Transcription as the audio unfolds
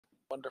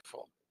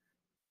Wonderful.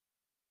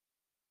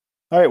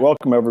 All right,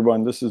 welcome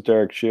everyone. This is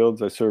Derek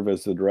Shields. I serve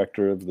as the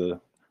director of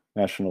the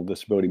National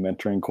Disability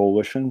Mentoring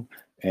Coalition,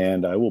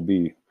 and I will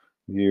be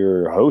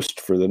your host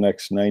for the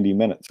next 90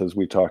 minutes as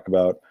we talk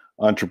about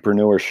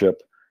entrepreneurship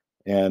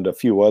and a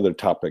few other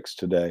topics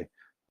today.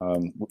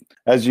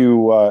 If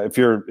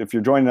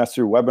you're joining us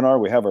through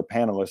webinar, we have our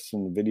panelists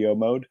in the video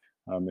mode.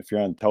 If you're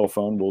on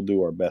telephone, we'll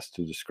do our best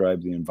to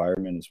describe the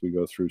environment as we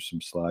go through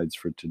some slides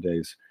for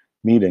today's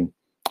meeting.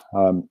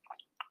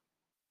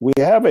 We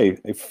have a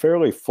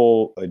fairly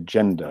full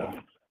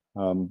agenda,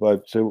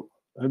 but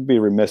I'd be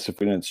remiss if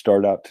we didn't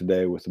start out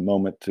today with a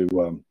moment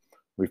to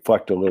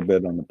reflect a little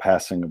bit on the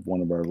passing of one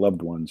of our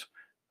loved ones.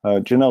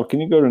 Janelle, can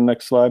you go to the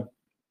next slide?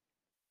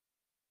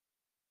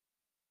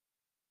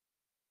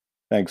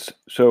 Thanks.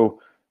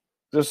 So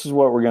this is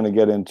what we're going to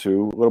get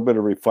into, a little bit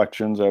of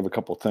reflections. I have a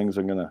couple things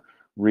I'm going to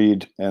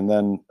read, and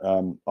then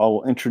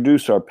I'll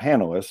introduce our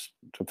panelists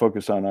to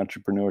focus on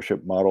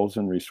entrepreneurship models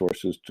and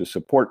resources to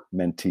support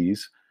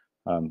mentees.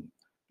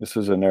 This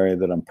is an area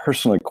that I'm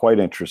personally quite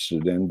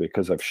interested in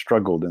because I've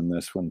struggled in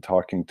this when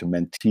talking to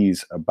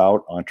mentees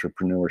about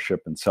entrepreneurship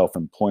and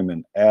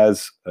self-employment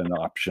as an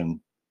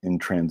option in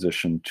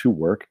transition to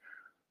work.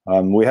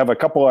 We have a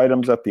couple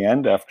items at the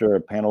end after a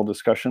panel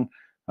discussion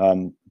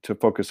to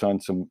focus on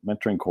some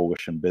mentoring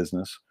coalition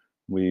business.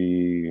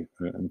 We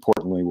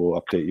importantly will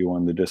update you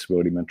on the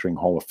Disability Mentoring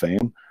Hall of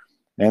Fame,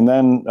 and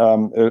then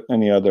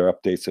any other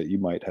updates that you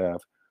might have.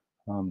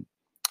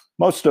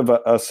 Most of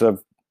us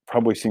have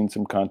probably seen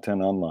some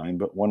content online,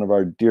 but one of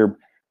our dear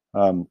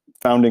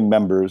founding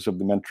members of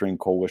the Mentoring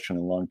Coalition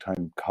and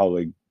longtime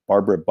colleague,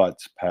 Barbara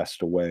Butts,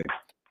 passed away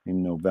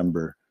in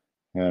November.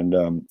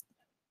 And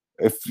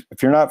if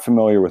you're not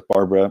familiar with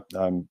Barbara,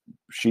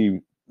 she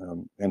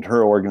and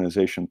her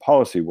organization,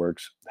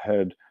 PolicyWorks,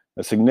 had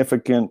a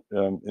significant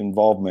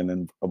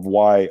involvement of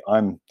why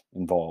I'm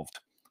involved.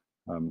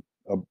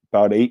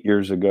 About 8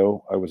 years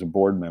ago, I was a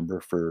board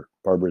member for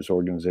Barbara's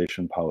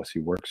organization,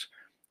 PolicyWorks,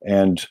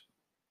 and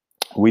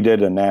we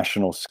did a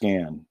national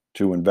scan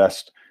to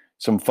invest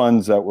some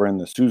funds that were in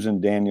the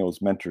Susan Daniels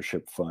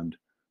Mentorship Fund.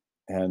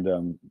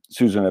 And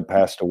Susan had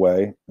passed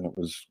away, and it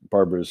was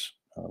Barbara's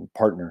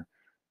partner.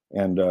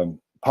 And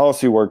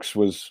PolicyWorks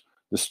was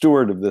the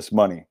steward of this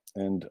money.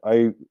 And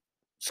I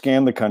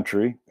scanned the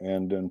country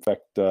and, in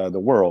fact, the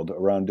world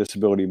around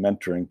disability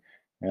mentoring,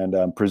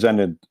 and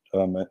presented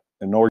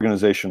an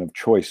organization of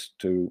choice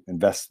to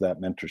invest that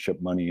mentorship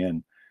money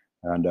in.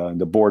 And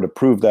the board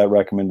approved that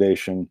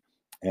recommendation.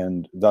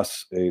 And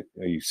thus a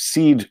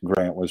seed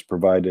grant was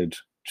provided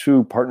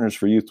to Partners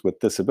for Youth with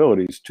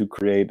Disabilities to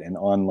create an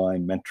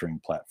online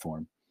mentoring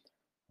platform.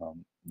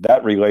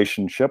 That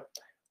relationship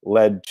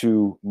led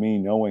to me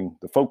knowing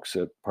the folks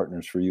at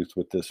Partners for Youth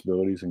with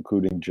Disabilities,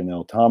 including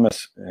Janelle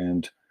Thomas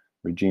and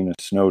Regina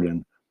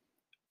Snowden.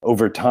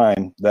 Over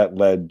time, that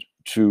led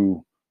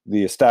to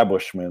the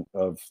establishment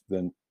of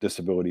the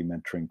Disability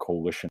Mentoring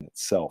Coalition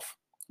itself,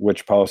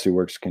 which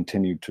PolicyWorks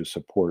continued to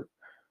support.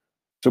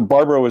 So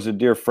Barbara was a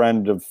dear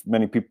friend of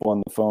many people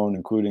on the phone,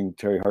 including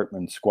Terry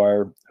Hartman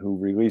Squire, who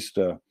released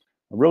a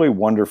really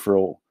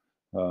wonderful,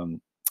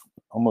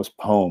 almost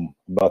poem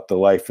about the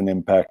life and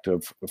impact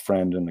of a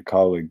friend and a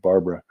colleague,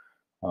 Barbara.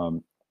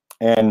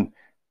 And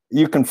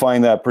you can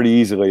find that pretty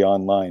easily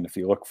online if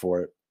you look for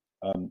it.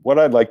 What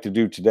I'd like to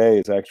do today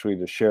is actually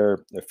to share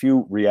a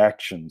few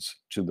reactions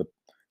to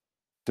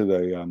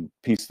the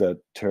piece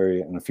that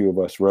Terry and a few of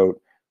us wrote.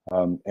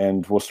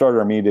 And we'll start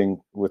our meeting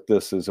with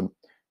this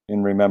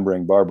in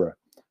remembering Barbara.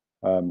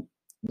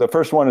 The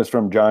first one is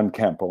from John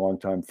Kemp, a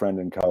longtime friend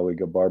and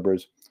colleague of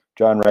Barbara's.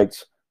 John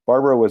writes,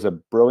 Barbara was a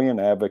brilliant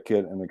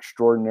advocate and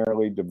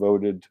extraordinarily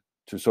devoted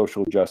to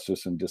social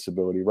justice and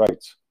disability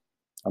rights.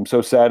 I'm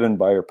so saddened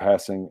by her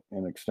passing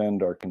and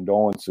extend our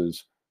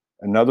condolences.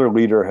 Another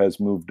leader has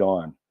moved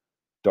on.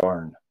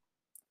 Darn.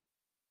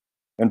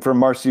 And from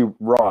Marcy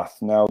Roth,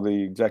 now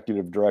the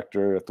executive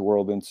director at the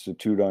World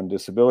Institute on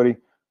Disability.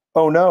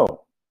 Oh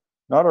no,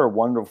 not our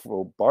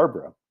wonderful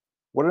Barbara.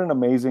 What an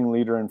amazing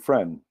leader and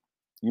friend.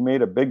 You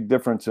made a big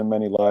difference in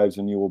many lives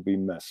and you will be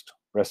missed.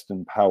 Rest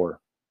in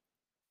power.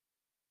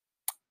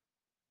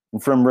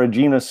 And from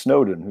Regina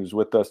Snowden, who's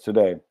with us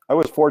today. I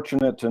was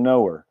fortunate to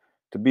know her,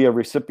 to be a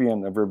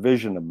recipient of her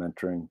vision of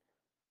mentoring.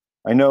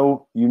 I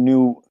know you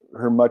knew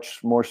her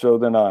much more so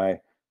than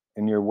I,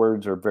 and your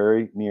words are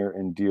very near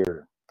and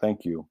dear.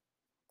 Thank you.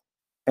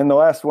 And the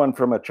last one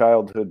from a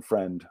childhood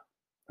friend.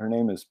 Her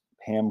name is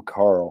Pam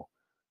Carl.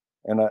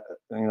 And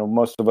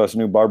most of us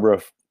knew Barbara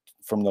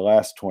from the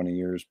last 20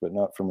 years, but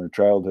not from her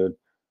childhood.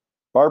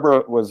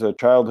 Barbara was a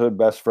childhood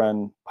best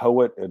friend,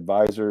 poet,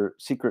 advisor,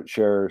 secret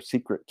sharer,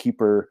 secret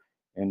keeper,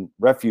 and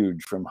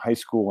refuge from high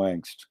school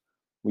angst.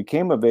 We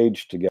came of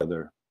age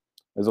together.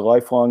 As a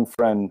lifelong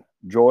friend,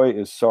 joy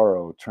is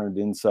sorrow turned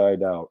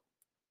inside out.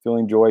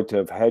 Feeling joy to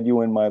have had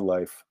you in my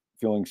life,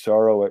 feeling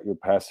sorrow at your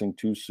passing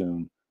too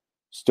soon.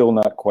 Still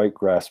not quite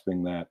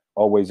grasping that.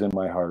 Always in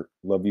my heart.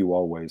 Love you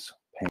always,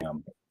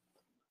 Pam.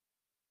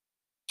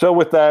 So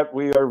with that,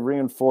 we are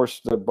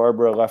reinforced that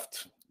Barbara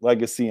left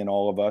legacy in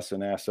all of us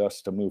and asks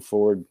us to move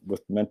forward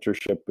with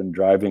mentorship and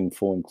driving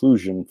full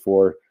inclusion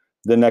for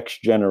the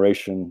next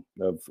generation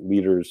of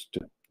leaders, to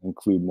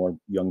include more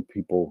young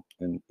people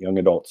and young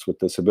adults with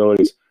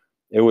disabilities.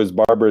 It was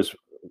Barbara's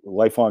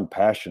lifelong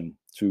passion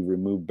to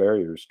remove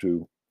barriers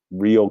to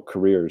real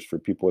careers for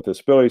people with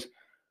disabilities.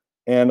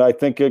 And I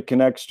think it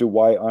connects to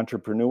why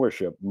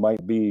entrepreneurship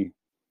might be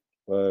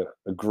a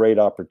great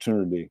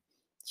opportunity.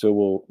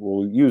 So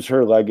we'll use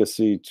her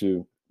legacy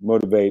to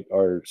motivate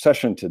our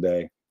session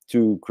today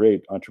to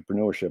create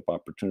entrepreneurship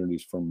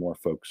opportunities for more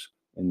folks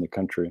in the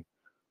country.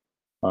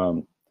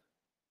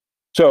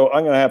 So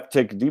I'm going to have to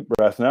take a deep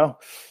breath now.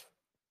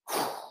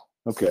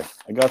 Okay,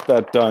 I got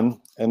that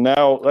done. And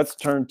now let's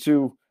turn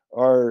to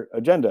our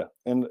agenda.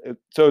 And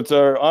so it's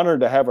our honor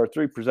to have our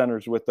three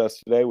presenters with us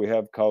today. We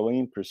have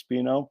Colleen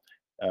Crispino,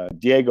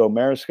 Diego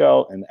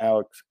Mariscal, and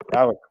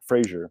Alec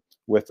Frazier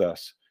with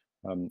us.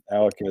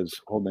 Alec is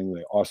holding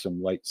the awesome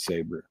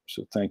lightsaber,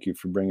 so thank you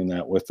for bringing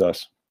that with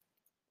us.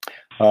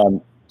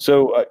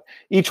 So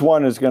each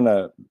one is going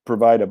to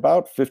provide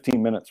about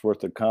 15 minutes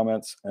worth of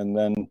comments, and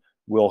then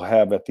we'll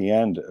have at the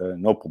end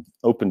an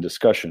open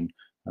discussion.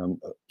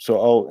 So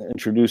I'll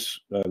introduce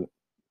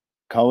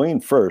Colleen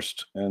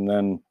first, and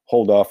then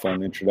hold off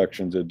on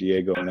introductions of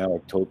Diego and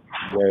Alec till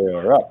they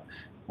are up.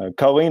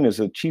 Colleen is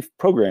a Chief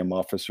Program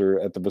Officer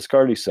at the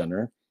Viscardi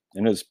Center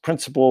and has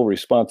principal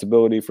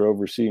responsibility for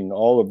overseeing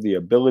all of the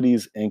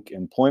Abilities, Inc.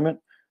 employment,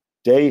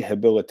 day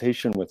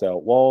habilitation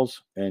without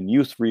walls, and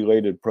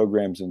youth-related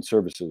programs and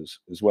services,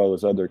 as well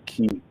as other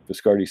key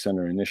Viscardi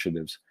Center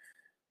initiatives.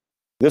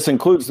 This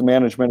includes the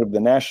management of the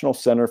National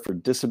Center for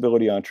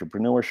Disability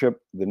Entrepreneurship,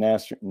 the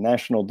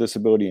National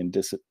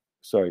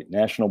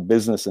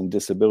Business and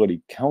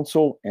Disability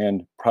Council,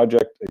 and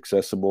Project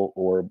Accessible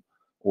or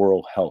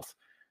Oral Health.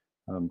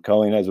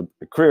 Colleen has a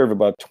career of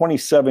about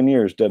 27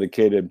 years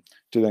dedicated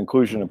to the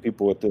inclusion of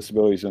people with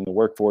disabilities in the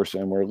workforce,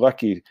 and we're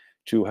lucky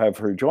to have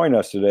her join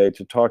us today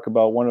to talk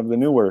about one of the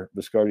newer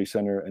Viscardi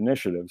Center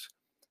initiatives.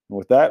 And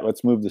with that,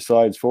 let's move the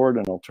slides forward,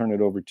 and I'll turn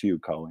it over to you,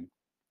 Colleen.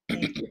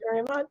 Thank you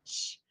very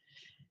much.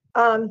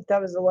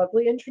 That was a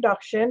lovely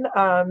introduction.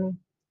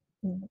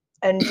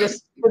 And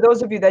just for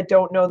those of you that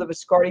don't know the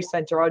Viscardi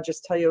Center, I'll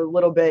just tell you a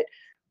little bit.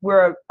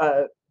 We're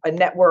a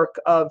network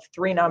of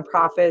 3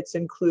 nonprofits,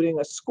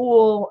 including a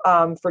school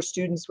for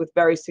students with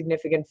very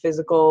significant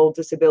physical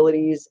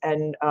disabilities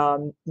and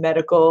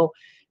medical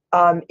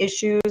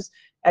issues,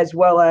 as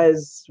well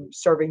as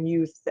serving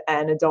youth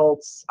and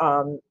adults,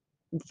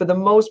 for the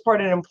most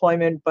part in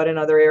employment, but in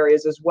other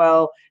areas as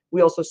well.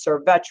 We also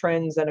serve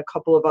veterans and a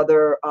couple of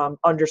other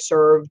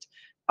underserved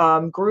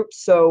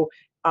groups. So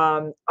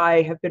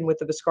I have been with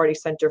the Viscardi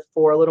Center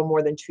for a little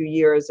more than 2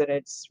 years, and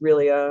it's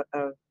really a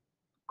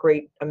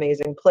great,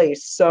 amazing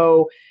place.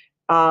 So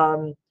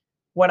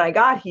when I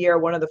got here,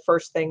 one of the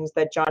first things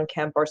that John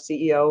Kemp, our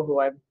CEO,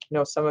 who I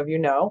know some of you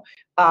know,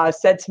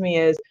 said to me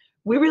is,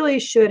 we really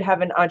should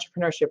have an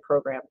entrepreneurship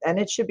program, and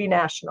it should be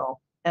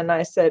national. And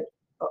I said,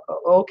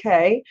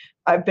 okay,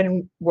 I've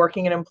been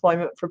working in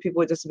employment for people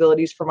with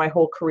disabilities for my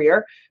whole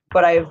career,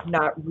 but I have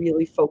not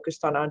really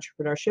focused on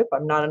entrepreneurship.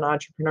 I'm not an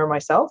entrepreneur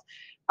myself.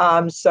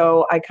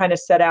 So I kind of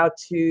set out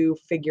to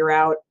figure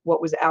out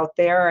what was out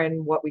there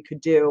and what we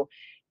could do.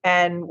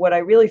 And what I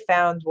really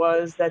found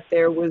was that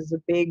there was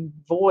a big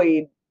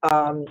void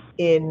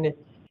in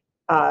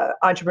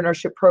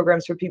entrepreneurship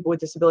programs for people with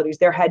disabilities.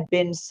 There had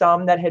been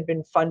some that had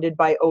been funded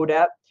by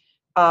ODEP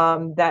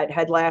that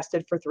had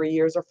lasted for 3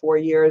 years or 4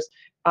 years,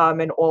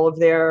 and all of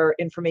their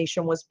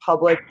information was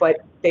public, but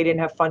they didn't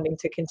have funding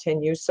to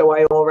continue. So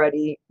I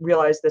already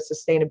realized the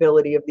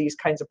sustainability of these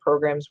kinds of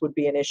programs would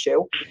be an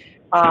issue.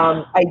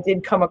 I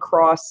did come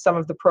across some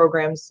of the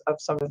programs of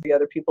some of the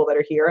other people that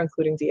are here,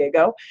 including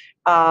Diego,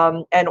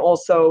 and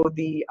also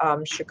the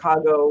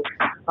Chicago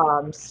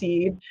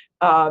seed.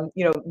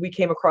 We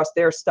came across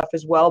their stuff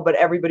as well, but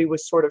everybody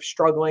was sort of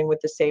struggling with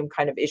the same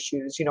kind of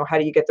issues. How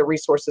do you get the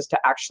resources to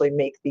actually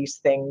make these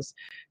things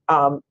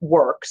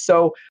work?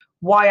 So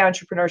why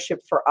entrepreneurship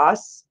for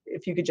us?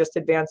 If you could just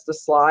advance the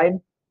slide.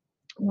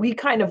 We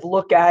kind of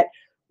look at,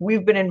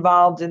 we've been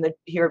involved in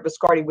here at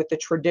Viscardi with the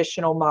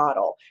traditional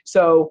model.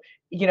 So,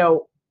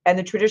 and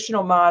the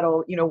traditional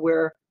model,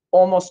 we're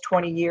almost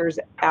 20 years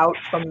out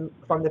from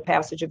the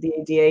passage of the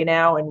ADA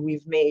now, and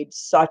we've made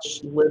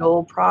such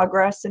little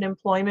progress in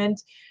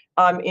employment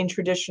in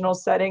traditional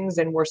settings,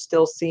 and we're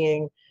still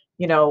seeing,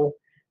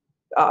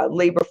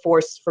 labor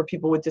force for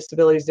people with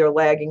disabilities, they're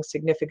lagging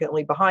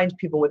significantly behind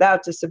people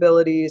without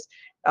disabilities.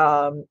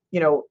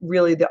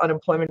 Really the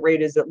unemployment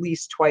rate is at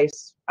least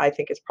twice, I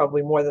think it's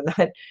probably more than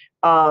that,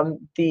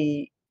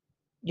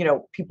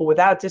 people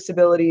without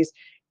disabilities,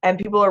 and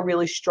people are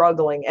really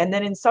struggling. And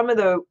then in some of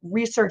the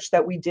research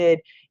that we did,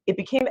 it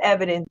became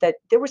evident that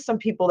there were some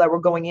people that were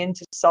going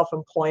into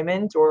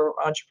self-employment or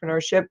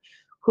entrepreneurship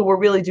who were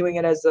really doing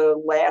it as a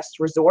last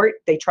resort.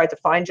 They tried to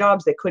find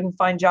jobs, they couldn't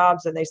find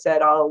jobs, and they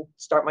said, I'll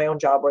start my own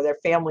job, or their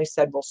family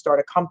said, we'll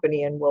start a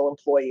company and we'll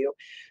employ you.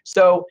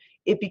 So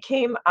it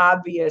became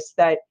obvious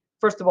that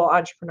first of all,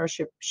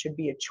 entrepreneurship should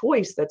be a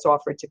choice that's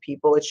offered to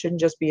people. It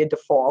shouldn't just be a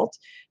default.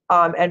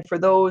 And for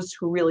those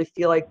who really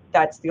feel like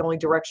that's the only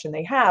direction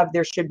they have,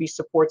 there should be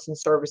supports and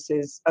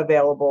services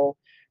available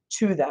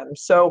to them.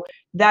 So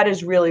that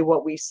is really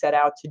what we set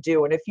out to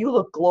do. And if you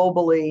look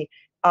globally,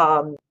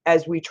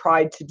 as we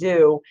tried to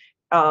do,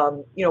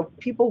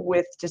 people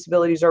with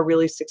disabilities are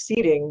really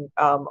succeeding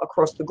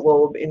across the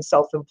globe in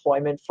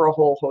self-employment for a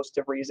whole host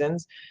of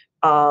reasons.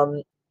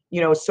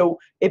 So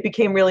it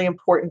became really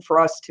important for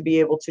us to be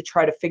able to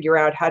try to figure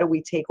out how do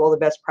we take all the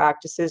best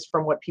practices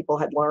from what people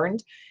had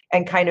learned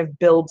and kind of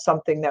build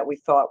something that we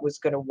thought was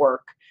going to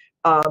work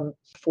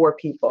for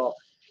people.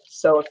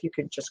 So if you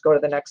could just go to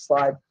the next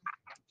slide.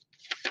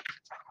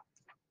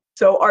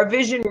 So our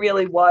vision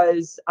really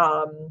was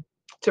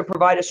to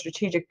provide a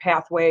strategic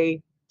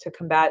pathway to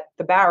combat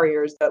the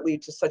barriers that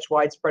lead to such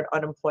widespread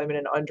unemployment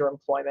and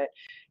underemployment.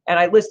 And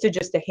I listed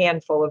just a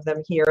handful of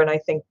them here, and I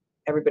think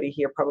everybody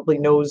here probably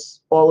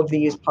knows all of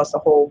these plus a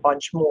whole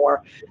bunch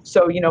more.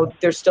 So,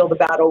 there's still the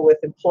battle with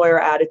employer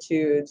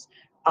attitudes,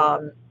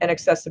 and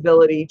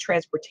accessibility,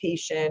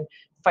 transportation,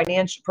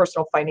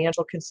 personal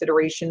financial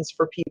considerations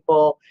for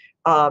people.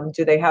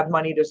 Do they have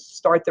money to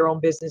start their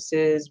own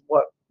businesses?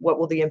 What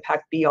will the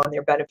impact be on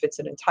their benefits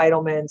and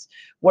entitlements?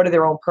 What are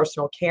their own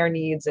personal care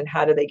needs, and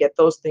how do they get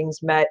those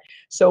things met?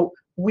 So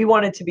we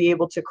wanted to be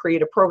able to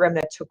create a program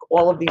that took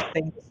all of these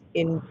things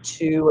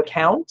into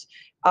account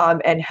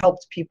and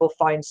helped people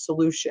find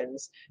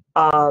solutions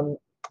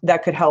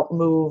that could help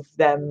move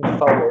them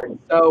forward.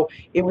 So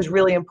it was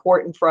really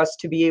important for us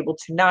to be able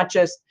to not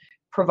just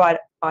provide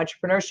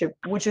entrepreneurship,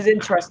 which is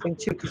interesting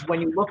too, because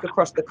when you look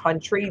across the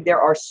country, there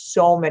are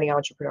so many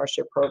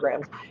entrepreneurship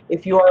programs.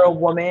 If you are a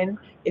woman,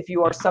 if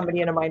you are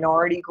somebody in a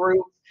minority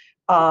group,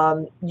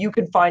 you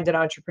can find an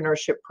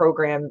entrepreneurship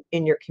program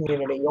in your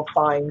community. You'll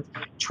find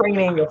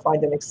training, you'll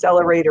find an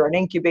accelerator, an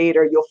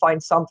incubator, you'll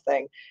find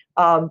something.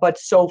 But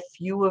so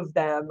few of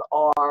them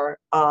are,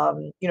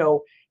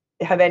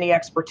 have any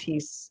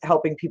expertise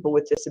helping people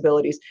with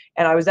disabilities.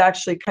 And I was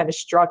actually kind of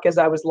struck as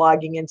I was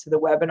logging into the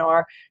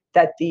webinar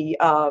that the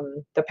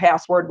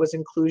password was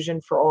inclusion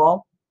for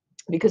all,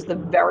 because the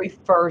very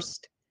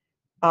first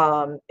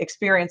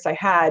experience I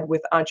had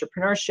with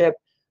entrepreneurship,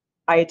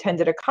 I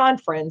attended a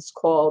conference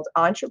called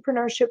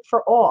Entrepreneurship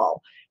for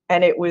All,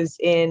 and it was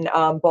in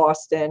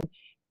Boston.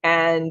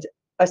 And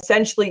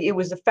essentially, it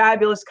was a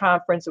fabulous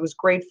conference. It was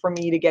great for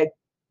me to get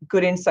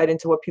good insight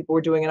into what people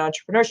were doing in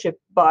entrepreneurship,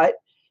 but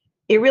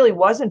it really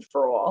wasn't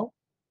for all.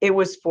 It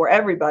was for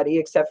everybody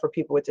except for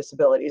people with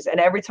disabilities. And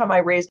every time I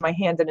raised my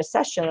hand in a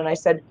session and I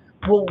said,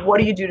 well, what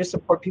do you do to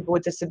support people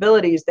with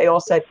disabilities? They all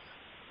said,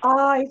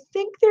 I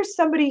think there's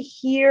somebody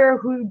here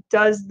who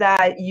does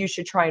that. You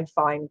should try and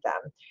find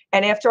them.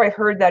 And after I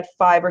heard that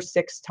 5 or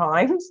 6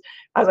 times,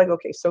 I was like,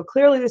 okay, so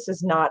clearly this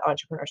is not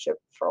entrepreneurship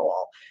for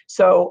all.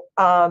 So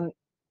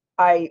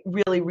I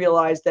really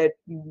realized that,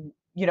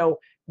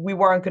 we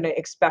weren't going to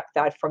expect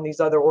that from these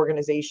other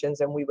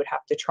organizations, and we would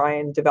have to try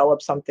and develop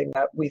something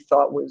that we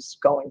thought was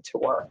going to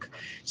work.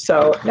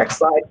 So next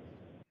slide.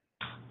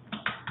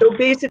 So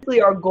basically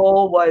our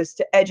goal was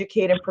to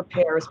educate and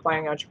prepare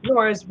aspiring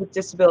entrepreneurs with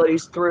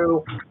disabilities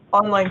through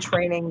online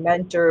training,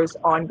 mentors,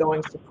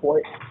 ongoing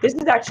support. This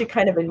is actually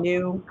kind of a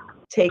new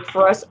take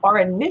for us. Our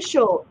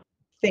initial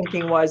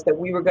thinking was that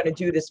we were going to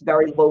do this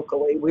very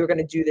locally. We were going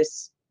to do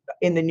this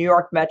in the New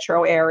York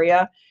metro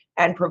area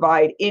and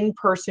provide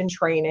in-person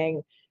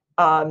training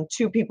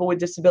to people with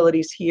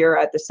disabilities here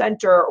at the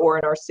center or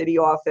in our city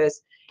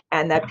office,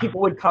 and that people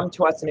would come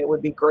to us and it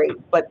would be great.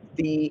 But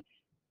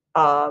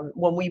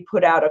when we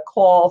put out a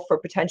call for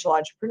potential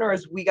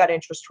entrepreneurs, we got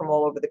interest from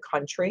all over the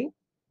country,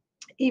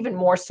 even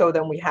more so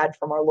than we had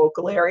from our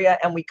local area,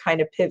 and we kind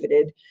of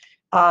pivoted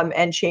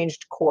and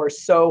changed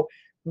course. So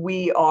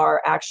we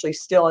are actually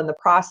still in the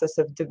process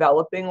of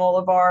developing all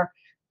of our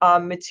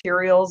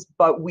materials,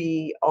 but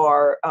we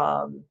are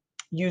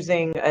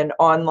using an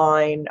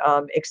online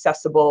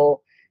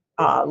accessible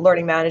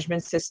learning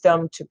management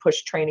system to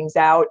push trainings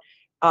out.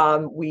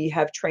 We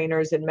have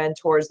trainers and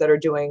mentors that are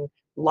doing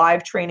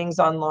live trainings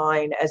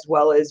online, as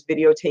well as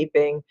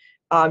videotaping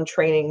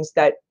trainings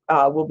that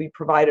will be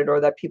provided or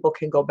that people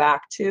can go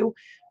back to.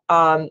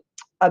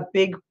 A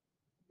big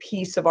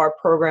piece of our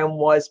program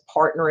was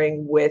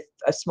partnering with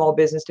a small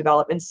business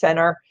development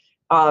center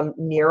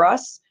near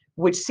us,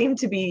 which seemed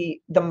to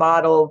be the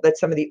model that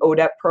some of the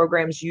ODEP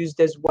programs used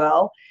as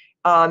well.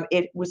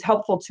 It was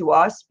helpful to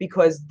us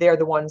because they're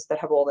the ones that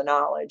have all the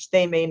knowledge.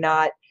 They may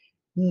not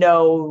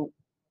know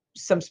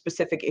some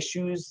specific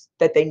issues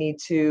that they need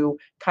to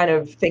kind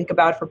of think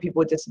about for people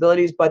with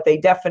disabilities, but they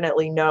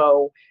definitely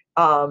know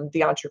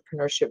the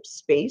entrepreneurship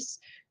space.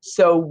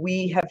 So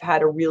we have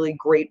had a really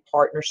great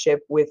partnership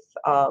with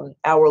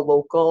our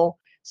local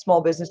small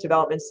business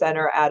development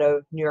center out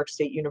of New York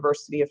State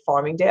University of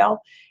Farmingdale.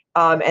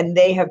 And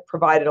they have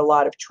provided a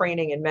lot of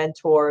training and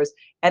mentors,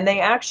 and they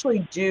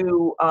actually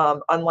do,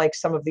 unlike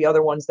some of the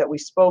other ones that we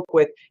spoke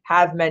with,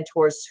 have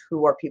mentors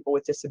who are people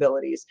with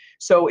disabilities.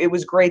 So it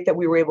was great that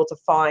we were able to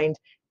find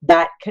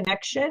that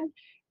connection.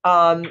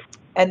 And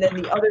then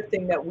the other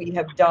thing that we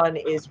have done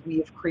is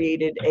we've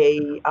created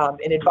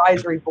an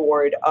advisory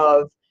board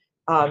of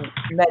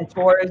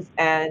mentors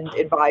and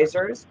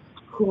advisors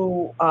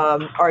who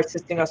are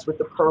assisting us with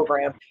the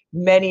program.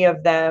 Many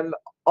of them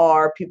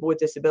are people with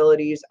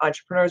disabilities,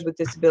 entrepreneurs with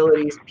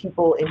disabilities,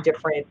 people in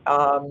different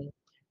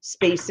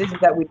spaces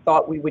that we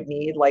thought we would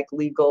need, like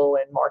legal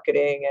and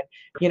marketing,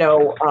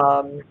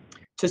 and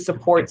to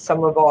support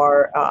some of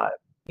our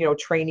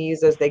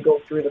trainees as they go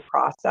through the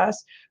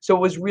process. So it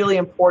was really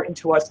important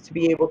to us to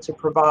be able to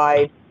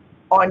provide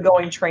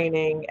ongoing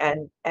training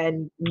and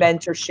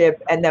mentorship,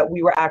 and that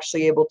we were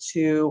actually able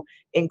to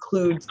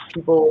include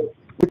people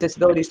with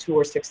disabilities who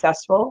were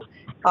successful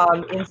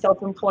in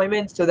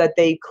self-employment, so that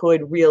they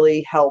could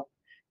really help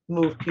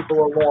move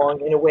people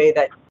along in a way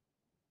that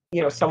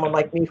someone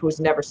like me who's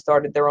never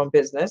started their own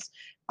business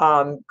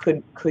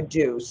could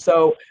do.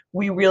 So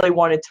we really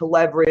wanted to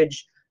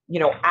leverage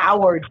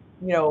our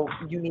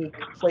unique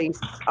place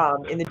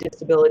in the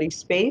disability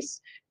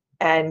space,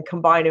 and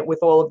combine it with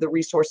all of the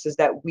resources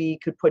that we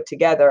could put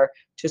together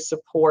to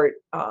support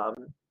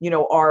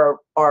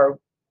our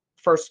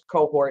first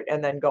cohort,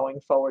 and then going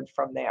forward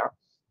from there.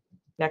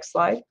 Next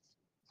slide.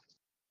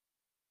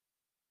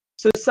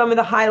 So some of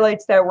the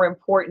highlights that were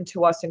important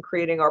to us in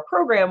creating our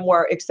program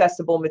were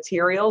accessible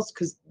materials,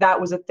 because that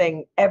was a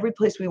thing. Every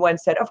place we went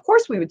said, of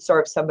course we would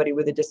serve somebody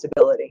with a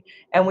disability.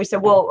 And we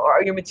said, well,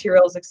 are your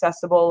materials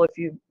accessible?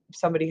 If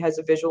somebody has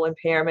a visual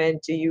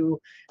impairment, do you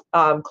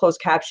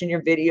closed caption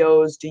your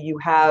videos? Do you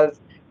have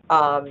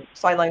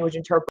sign language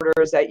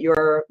interpreters at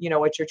your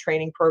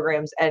training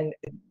programs? And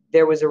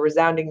there was a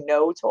resounding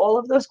no to all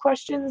of those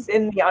questions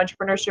in the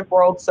entrepreneurship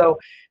world. So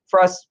for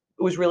us,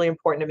 it was really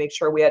important to make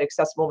sure we had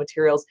accessible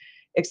materials,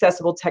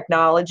 accessible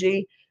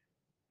technology.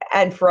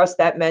 And for us,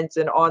 that meant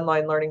an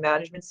online learning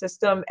management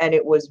system. And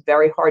it was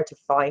very hard to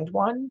find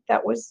one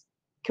that was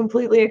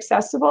completely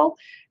accessible.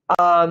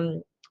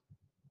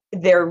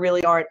 There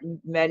really aren't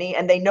many,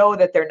 and they know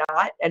that they're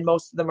not, and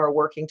most of them are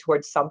working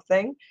towards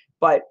something.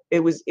 But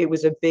it was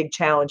a big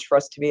challenge for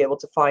us to be able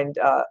to find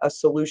a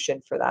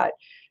solution for that.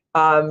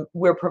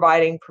 We're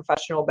providing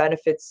professional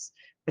benefits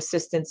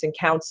assistance and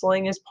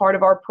counseling as part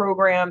of our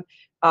program,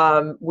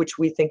 which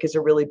we think is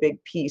a really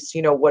big piece.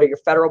 What do your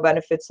federal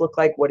benefits look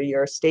like? What do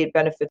your state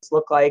benefits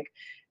look like?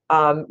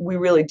 We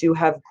really do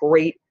have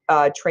great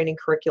training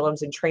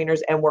curriculums and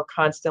trainers, and we're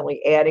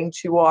constantly adding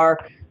to our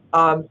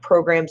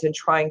programs and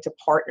trying to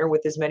partner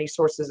with as many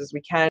sources as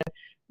we can.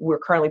 We're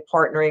currently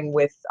partnering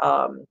with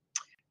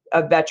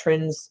a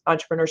veterans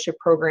entrepreneurship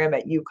program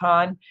at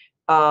UConn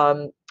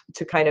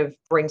to kind of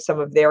bring some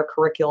of their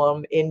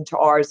curriculum into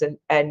ours,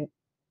 and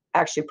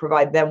actually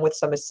provide them with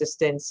some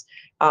assistance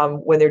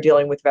when they're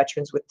dealing with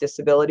veterans with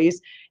disabilities.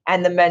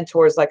 And the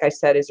mentors, like I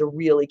said, is a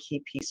really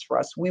key piece for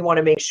us. We want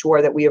to make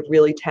sure that we have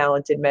really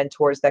talented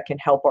mentors that can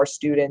help our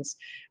students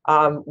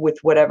with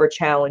whatever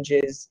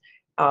challenges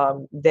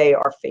they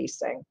are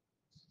facing.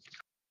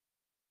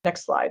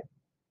 Next slide.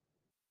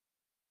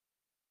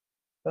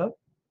 Oh,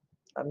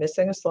 I'm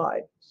missing a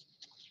slide,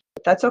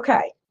 but that's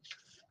okay.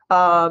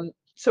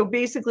 So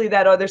basically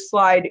that other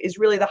slide is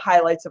really the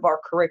highlights of our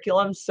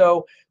curriculum.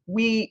 So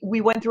we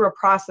went through a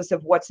process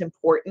of what's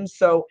important.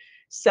 So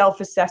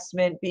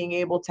self-assessment, being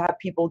able to have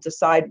people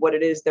decide what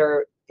it is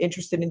they're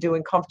interested in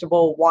doing,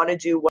 comfortable, want to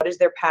do, what is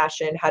their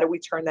passion, how do we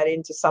turn that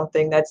into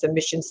something that's a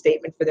mission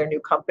statement for their new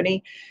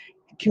company.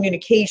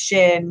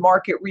 Communication,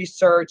 market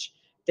research,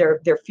 their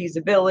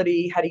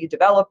feasibility, how do you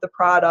develop the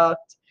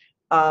product,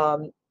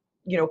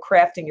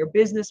 crafting your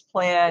business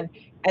plan.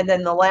 And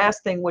then the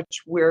last thing,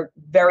 which we're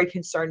very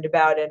concerned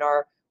about and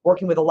are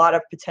working with a lot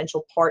of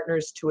potential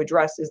partners to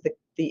address, is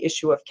the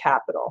issue of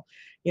capital.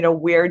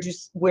 Where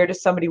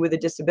does somebody with a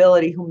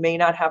disability who may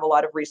not have a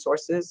lot of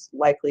resources,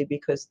 likely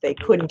because they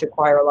couldn't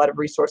acquire a lot of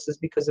resources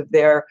because of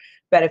their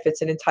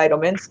benefits and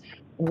entitlements,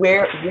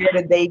 where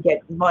do they get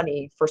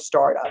money for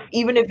startup?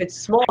 Even if it's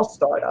small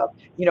startup,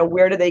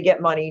 where do they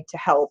get money to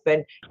help?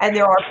 And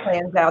there are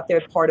plans out there.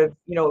 Part of,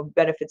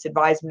 benefits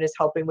advisement is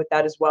helping with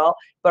that as well.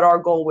 But our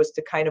goal was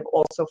to kind of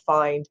also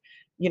find,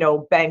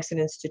 banks and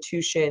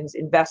institutions,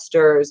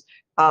 investors,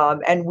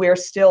 and we're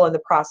still in the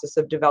process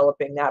of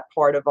developing that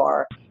part of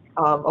our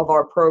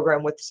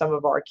program with some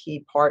of our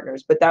key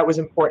partners. But that was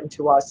important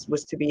to us,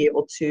 was to be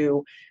able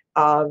to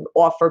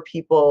offer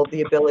people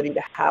the ability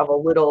to have a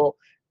little,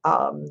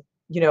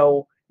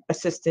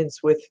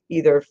 assistance with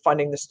either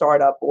funding the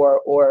startup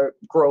or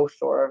growth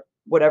or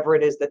whatever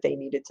it is that they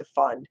needed to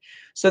fund.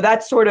 So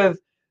that's sort of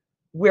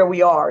where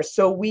we are.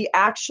 So we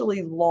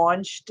actually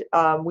launched,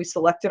 we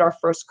selected our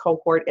first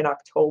cohort in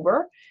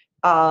October.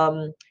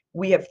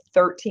 We have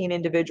 13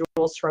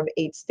 individuals from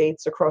 8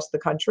 states across the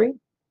country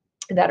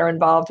that are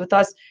involved with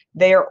us.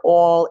 They are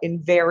all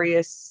in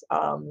various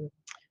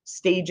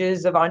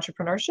stages of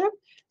entrepreneurship.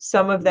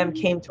 Some of them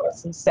came to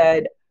us and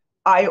said,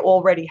 I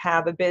already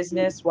have a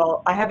business.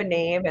 Well, I have a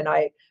name and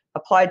I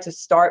applied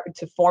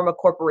to form a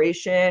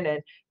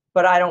corporation,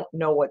 but I don't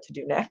know what to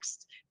do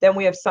next. Then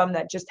we have some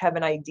that just have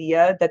an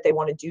idea that they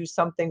want to do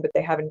something, but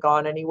they haven't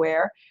gone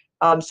anywhere.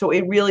 So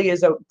it really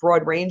is a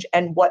broad range,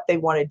 and what they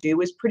want to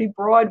do is pretty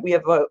broad. We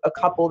have a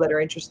couple that are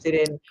interested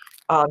in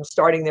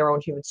starting their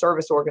own human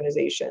service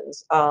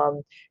organizations,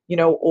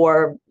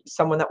 or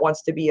someone that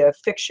wants to be a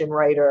fiction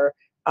writer,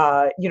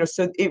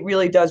 so it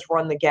really does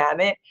run the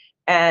gamut.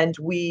 And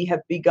we have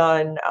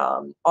begun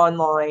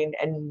online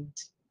and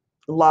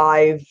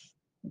live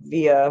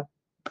via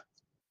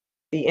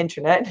the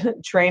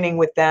internet training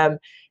with them,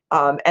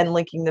 and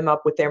linking them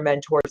up with their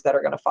mentors that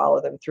are going to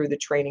follow them through the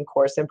training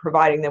course, and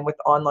providing them with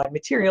online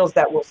materials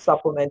that will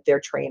supplement their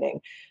training.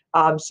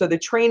 So the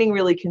training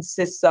really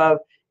consists of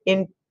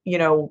in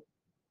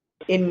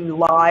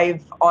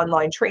live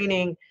online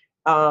training,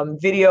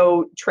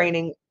 video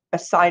training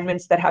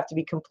assignments that have to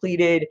be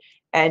completed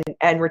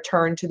and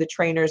returned to the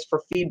trainers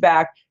for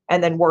feedback,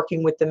 and then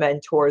working with the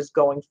mentors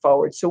going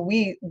forward. So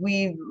we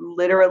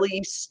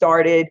literally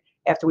started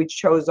after we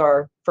chose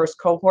our first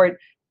cohort,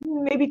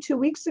 maybe 2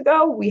 weeks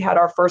ago. We had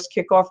our first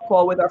kickoff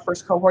call with our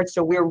first cohort.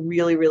 So we're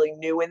really, really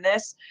new in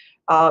this,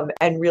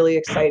 and really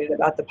excited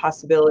about the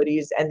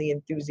possibilities and the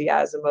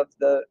enthusiasm of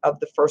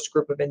the first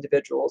group of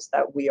individuals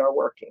that we are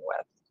working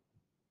with.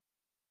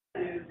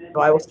 So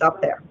I will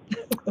stop there.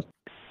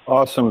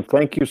 Awesome.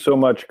 Thank you so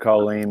much,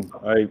 Colleen.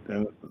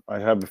 I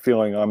have a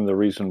feeling I'm the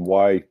reason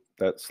why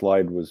that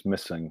slide was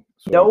missing.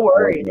 So no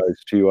worries.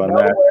 To you on no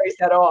that. worries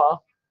at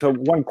all. So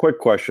one quick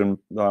question.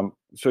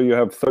 So you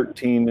have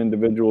 13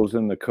 individuals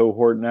in the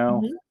cohort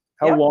now. Mm-hmm.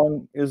 How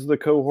long is the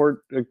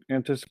cohort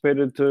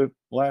anticipated to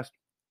last?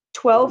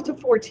 12 to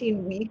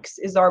 14 weeks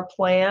is our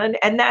plan,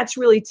 and that's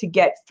really to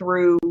get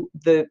through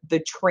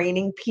the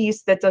training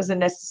piece. That doesn't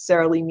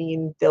necessarily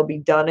mean they'll be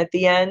done at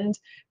the end,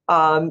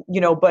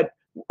 but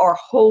our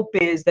hope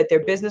is that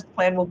their business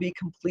plan will be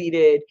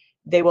completed.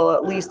 They will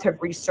at least have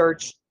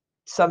researched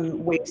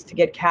some ways to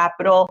get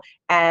capital,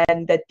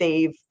 and that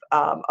they've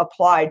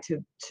applied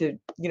to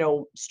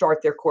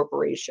start their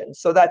corporation.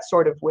 So that's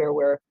sort of where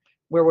we're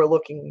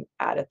looking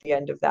at the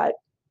end of that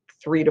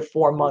 3 to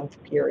 4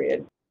 month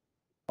period.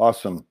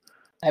 Awesome.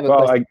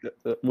 Well,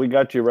 we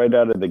got you right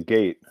out of the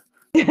gate.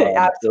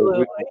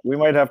 Absolutely. So we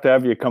might have to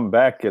have you come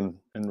back and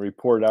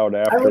report out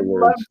afterwards. I would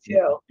love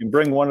to. And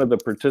bring one of the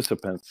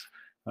participants.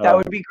 That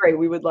would be great.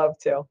 We would love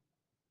to.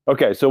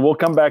 Okay, so we'll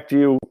come back to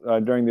you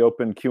during the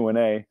open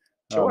Q&A.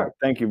 Sure.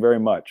 Thank you very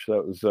much.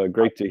 That was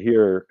great to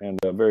hear, and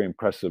a very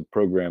impressive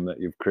program that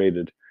you've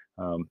created.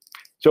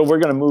 So we're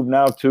going to move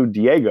now to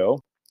Diego.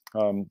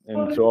 And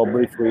so I'll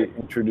briefly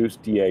introduce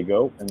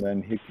Diego, and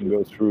then he can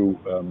go through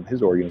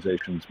his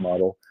organization's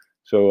model.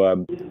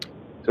 So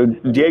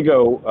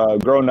Diego,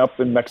 growing up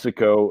in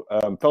Mexico,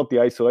 felt the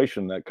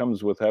isolation that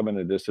comes with having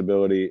a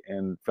disability,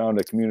 and found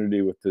a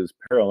community with his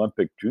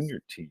Paralympic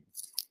junior team.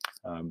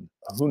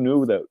 Who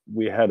knew that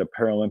we had a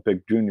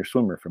Paralympic junior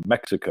swimmer from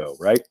Mexico,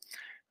 right?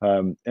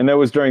 And it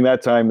was during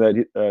that time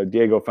that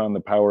Diego found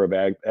the power of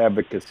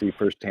advocacy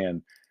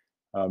firsthand.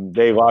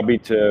 They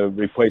lobbied to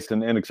replace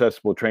an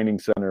inaccessible training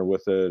center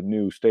with a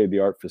new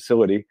state-of-the-art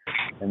facility.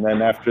 And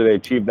then after they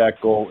achieved that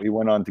goal, he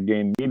went on to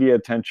gain media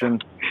attention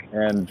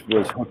and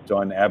was hooked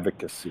on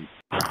advocacy.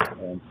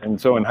 And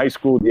so in high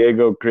school,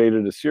 Diego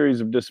created a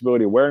series of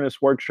disability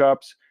awareness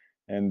workshops,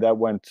 and that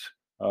went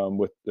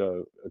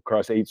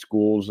across 8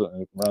 schools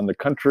around the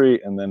country,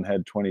 and then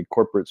had 20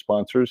 corporate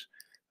sponsors.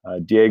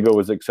 Diego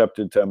was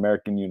accepted to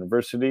American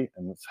University,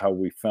 and that's how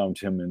we found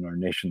him in our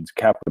nation's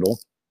capital,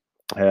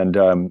 and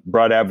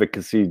brought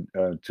advocacy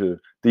to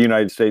the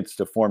United States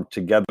to form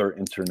Together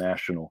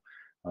International.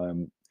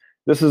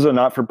 This is a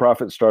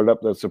not-for-profit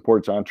startup that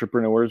supports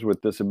entrepreneurs with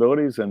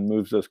disabilities and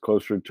moves us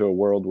closer to a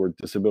world where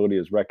disability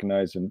is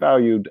recognized and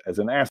valued as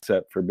an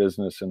asset for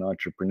business and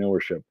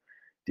entrepreneurship.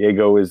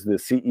 Diego is the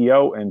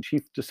CEO and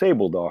Chief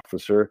Disabled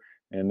Officer,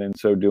 and in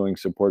so doing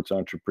supports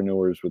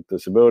entrepreneurs with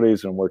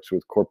disabilities and works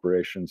with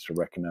corporations to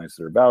recognize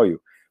their value.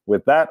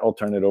 With that, I'll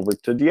turn it over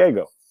to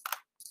Diego.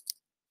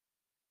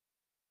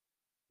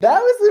 That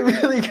was a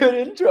really good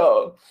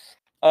intro.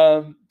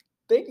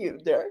 Thank you,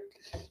 Derek.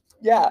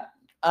 Yeah.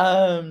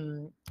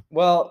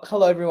 Well,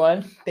 hello,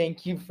 everyone.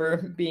 Thank you for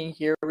being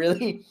here.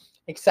 Really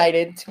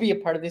excited to be a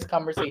part of this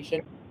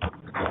conversation.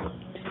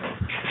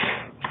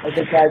 I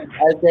think as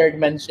Derek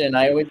mentioned,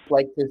 I always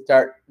like to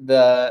start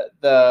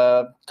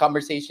the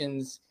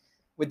conversations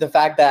with the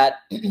fact that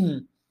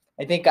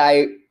I think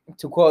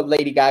to quote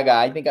Lady Gaga,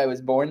 I think I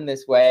was born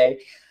this way.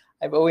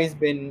 I've always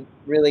been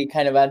really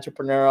kind of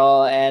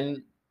entrepreneurial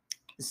and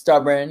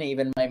stubborn.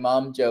 Even my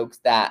mom jokes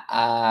that,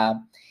 I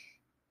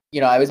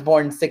was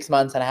born 6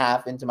 months and a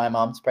half into my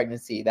mom's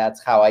pregnancy.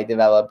 That's how I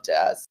developed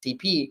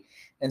CP.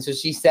 And so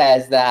she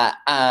says that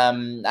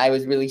I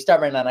was really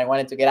stubborn and I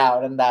wanted to get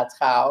out, and that's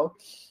why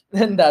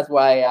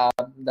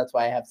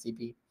I have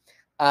CP.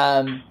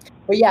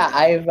 But yeah,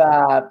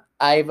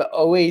 I've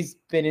always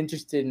been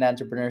interested in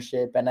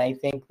entrepreneurship, and I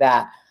think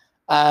that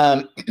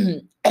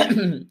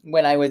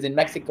when I was in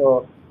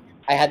Mexico,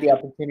 I had the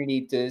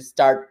opportunity to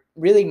start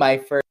really my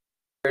first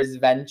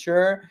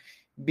venture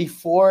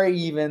before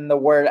even the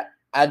word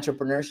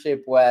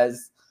entrepreneurship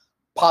was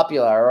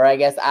popular, or I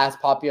guess as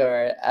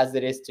popular as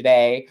it is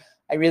today,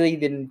 I really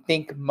didn't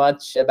think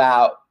much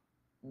about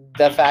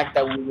the fact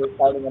that we were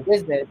starting a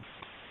business,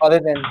 other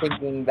than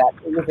thinking that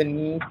it was a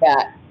need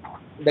that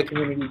the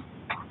community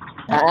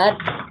had,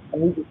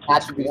 and we just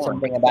had to do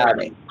something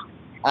about it.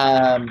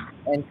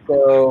 And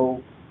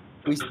so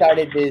we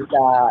started this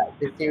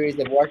series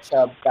of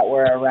workshops that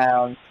were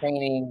around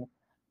training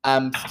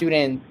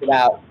students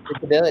about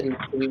disabilities.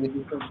 So we would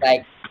do things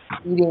like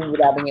eating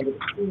without being able to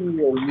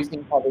see, or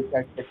using public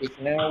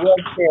transportation in a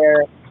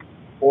wheelchair,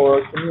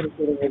 or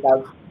communicating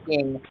without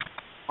speaking.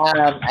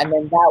 And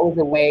then that was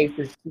a way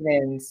for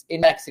students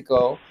in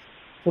Mexico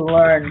to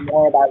learn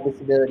more about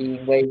disability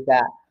in ways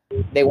that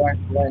they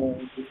weren't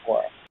learning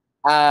before.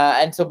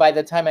 And so by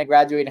the time I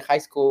graduated high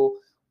school,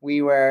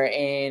 we were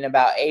in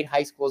about 8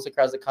 high schools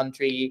across the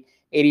country.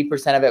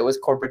 80% of it was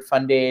corporate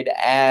funded.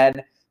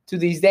 And to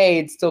this day,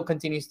 it still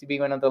continues to be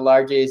one of the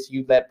largest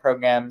youth-led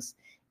programs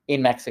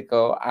in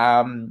Mexico.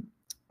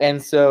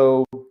 And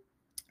so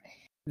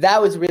that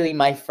was really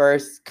my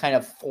first kind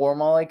of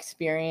formal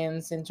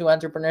experience into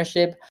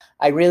entrepreneurship.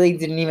 I really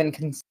didn't even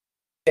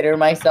consider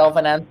myself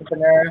an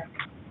entrepreneur.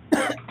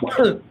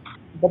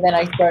 But then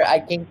I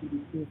came to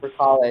DC for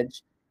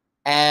college,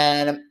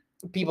 and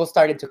people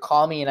started to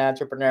call me an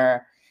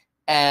entrepreneur.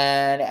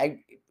 And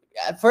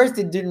at first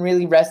it didn't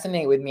really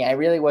resonate with me. I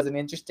really wasn't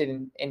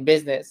interested in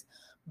business.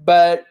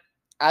 But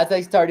as I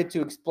started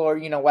to explore,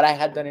 what I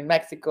had done in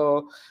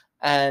Mexico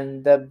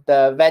and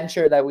the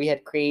venture that we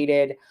had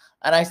created,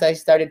 and as I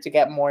started to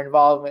get more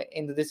involved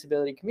in the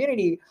disability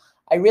community,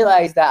 I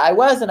realized that I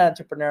was an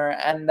entrepreneur,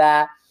 and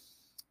that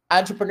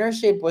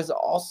entrepreneurship was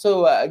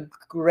also a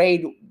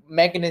great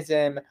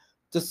mechanism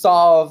to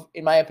solve,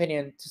 in my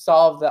opinion,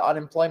 the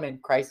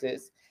unemployment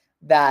crisis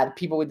that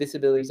people with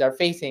disabilities are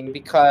facing.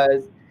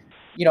 Because,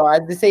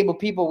 as disabled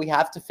people, we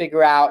have to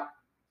figure out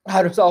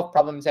how to solve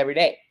problems every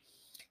day.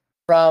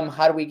 From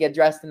how do we get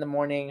dressed in the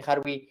morning, how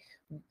do we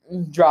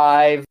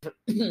drive,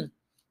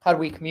 how do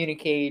we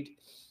communicate,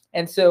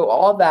 and so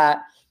all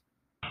that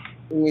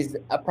is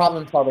a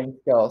problem-solving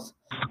skills.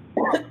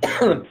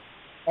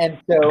 And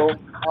so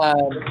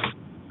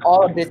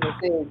all a business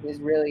is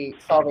really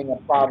solving a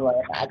problem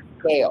at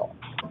scale,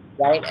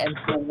 right? And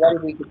so what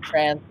if we could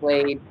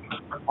translate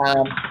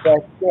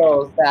the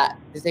skills that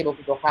disabled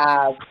people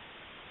have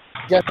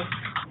just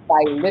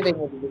by living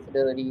with a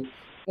disability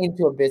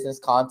into a business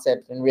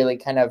concept, and really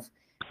kind of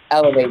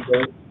elevate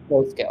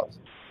those skills.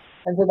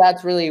 And so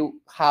that's really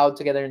how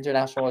Together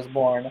International was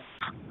born.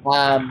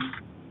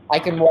 I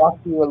can walk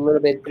you a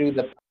little bit through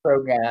the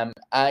program.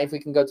 If we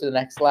can go to the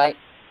next slide.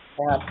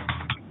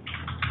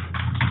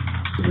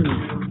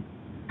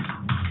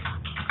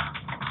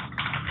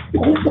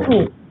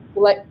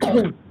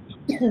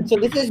 So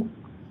this is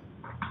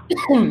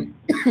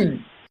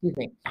excuse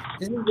me.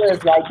 This is the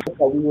slide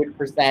that we would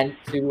present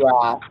to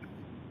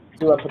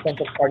a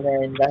potential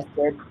partner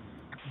investor,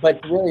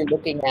 but really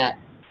looking at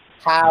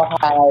how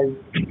has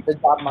the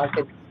job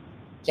market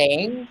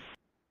changed,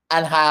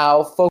 and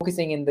how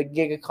focusing in the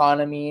gig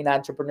economy and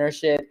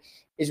entrepreneurship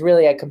is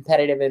really a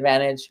competitive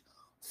advantage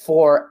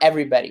for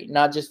everybody,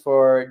 not just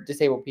for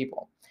disabled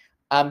people.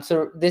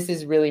 So this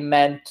is really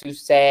meant to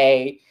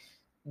say,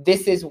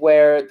 this is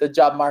where the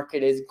job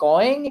market is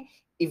going.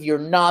 If you're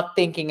not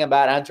thinking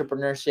about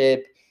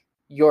entrepreneurship,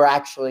 you're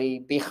actually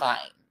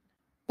behind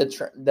the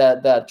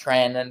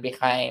trend, and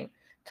behind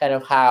kind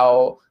of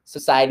how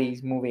society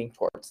is moving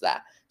towards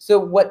that. So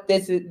what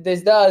this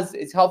does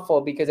is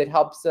helpful, because it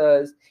helps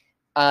us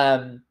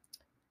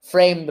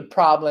frame the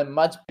problem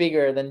much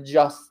bigger than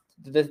just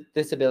the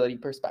disability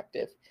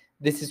perspective.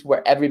 This is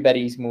where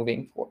everybody's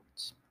moving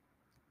towards.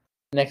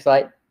 Next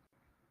slide.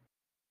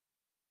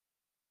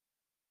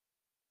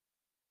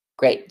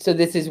 Great. So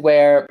this is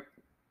where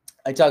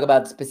I talk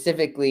about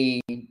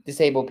specifically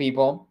disabled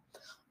people,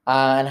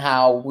 and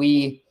how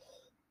we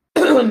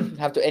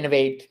have to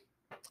innovate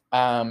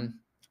on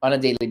a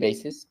daily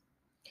basis.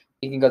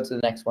 You can go to the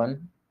next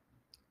one.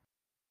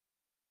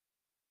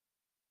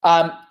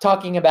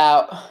 Talking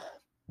about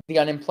the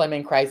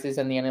unemployment crisis,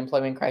 and the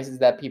unemployment crisis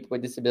that people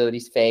with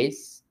disabilities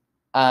face,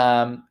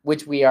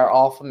 which we are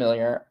all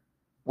familiar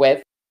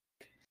with.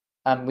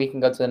 We can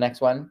go to the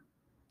next one.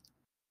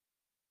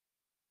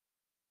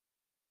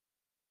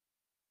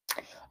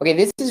 Okay,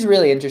 this is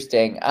really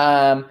interesting.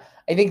 I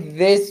think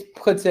this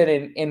puts it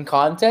in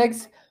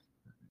context.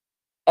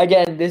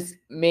 Again, this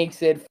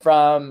makes it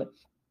from,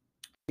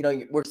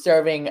 we're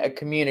serving a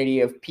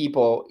community of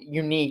people,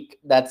 unique,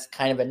 that's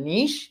kind of a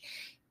niche,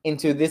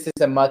 into this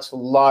is a much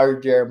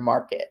larger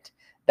market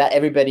that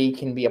everybody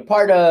can be a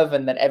part of,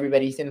 and that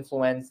everybody's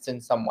influenced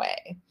in some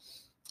way.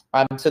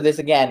 So this,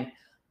 again,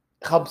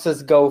 helps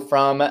us go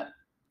from,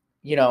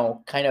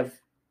 kind of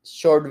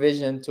short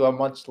vision to a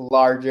much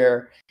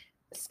larger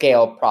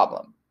scale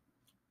problem.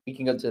 We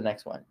can go to the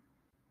next one.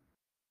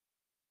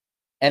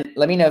 And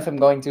let me know if I'm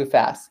going too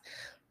fast.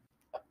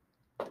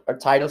 Our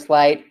title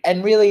slide,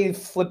 and really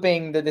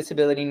flipping the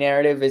disability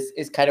narrative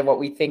is kind of what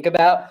we think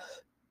about,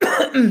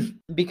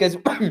 because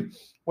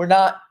we're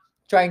not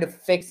trying to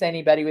fix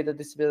anybody with a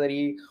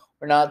disability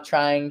We're not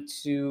trying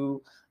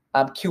to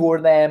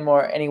cure them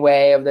or any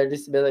way of their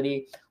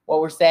disability. What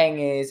we're saying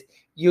is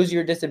use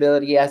your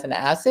disability as an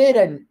asset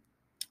and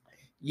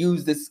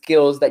use the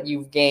skills that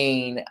you've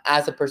gained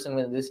as a person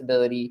with a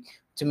disability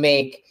to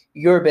make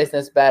your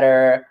business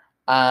better,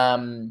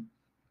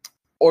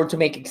 or to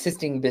make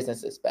existing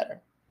businesses better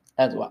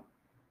as well.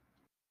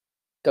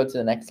 Go to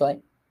the next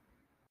slide.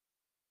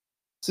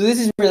 So this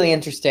is really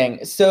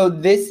interesting. So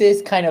this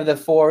is kind of the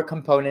 4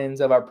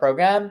 components of our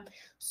program.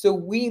 So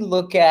we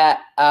look at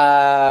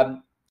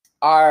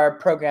our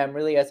program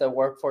really as a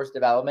workforce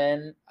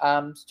development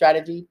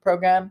strategy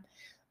program,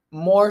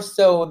 more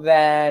so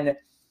than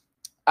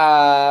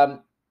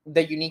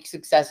the unique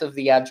success of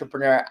the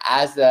entrepreneur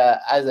as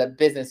a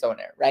business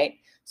owner, right?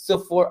 So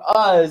for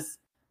us,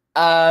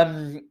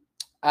 a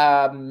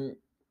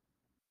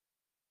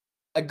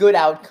good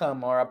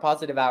outcome or a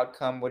positive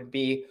outcome would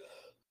be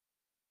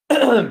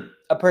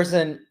a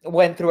person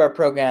went through our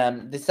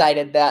program,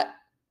 decided that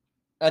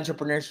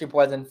entrepreneurship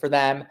wasn't for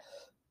them,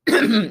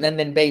 and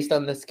then based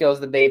on the skills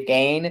that they've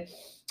gained,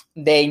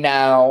 they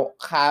now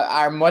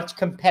are much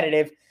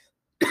competitive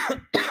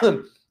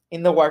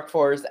in the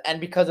workforce,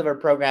 and because of our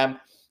program,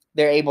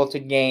 they're able to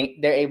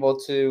gain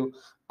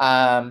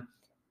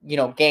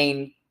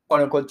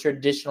quote unquote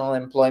traditional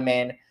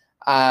employment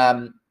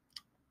at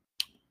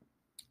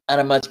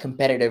a much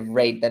competitive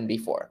rate than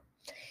before.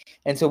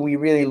 And so we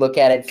really look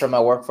at it from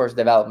a workforce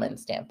development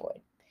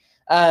standpoint.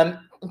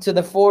 So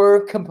the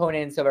 4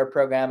 components of our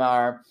program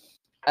are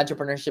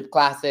entrepreneurship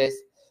classes.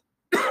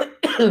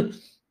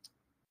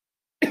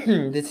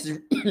 This is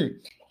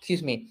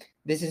excuse me.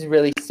 This is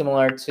really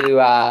similar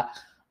to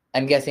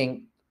I'm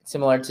guessing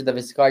similar to the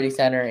Viscardi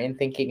Center in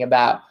thinking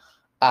about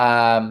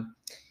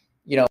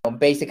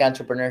basic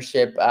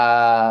entrepreneurship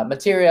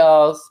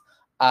materials,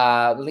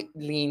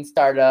 lean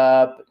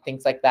startup,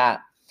 things like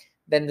that.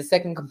 Then the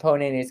second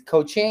component is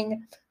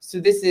coaching. So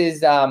this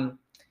is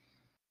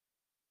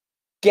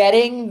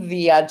getting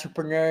the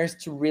entrepreneurs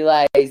to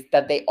realize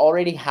that they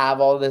already have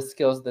all the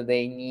skills that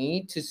they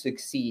need to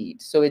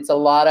succeed. So it's a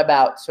lot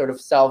about sort of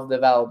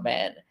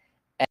self-development,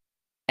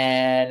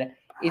 and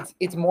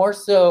it's more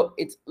so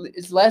it's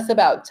less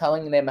about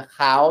telling them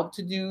how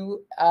to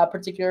do a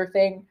particular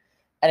thing,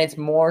 and it's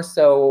more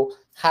so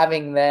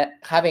having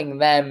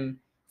them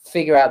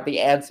figure out the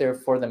answer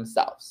for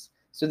themselves.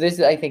 So this,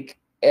 I think,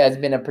 has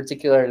been a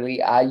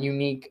particularly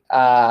unique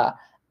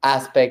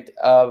aspect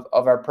of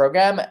our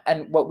program.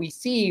 And what we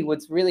see,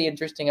 what's really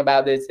interesting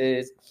about this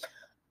is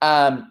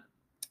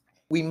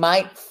we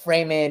might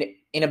frame it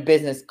in a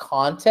business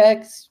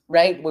context,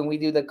 right, when we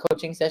do the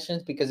coaching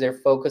sessions, because they're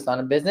focused on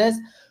a business.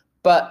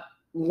 But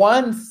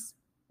once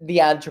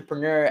the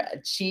entrepreneur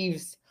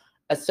achieves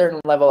a certain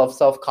level of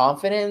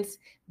self-confidence,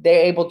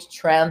 they're able to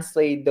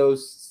translate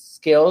those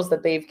skills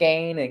that they've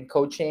gained in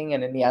coaching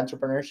and in the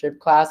entrepreneurship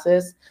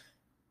classes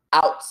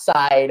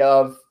outside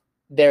of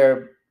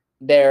their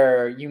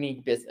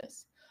unique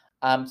business.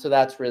 So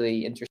that's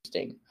really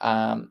interesting,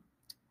 an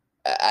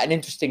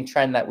interesting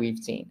trend that we've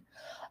seen.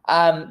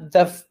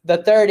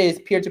 The third is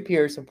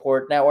peer-to-peer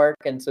support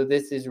network. And so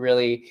this is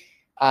really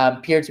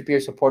peer-to-peer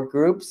support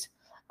groups,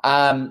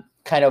 kind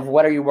of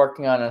what are you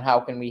working on and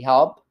how can we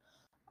help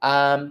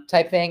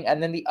type thing.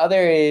 And then the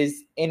other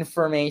is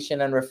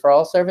information and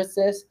referral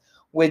services,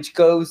 which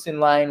goes in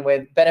line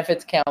with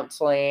benefits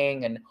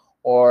counseling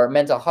or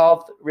mental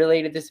health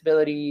related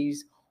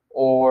disabilities,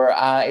 or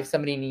if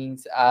somebody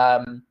needs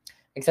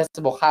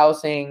accessible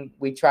housing,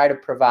 we try to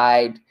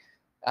provide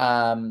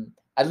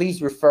at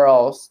least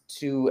referrals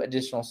to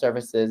additional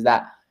services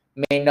that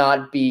may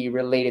not be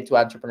related to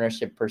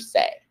entrepreneurship per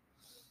se.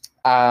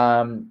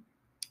 And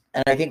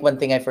I think one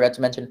thing I forgot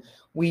to mention,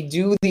 we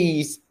do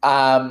these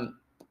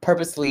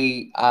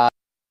purposely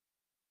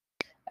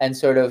and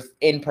sort of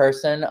in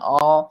person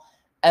all.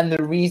 And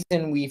the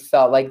reason we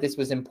felt like this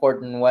was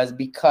important was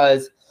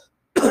because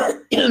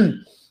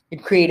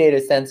it created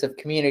a sense of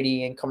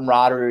community and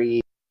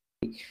camaraderie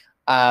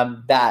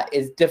that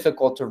is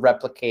difficult to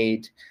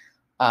replicate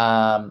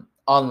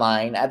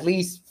online. At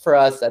least for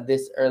us at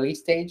this early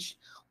stage,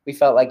 we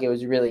felt like it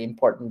was really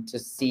important to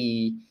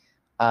see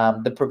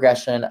the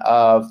progression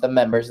of the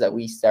members that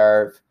we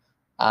serve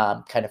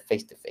kind of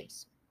face to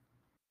face.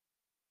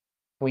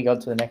 Can we go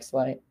to the next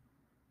slide?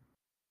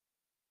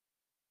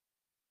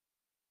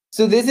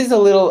 So this is a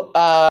little,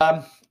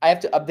 I have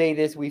to update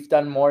this. We've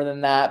done more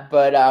than that,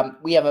 but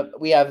we have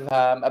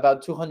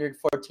about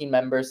 214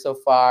 members so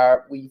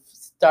far. We've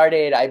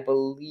started, I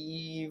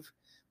believe,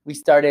 we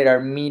started our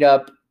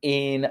meetup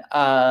in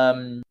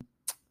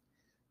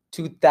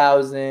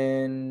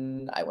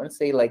 2000, I want to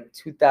say like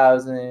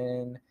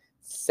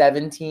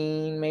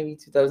 2017, maybe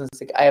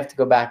 2006. I have to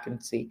go back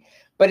and see.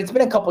 But it's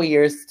been a couple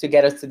years to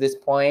get us to this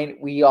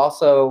point. We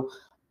also,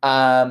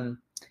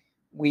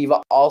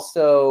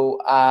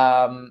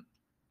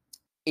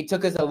 it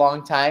took us a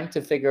long time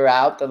to figure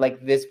out that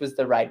like this was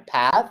the right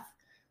path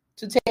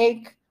to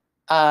take.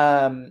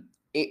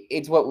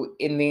 It's what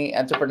in the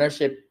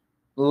entrepreneurship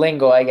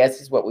lingo, I guess,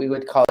 is what we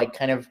would call like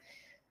kind of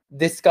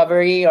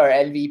discovery or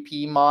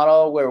LVP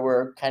model, where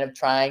we're kind of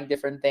trying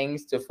different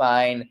things to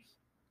find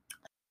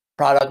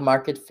product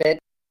market fit.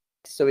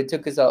 So it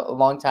took us a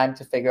long time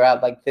to figure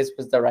out like this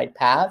was the right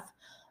path.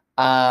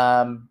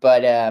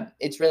 But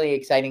it's really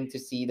exciting to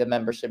see the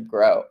membership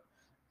grow.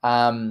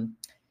 And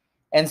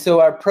so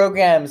our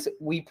programs,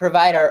 we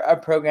provide our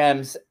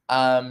programs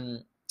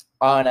on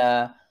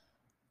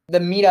the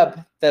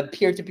meetup, the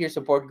peer-to-peer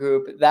support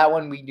group. That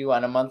one we do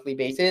on a monthly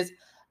basis.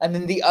 And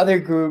then the other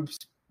groups,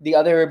 the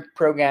other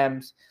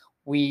programs,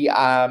 we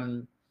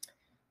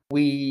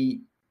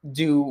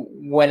do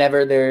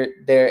whenever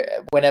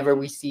whenever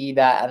we see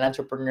that an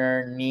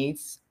entrepreneur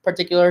needs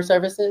particular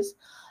services.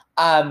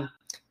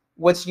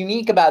 What's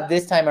unique about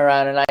this time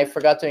around, and I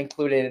forgot to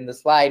include it in the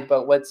slide,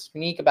 but what's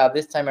unique about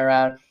this time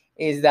around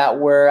is that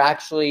we're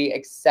actually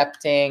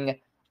accepting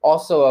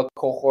also a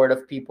cohort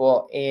of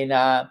people in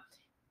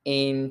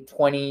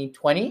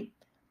 2020.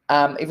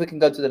 If we can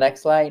go to the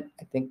next slide,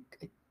 I think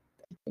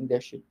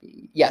there should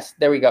be, yes,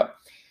 there we go.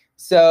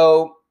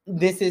 So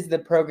this is the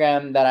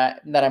program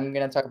that I'm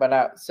going to talk about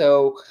now.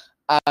 So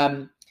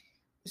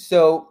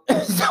so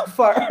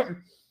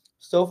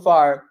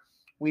far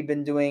we've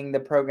been doing the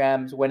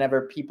programs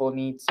whenever people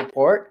need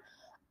support,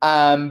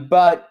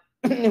 but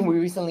we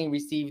recently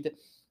received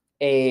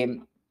a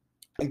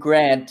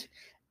grant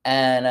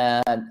and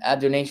a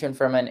donation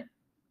from an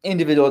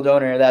individual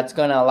donor that's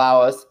going to allow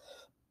us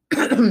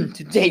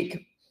to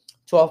take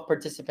 12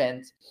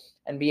 participants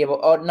and be able,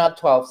 oh, not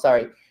 12,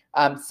 sorry,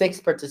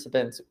 6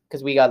 participants,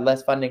 because we got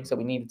less funding, so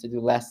we needed to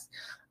do less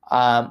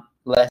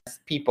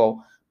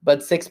people,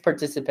 but 6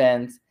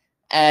 participants,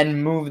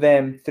 and move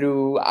them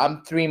through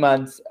 3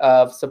 months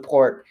of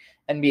support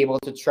and be able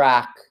to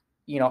track,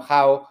 you know,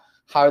 how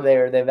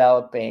they're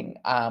developing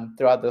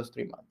throughout those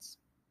 3 months.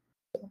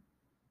 So,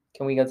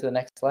 can we go to the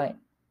next slide?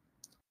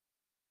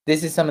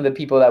 This is some of the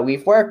people that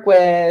we've worked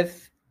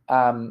with.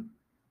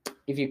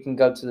 If you can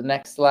go to the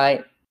next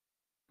slide.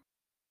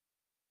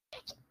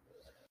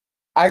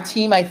 Our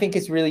team, I think,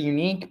 is really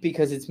unique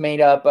because it's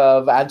made up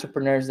of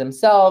entrepreneurs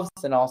themselves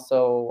and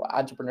also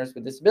entrepreneurs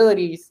with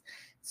disabilities.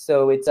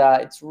 So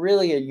it's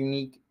really a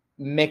unique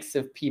mix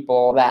of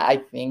people that I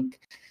think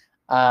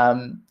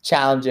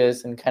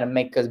challenges and kind of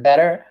make us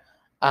better.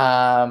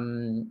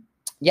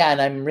 Yeah,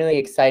 and I'm really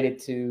excited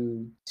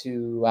to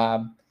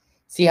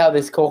see how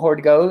this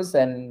cohort goes.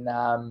 And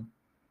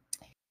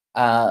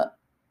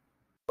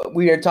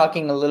we were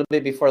talking a little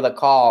bit before the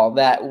call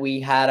that we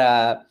had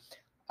a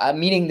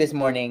meeting this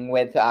morning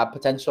with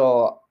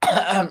potential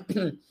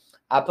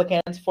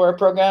applicants for a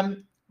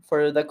program,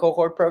 for the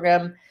cohort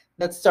program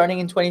that's starting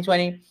in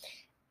 2020.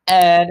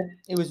 And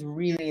it was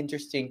really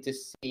interesting to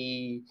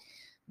see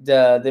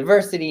the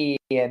diversity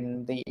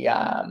and the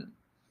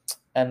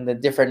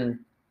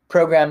different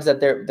programs that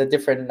the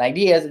different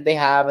ideas that they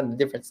have and the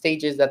different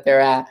stages that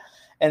they're at.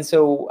 And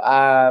so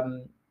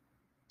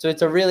so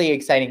it's a really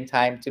exciting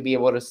time to be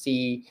able to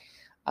see.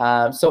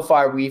 So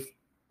far we've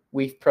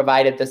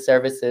provided the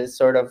services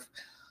sort of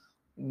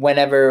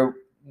whenever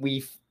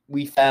we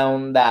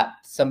found that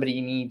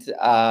somebody needs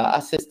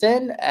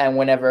assistance, and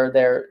whenever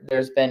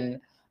there's been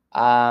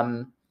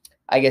I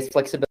guess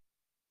flexibility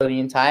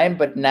in time,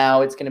 but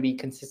now it's going to be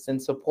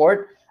consistent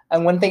support.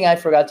 And one thing I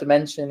forgot to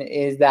mention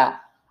is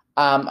that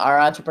our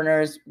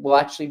entrepreneurs will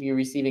actually be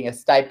receiving a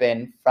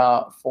stipend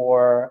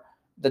for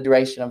the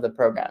duration of the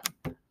program.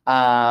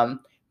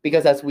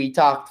 Because as we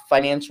talked,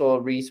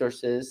 financial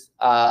resources,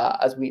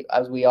 as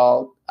we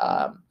all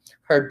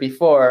heard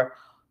before,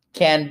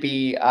 can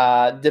be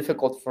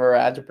difficult for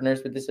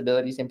entrepreneurs with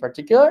disabilities in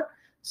particular.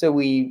 So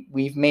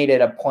we've made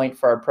it a point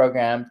for our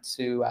program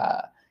to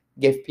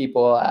give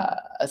people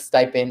a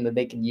stipend that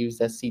they can use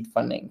as seed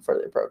funding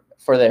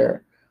for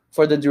the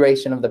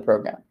duration of the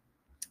program.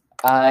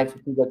 If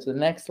we can go to the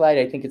next slide,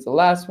 I think it's the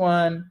last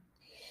one,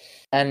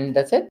 and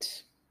that's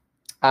it.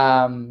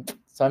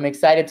 So I'm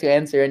excited to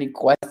answer any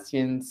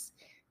questions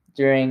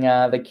during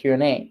the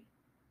Q&A.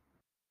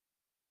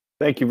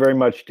 Thank you very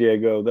much,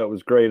 Diego. That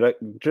was great.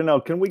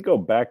 Janelle, can we go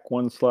back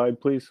one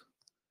slide, please?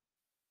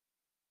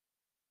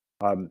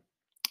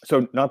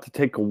 So not to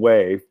take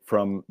away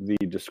from the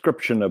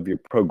description of your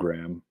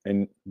program,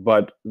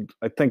 but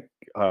I think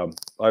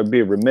I'd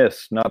be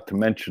remiss not to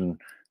mention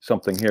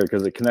something here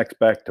because it connects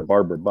back to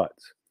Barbara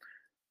Butts.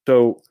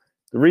 So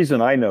the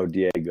reason I know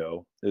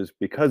Diego is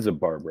because of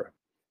Barbara.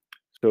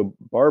 So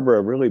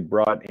Barbara really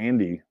brought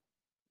Andy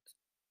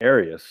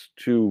Arias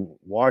to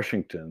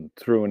Washington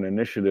through an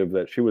initiative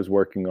that she was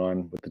working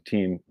on with the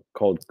team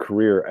called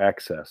Career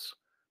Access.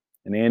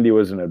 And Andy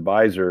was an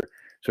advisor.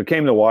 So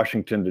came to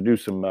Washington to do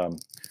some, I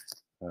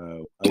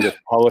guess,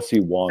 policy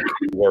wonk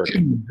work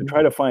to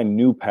try to find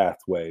new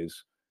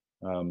pathways,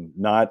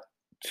 not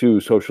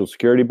to Social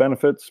Security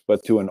benefits,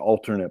 but to an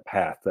alternate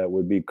path that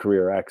would be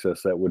career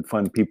access that would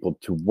fund people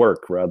to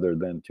work rather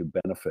than to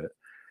benefit.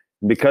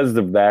 Because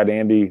of that,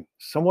 Andy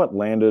somewhat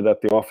landed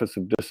at the Office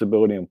of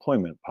Disability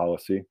Employment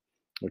Policy,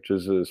 which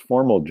is his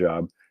formal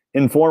job.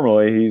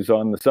 Informally, he's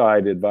on the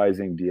side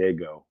advising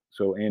Diego.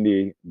 So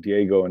Andy,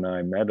 Diego, and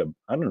I met,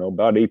 I don't know,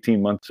 about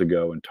 18 months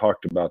ago and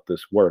talked about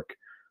this work.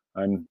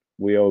 and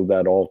we owe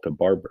that all to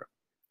Barbara.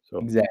 So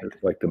Exactly.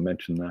 I'd like to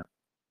mention that.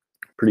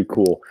 Pretty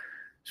cool.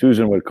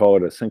 Susan would call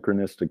it a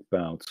synchronistic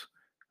bounce.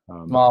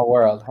 Small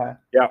world, huh?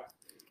 Yeah.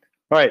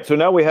 All right. So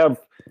now we have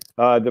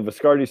the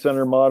Viscardi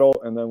Center model,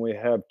 and then we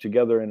have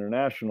Together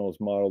International's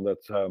model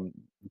that's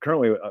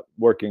currently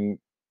working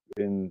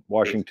in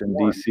Washington,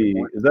 D.C.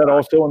 Is that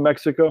also in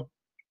Mexico?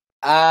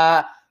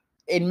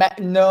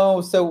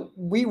 No, so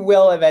we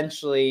will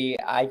eventually,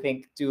 I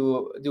think,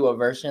 do a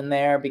version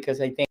there, because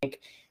I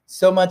think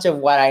so much of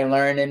what I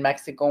learned in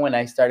Mexico when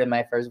I started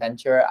my first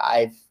venture,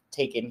 I've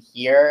taken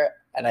here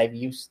and I've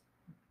used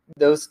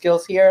those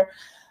skills here.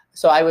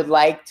 So I would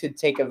like to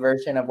take a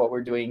version of what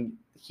we're doing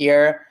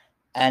here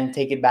and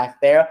take it back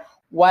there.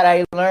 What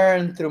I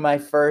learned through my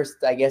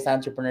first, I guess,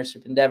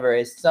 entrepreneurship endeavor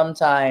is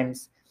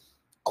sometimes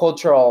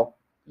cultural,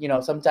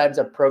 sometimes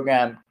a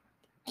program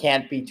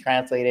can't be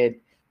translated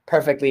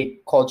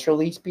perfectly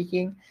culturally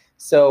speaking.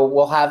 So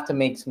we'll have to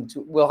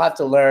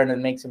learn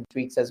and make some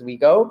tweaks as we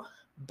go,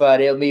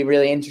 but it'll be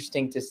really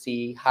interesting to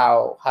see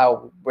how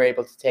we're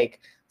able to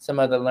take some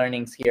of the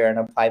learnings here and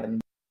apply them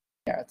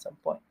there at some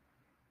point.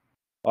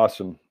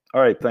 Awesome.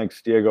 All right.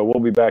 Thanks, Diego. We'll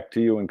be back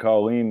to you and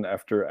Colleen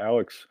after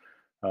Alec's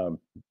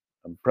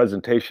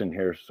presentation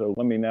here. So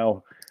let me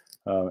now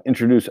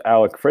introduce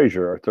Alec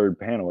Frazier, our third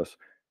panelist.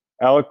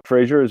 Alec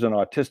Frazier is an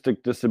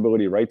autistic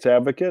disability rights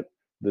advocate,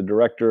 the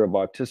director of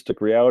Autistic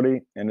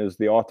Reality, and is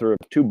the author of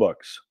 2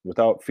 books,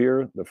 Without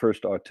Fear, The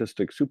First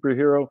Autistic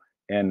Superhero,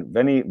 and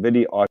Veni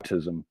Vidi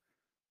Autism.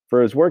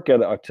 For his work at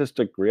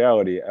Autistic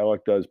Reality,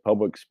 Alec does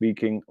public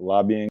speaking,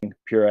 lobbying,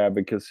 peer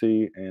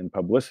advocacy, and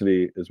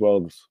publicity, as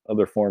well as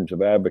other forms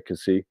of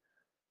advocacy.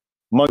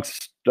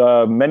 Amongst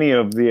many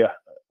of the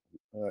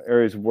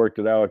areas of work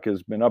that Alec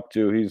has been up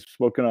to, he's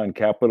spoken on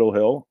Capitol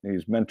Hill.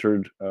 He's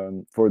mentored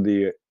for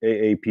the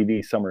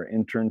AAPD summer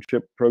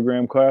internship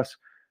program class.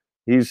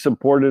 He's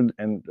supported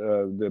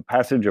the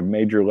passage of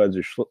major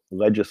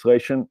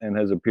legislation and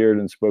has appeared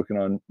and spoken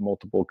on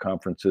multiple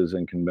conferences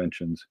and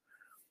conventions.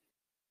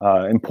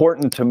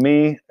 Important to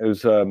me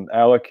is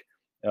Alec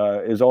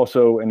is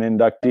also an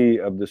inductee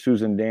of the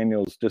Susan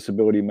Daniels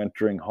Disability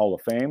Mentoring Hall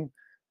of Fame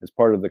as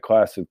part of the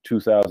class of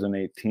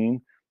 2018.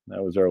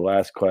 That was our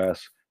last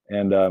class.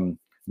 And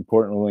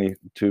importantly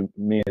to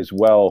me as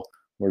well,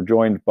 we're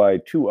joined by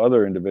 2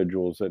 other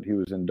individuals that he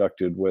was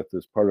inducted with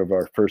as part of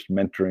our first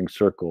mentoring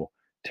circle,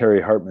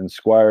 Terry Hartman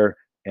Squire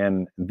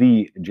and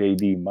the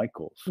JD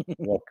Michaels.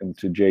 Welcome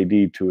to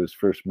JD to his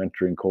first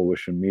Mentoring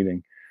Coalition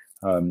meeting.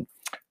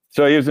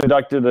 So he was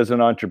inducted as an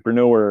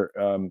entrepreneur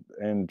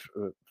and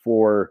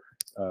for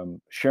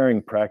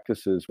sharing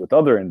practices with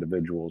other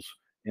individuals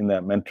in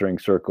that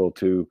mentoring circle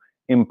to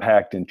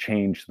impact and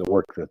change the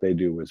work that they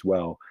do as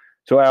well.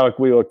 So Alec,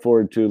 we look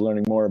forward to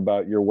learning more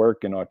about your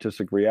work in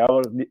autistic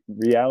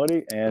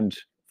reality and,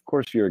 of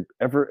course, your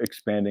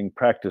ever-expanding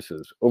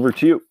practices. Over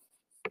to you.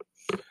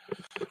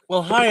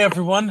 Well, hi,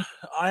 everyone.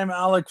 I'm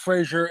Alec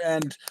Frazier,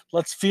 and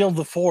let's feel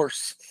the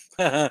force.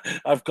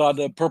 I've got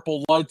a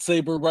purple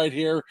lightsaber right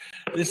here.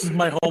 This is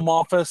my home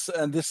office,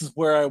 and this is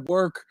where I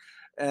work.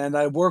 And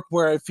I work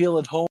where I feel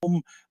at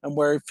home and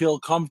where I feel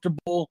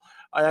comfortable.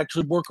 I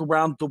actually work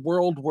around the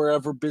world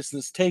wherever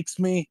business takes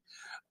me.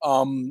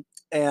 And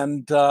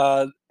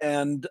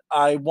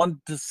I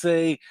want to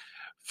say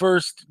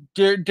first,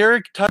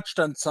 Derek touched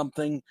on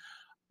something.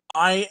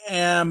 I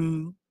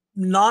am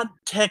not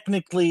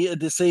technically a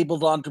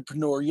disabled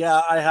entrepreneur.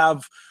 Yeah, I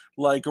have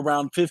like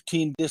around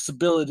 15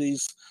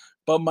 disabilities,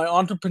 but my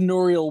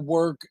entrepreneurial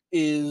work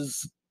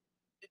is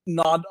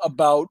not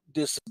about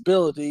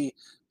disability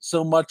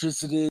so much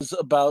as it is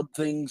about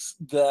things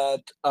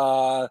that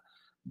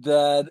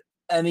that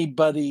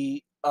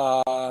anybody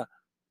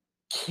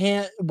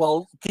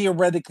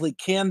theoretically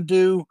can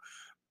do,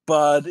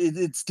 but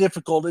it's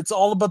difficult. It's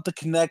all about the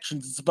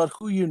connections. It's about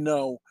who you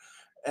know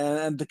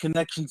and the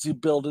connections you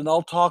build, and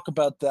I'll talk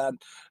about that.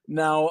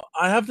 Now,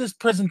 I have this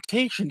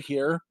presentation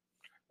here,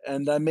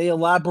 and I may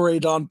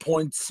elaborate on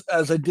points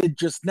as I did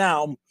just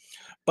now,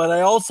 but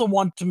I also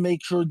want to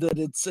make sure that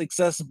it's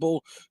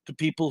accessible to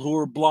people who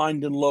are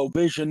blind and low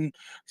vision.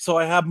 So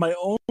I have my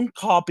own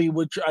copy,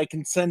 which I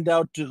can send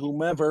out to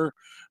whomever,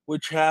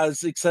 which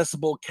has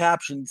accessible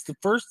captions. The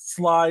first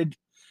slide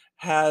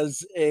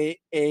has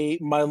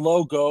my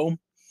logo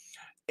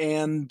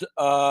and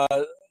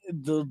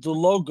the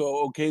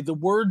logo. Okay, the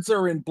words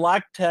are in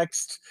black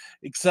text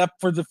except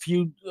for the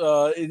few.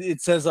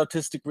 It says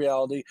Autistic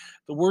Reality.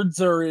 The words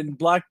are in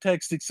black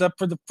text except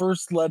for the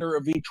first letter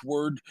of each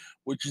word,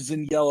 which is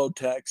in yellow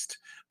text.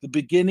 The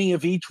beginning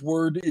of each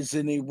word is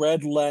in a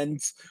red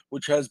lens,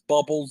 which has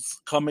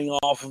bubbles coming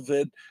off of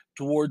it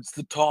towards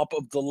the top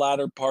of the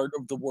latter part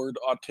of the word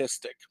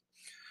autistic.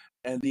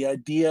 And the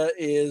idea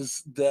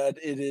is that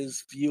it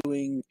is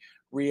viewing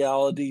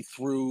reality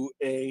through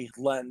a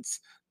lens.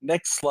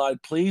 Next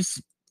slide,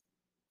 please.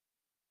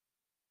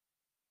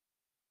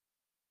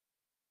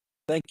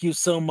 Thank you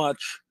so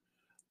much.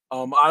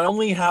 I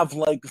only have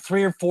like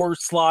 3 or 4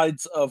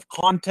 slides of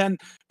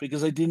content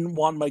because I didn't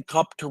want my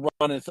cup to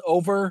runneth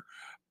over,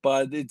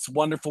 but it's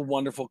wonderful,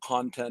 wonderful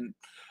content.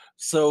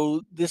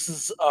 So this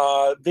is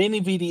Veni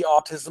Vidi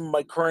Autism,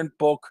 my current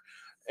book,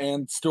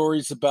 and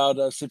stories about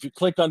us. If you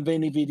click on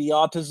Veni Vidi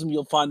Autism,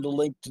 you'll find a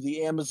link to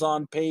the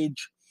Amazon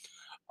page.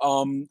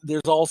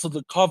 There's also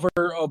the cover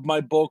of my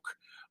book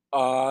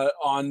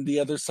on the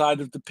other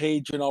side of the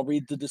page, and I'll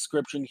read the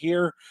description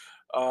here.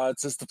 It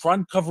says, the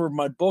front cover of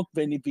my book,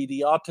 Veni Vidi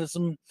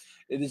Autism.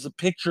 It is a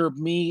picture of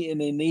me in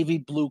a navy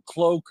blue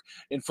cloak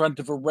in front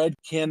of a red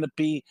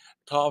canopy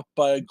topped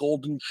by a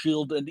golden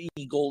shield and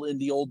eagle in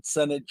the old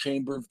Senate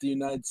chamber of the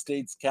United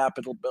States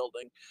Capitol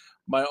building.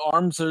 My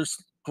arms are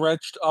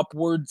stretched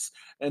upwards,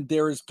 and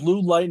there is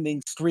blue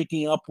lightning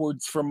streaking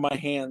upwards from my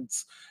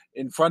hands.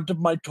 In front of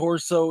my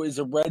torso is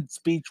a red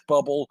speech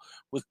bubble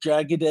with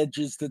jagged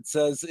edges that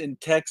says in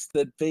text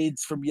that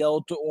fades from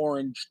yellow to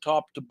orange,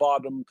 top to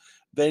bottom,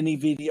 Veni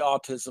Vidi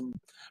Autism.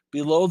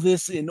 Below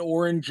this in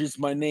orange is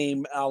my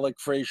name, Alec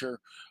Frazier.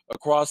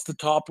 Across the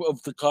top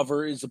of the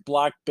cover is a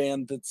black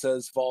band that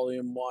says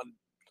Volume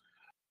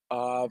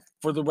 1.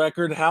 For the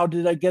record, how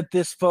did I get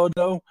this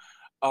photo?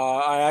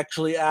 I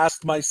actually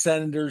asked my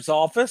senator's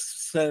office.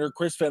 Senator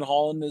Chris Van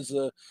Hollen is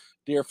a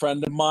dear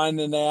friend of mine,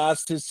 and I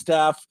asked his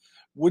staff,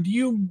 would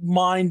you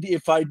mind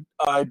if I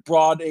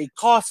brought a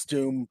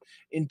costume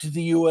into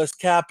the U.S.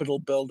 Capitol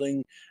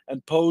building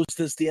and posed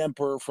as the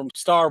Emperor from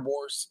Star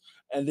Wars?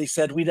 And they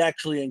said we'd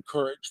actually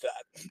encourage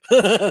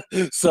that.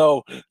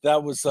 So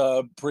that was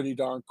pretty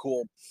darn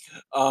cool.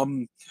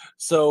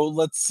 So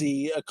let's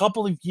see. As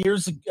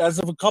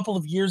of a couple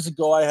of years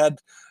ago, I had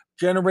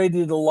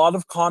generated a lot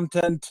of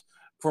content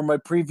for my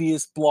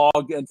previous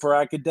blog and for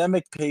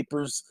academic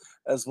papers,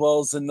 as well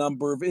as a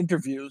number of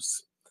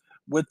interviews.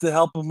 With the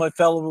help of my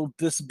fellow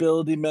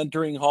Disability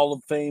Mentoring Hall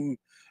of Fame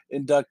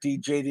inductee,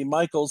 J.D.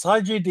 Michaels.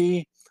 Hi,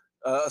 J.D.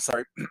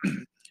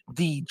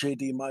 The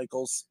J.D.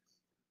 Michaels.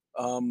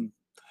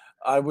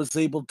 I was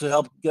able to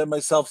help get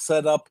myself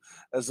set up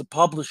as a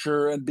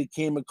publisher and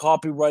became a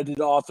copyrighted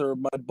author of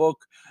my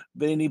book,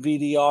 Veni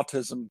Vidi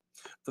Autism.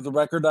 For the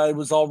record, I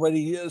was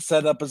already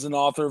set up as an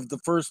author of the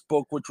first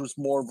book, which was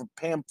more of a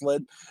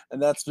pamphlet,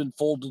 and that's been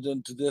folded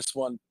into this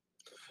one.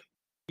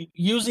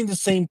 Using the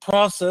same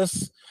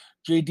process,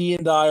 JD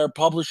and I are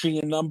publishing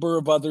a number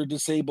of other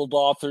disabled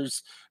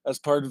authors as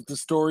part of the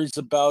Stories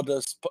About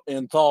Us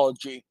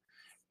anthology.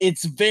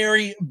 It's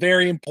very,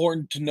 very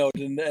important to note,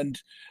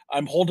 and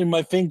I'm holding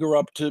my finger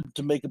up to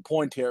make a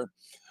point here.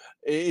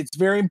 It's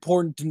very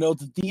important to note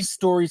that these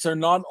stories are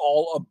not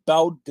all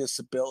about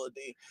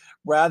disability.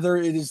 Rather,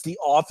 it is the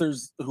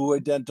authors who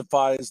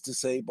identify as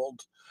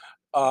disabled.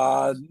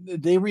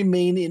 They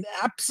remain in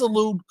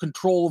absolute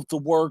control of the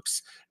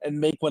works and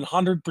make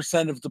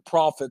 100% of the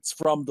profits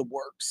from the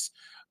works.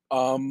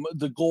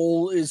 The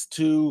goal is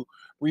to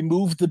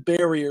remove the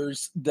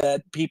barriers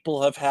that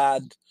people have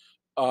had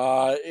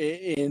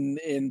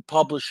in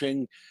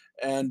publishing,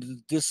 and the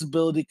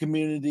disability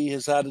community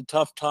has had a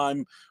tough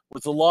time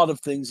with a lot of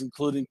things,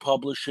 including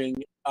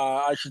publishing,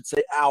 I should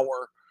say,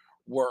 our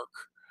work.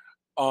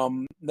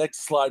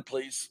 Next slide,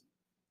 please.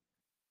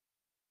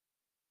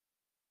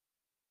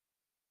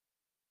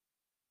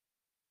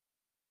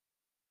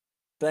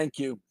 Thank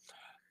you.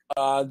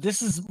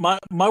 This is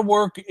my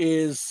work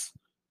is,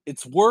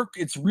 it's work,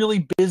 it's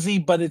really busy,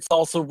 but it's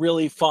also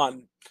really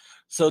fun.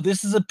 So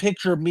this is a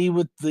picture of me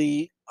with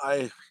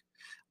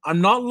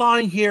I'm not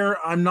lying here,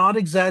 I'm not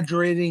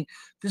exaggerating.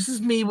 This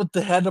is me with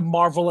the head of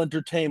Marvel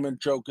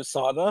Entertainment, Joe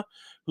Quesada,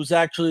 who's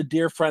actually a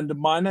dear friend of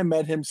mine. I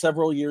met him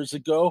several years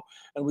ago,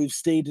 and we've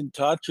stayed in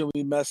touch, and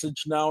we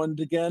message now and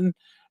again.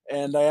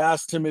 And I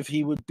asked him if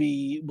he would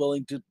be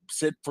willing to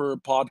sit for a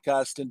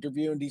podcast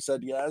interview, and he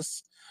said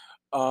yes.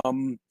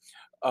 So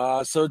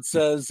it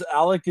says,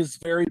 Alec is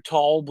very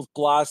tall with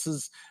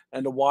glasses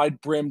and a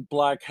wide-brimmed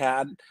black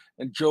hat,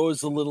 and Joe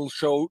is a little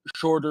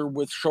shorter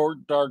with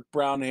short, dark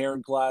brown hair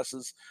and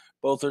glasses.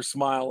 Both are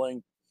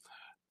smiling.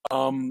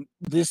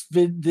 This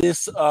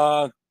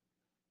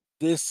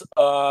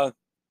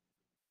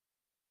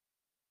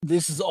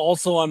is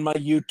also on my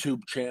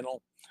YouTube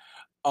channel.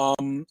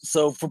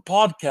 So for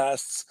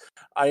podcasts,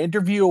 I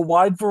interview a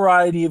wide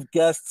variety of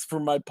guests for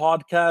my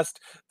podcast,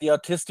 the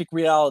Autistic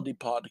Reality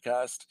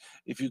Podcast.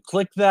 If you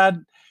click that,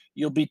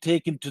 you'll be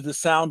taken to the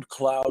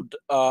SoundCloud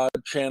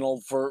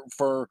channel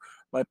for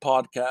my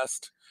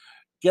podcast.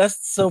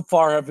 Guests so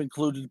far have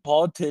included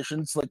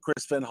politicians like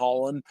Chris Van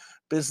Hollen,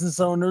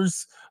 business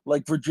owners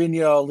like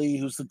Virginia Ali,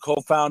 who's the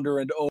co-founder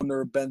and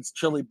owner of Ben's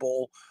Chili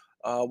Bowl,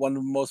 one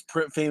of the most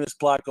famous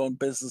Black-owned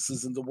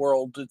businesses in the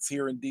world. It's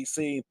here in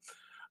D.C.,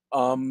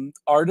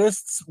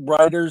 artists,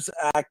 writers,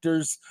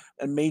 actors,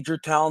 and major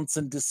talents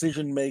and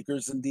decision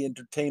makers in the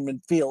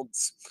entertainment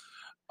fields.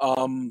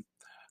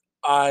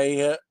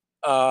 I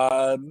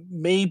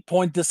may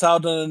point this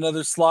out on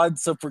another slide,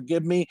 so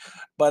forgive me,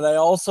 but I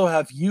also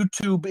have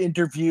YouTube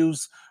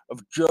interviews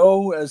of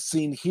Joe, as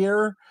seen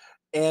here,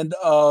 and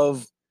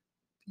of,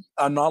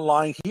 I'm not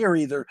lying here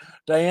either,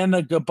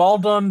 Diana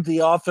Gabaldon,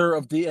 the author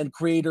of and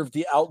creator of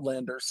the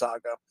Outlander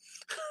saga.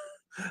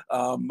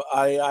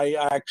 I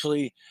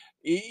actually,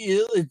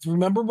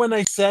 remember when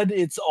I said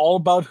it's all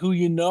about who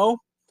you know?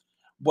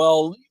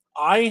 Well,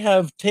 I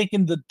have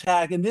taken the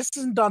tag, and this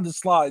isn't on the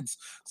slides,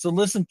 so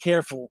listen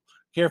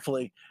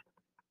carefully.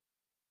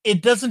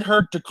 It doesn't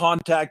hurt to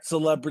contact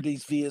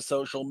celebrities via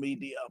social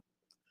media.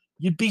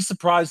 You'd be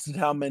surprised at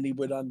how many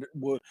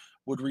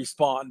would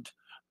respond.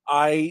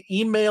 I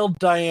emailed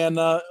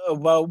Diana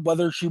about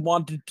whether she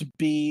wanted to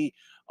be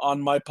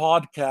on my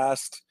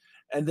podcast,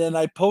 and then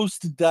I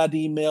posted that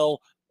email,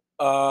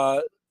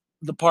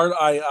 the part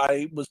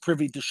I was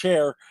privy to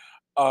share,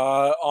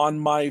 on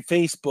my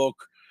Facebook,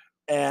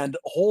 and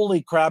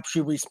holy crap,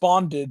 she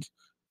responded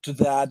to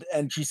that,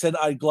 and she said,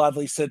 "I'd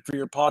gladly sit for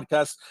your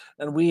podcast."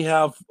 And we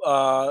have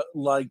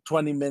like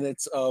 20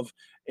 minutes of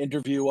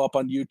interview up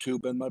on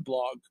YouTube and my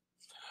blog.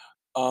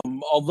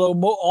 Although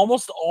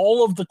almost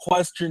all of the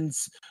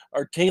questions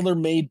are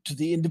tailor-made to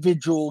the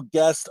individual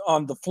guest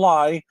on the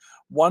fly,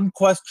 one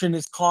question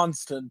is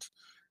constant.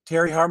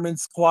 Terry Hartman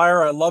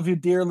Squire, I love you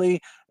dearly,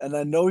 and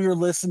I know you're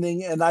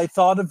listening, and I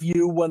thought of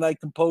you when I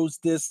composed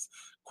this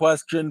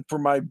question for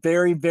my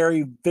very,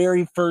 very,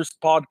 very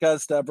first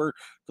podcast ever,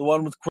 the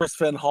one with Chris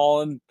Van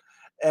Hollen,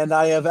 and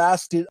I have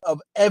asked it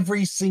of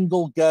every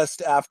single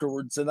guest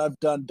afterwards, and I've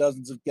done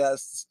dozens of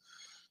guests.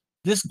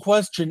 This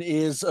question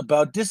is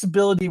about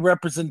disability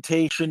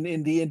representation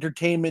in the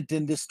entertainment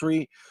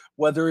industry,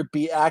 whether it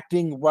be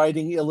acting,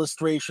 writing,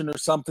 illustration, or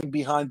something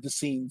behind the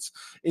scenes.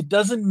 It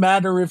doesn't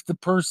matter if the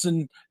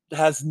person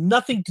has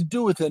nothing to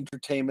do with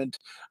entertainment.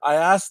 I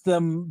asked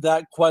them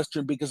that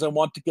question because I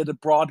want to get a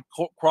broad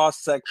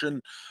cross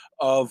section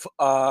of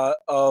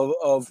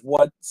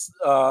what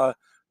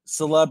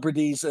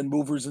celebrities and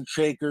movers and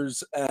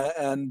shakers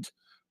and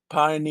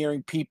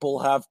pioneering people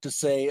have to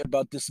say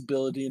about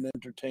disability and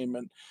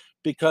entertainment.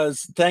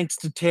 Because thanks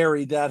to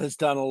Terry, that has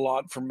done a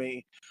lot for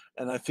me,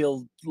 and I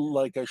feel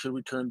like I should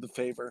return the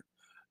favor.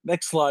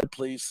 Next slide,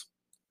 please.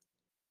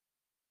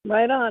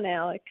 Right on,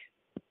 Alec.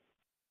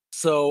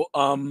 So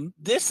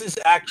this is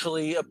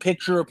actually a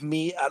picture of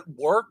me at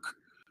work.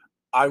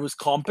 I was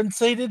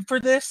compensated for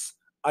this.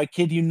 I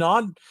kid you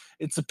not.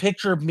 It's a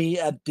picture of me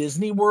at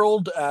Disney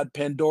World at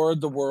Pandora,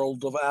 the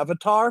world of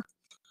Avatar.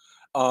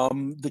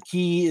 The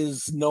key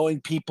is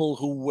knowing people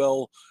who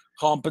will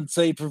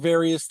compensate for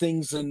various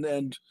things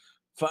and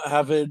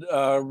have it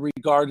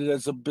regarded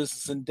as a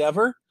business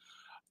endeavor.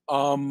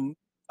 I'm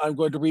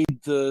going to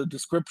read the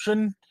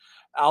description.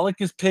 Alec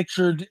is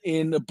pictured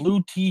in a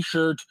blue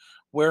t-shirt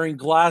wearing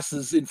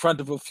glasses in front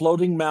of a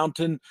floating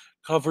mountain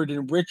covered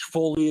in rich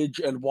foliage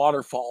and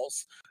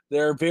waterfalls.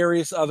 There are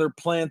various other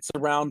plants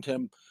around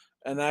him.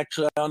 And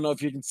actually, I don't know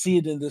if you can see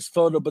it in this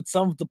photo, but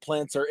some of the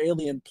plants are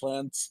alien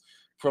plants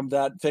from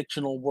that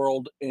fictional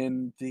world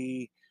in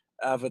the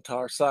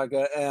Avatar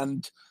saga.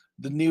 And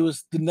the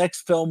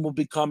next film will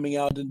be coming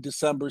out in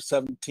December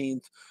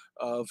 17th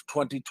of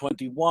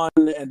 2021,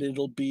 and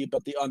it'll be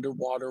about the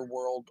underwater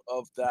world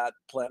of that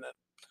planet.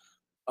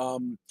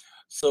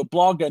 So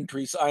blog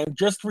entries. I am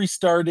just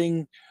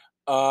restarting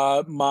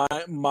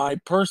my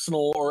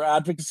personal or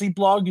advocacy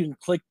blog. You can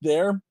click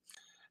there,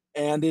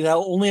 and it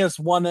only has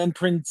one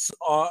entrance.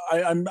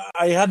 I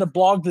had a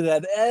blog that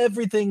had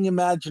everything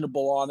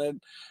imaginable on it,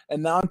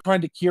 and now I'm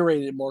trying to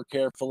curate it more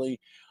carefully.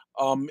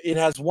 It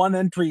has one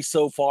entry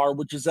so far,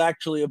 which is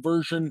actually a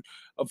version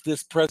of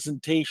this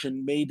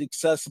presentation made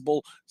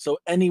accessible so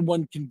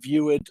anyone can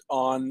view it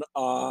on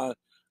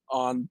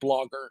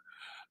Blogger.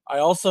 I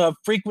also have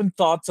frequent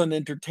thoughts on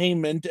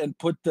entertainment and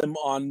put them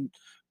on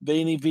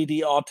Veni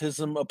Vidi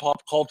Autism, a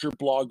pop culture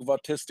blog of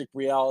autistic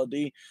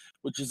reality,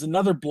 which is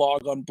another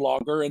blog on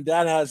Blogger, and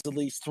that has at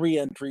least 3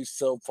 entries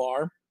so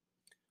far.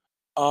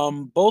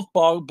 Both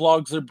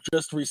blogs are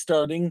just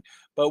restarting,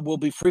 but will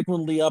be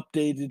frequently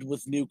updated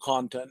with new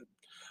content.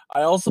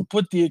 I also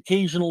put the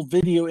occasional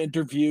video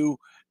interview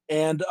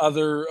and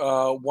other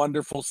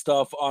wonderful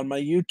stuff on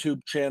my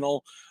YouTube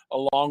channel,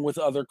 along with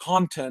other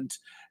content.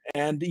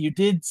 And you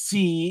did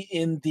see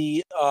in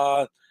the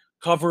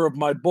cover of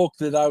my book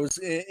that I was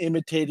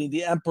imitating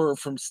the Emperor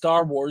from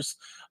Star Wars.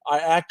 I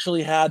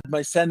actually had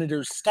my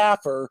senator's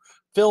staffer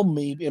film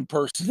me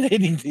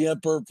impersonating the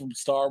Emperor from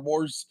Star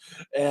Wars,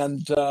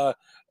 and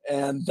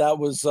that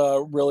was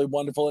really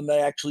wonderful. And I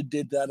actually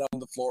did that on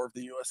the floor of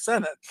the U.S.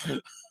 Senate.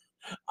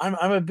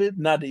 I'm a bit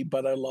nutty,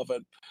 but I love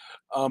it.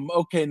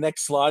 Okay,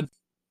 next slide.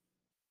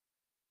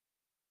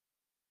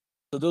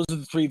 So those are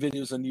the 3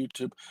 videos on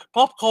YouTube.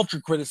 Pop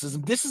culture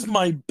criticism. This is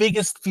my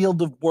biggest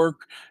field of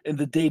work in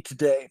the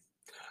day-to-day.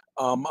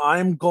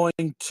 I'm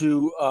going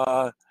to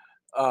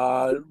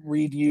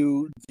read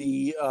you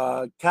the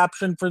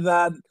caption for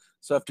that.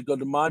 So I have to go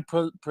to my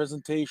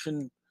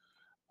presentation.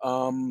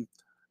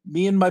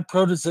 Me and my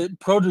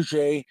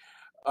protege,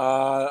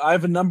 I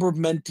have a number of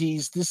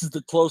mentees. This is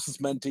the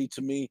closest mentee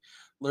to me.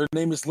 Her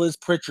name is Liz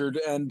Pritchard,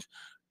 and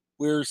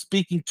we're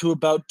speaking to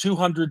about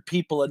 200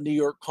 people at New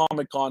York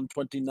Comic Con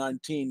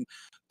 2019.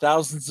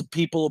 Thousands of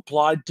people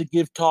applied to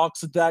give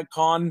talks at that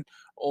con.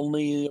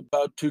 Only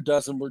about 2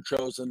 dozen were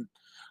chosen.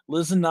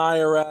 Liz and I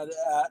are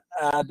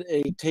at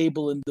a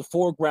table in the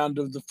foreground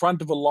of the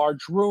front of a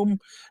large room,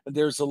 and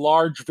there's a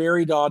large,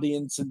 varied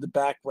audience in the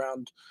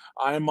background.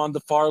 I am on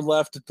the far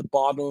left at the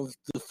bottom of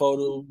the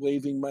photo,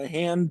 waving my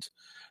hand,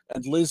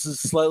 and Liz is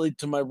slightly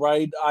to my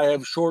right. I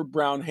have short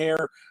brown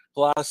hair,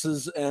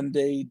 glasses, and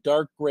a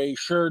dark gray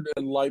shirt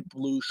and light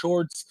blue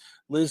shorts.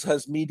 Liz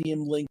has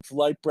medium-length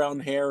light brown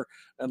hair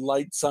and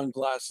light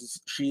sunglasses.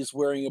 She is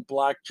wearing a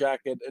black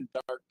jacket and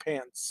dark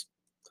pants.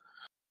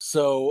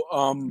 So,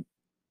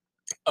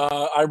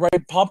 I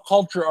write pop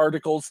culture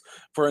articles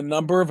for a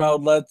number of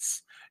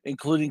outlets,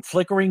 including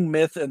Flickering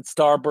Myth and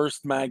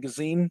Starburst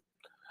magazine.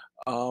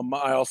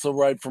 I also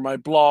write for my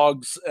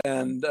blogs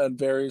and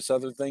various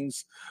other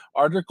things.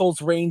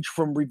 Articles range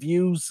from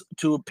reviews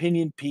to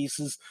opinion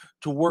pieces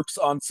to works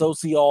on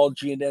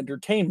sociology and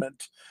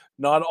entertainment.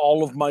 Not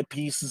all of my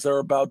pieces are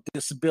about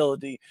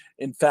disability.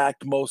 In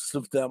fact, most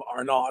of them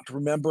are not.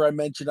 Remember, I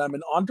mentioned I'm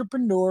an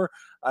entrepreneur.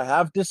 I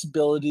have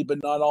disability,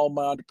 but not all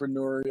my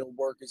entrepreneurial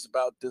work is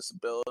about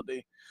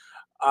disability.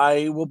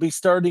 I will be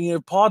starting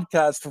a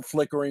podcast for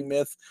Flickering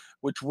Myth,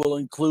 which will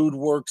include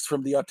works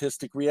from the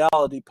Autistic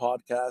Reality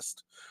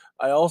podcast.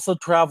 I also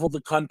travel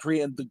the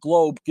country and the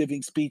globe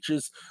giving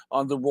speeches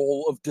on the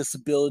role of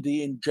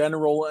disability in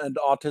general and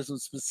autism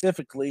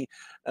specifically,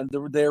 and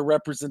their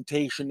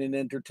representation in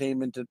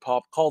entertainment and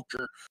pop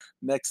culture.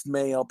 Next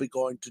May, I'll be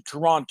going to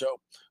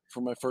Toronto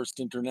for my first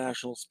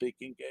international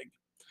speaking gig.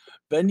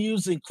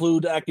 Venues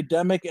include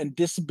academic and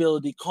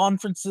disability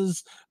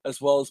conferences, as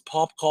well as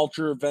pop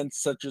culture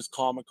events such as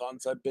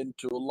Comic-Cons. I've been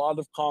to a lot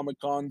of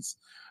Comic-Cons,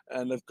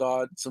 and I've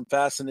got some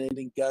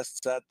fascinating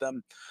guests at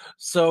them.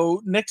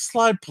 So next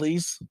slide,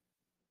 please.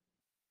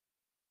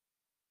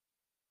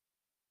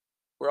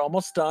 We're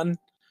almost done.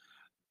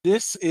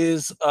 This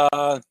is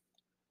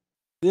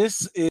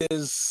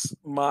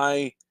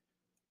my,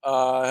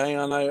 hang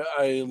on,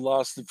 I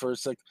lost it for a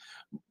sec.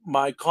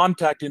 My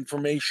contact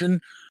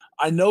information.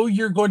 I know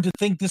you're going to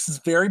think this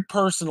is very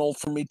personal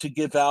for me to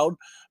give out,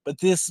 but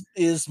this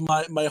is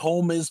my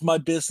home is my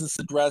business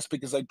address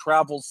because I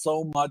travel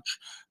so much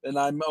and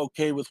I'm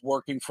okay with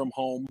working from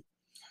home.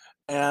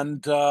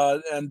 And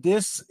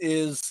this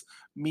is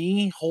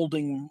me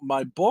holding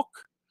my book,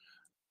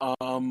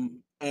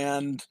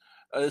 and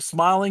a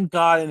smiling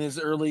guy in his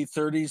early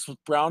 30s with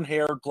brown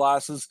hair,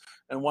 glasses,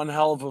 and one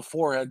hell of a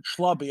forehead,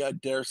 schlubby, I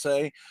dare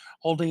say,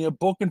 holding a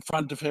book in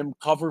front of him,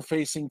 cover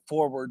facing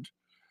forward.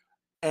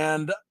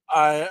 And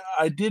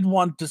I did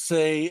want to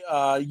say,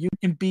 you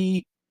can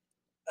be,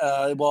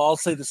 well, I'll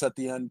say this at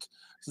the end.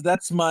 So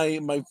that's my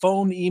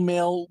phone,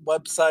 email,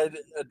 website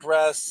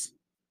address.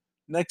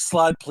 Next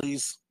slide,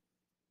 please.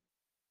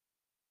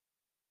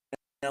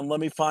 And let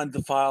me find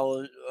the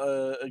file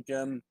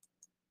again.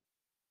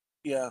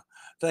 Yeah,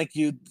 thank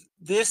you.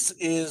 This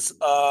is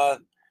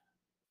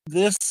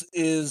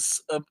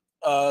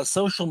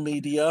social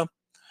media.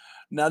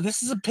 Now,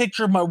 this is a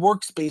picture of my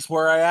workspace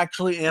where I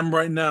actually am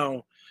right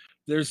now.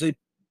 There's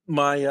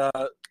my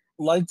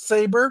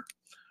lightsaber,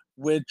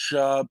 which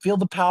feel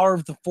the power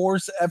of the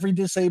force. Every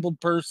disabled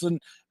person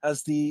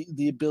has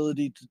the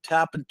ability to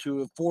tap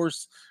into a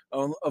force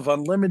of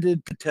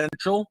unlimited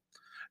potential,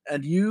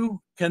 and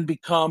you can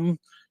become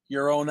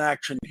your own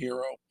action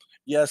hero.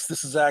 Yes,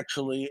 this is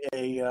actually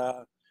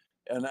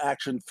an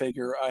action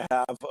figure I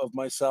have of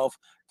myself.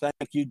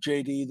 Thank you,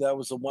 JD. That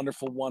was a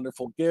wonderful,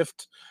 wonderful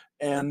gift.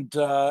 And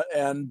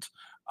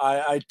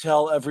I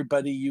tell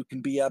everybody you can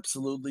be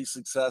absolutely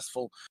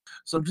successful.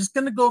 So I'm just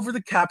going to go over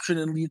the caption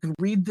and you can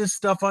read this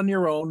stuff on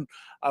your own.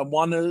 I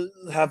want to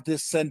have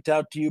this sent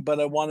out to you, but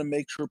I want to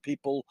make sure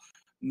people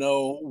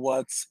know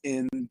what's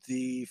in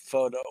the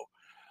photo.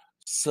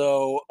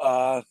 So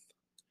the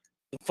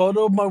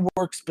photo of my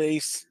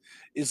workspace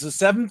is a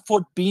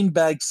 7-foot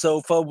beanbag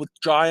sofa with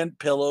giant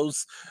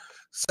pillows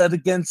set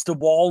against a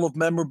wall of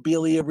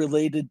memorabilia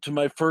related to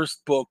my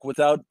first book,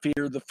 Without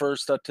Fear, the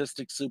First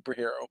Autistic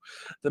Superhero.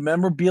 The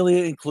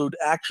memorabilia include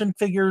action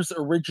figures,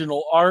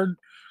 original art,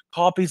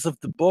 copies of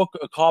the book,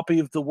 a copy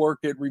of the work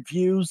it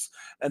reviews,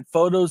 and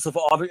photos of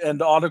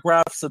and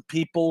autographs of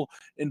people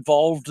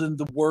involved in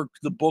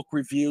the book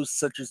reviews,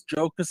 such as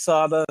Joe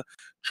Quesada,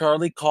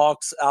 Charlie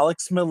Cox,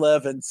 Alex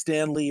Milev, and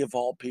Stan Lee, of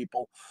all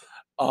people.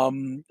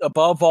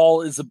 Above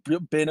all is a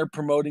banner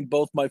promoting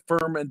both my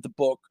firm and the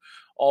book.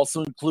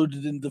 Also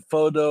included in the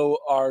photo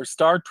are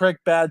Star Trek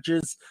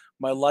badges,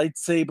 my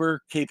lightsaber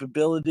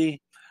capability,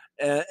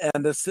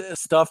 and a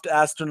stuffed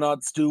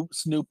astronaut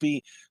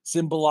Snoopy,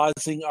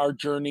 symbolizing our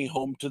journey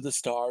home to the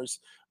stars,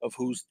 of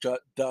whose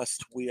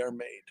dust we are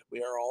made. We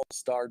are all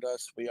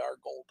stardust. We are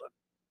golden.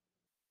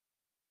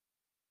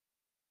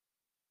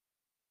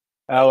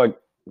 Alec,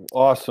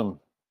 awesome.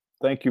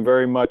 Thank you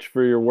very much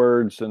for your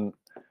words, and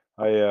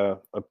I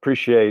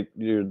appreciate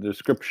your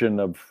description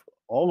of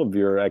all of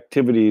your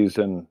activities.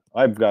 And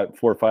I've got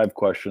 4 or 5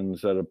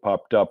 questions that have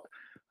popped up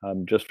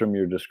just from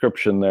your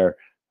description there.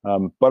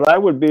 But I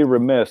would be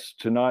remiss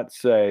to not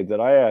say that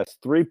I asked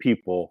 3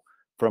 people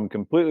from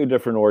completely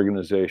different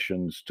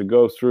organizations to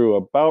go through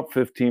about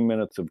 15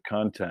 minutes of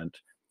content.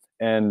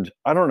 And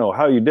I don't know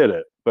how you did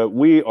it, but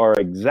we are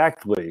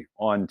exactly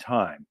on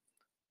time.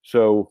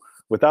 So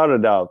without a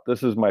doubt,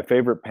 this is my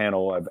favorite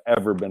panel I've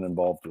ever been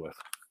involved with.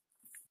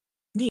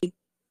 Neat.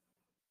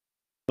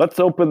 Let's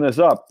open this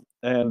up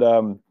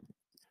and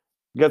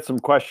get some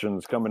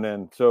questions coming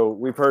in. So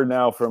we've heard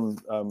now from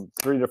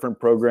 3 different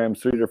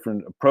programs, 3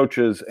 different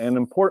approaches, and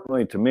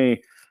importantly to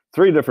me,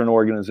 3 different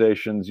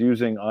organizations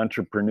using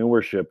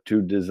entrepreneurship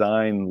to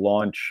design,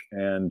 launch,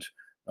 and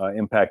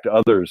impact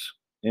others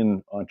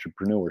in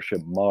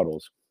entrepreneurship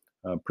models.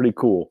 Pretty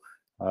cool.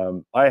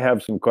 I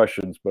have some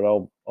questions, but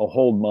I'll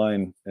hold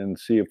mine and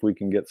see if we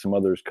can get some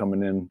others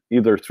coming in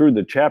either through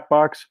the chat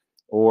box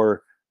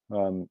or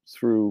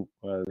through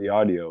the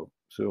audio.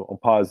 So I'll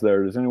pause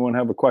there. Does anyone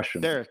have a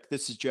question? Derek,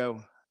 this is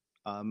Joe.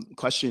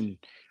 Question.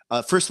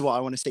 First of all, I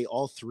want to say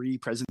all 3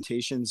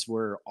 presentations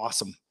were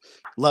awesome.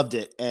 Loved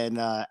it. And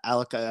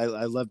Alec,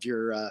 I loved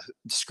your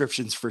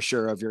descriptions for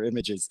sure of your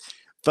images.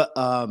 But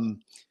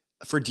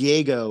for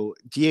Diego,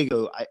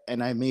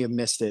 and I may have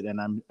missed it, and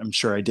I'm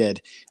sure I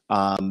did.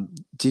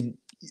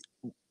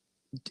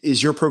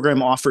 Is your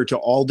program offered to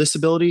all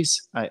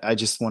disabilities? I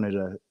just wanted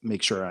to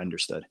make sure I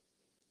understood.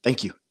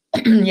 Thank you.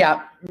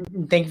 Yeah,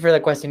 thank you for the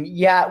question.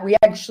 Yeah, we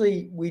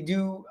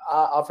do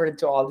offer it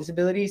to all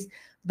disabilities.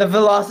 The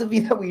philosophy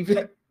that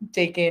we've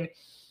taken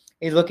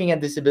is looking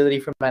at disability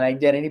from an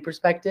identity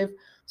perspective.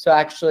 So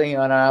actually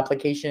on our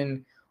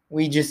application,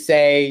 we just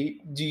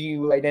say, do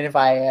you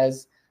identify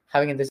as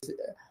having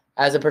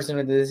as a person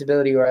with a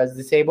disability or as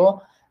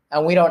disabled?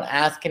 And we don't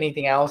ask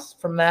anything else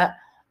from that.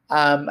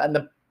 And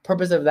the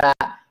purpose of that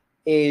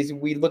is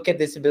we look at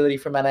disability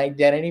from an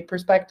identity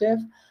perspective.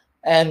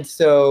 And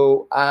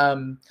so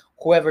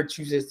whoever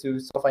chooses to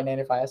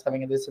self-identify as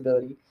having a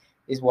disability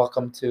is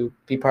welcome to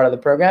be part of the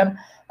program.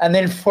 And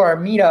then for our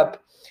meetup,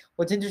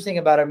 what's interesting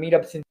about our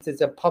meetup, since it's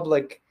a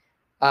public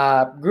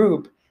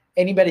group,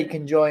 anybody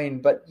can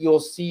join, but you'll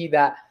see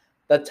that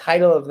the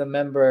title of the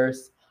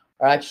members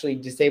are actually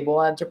disabled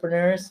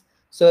entrepreneurs.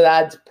 So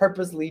that's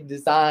purposely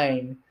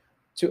designed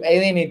to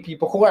alienate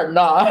people who are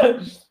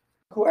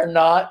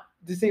not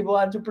disabled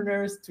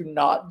entrepreneurs to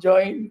not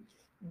join,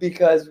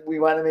 because we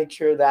want to make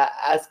sure that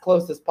as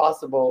close as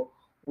possible,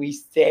 we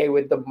stay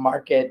with the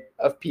market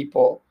of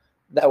people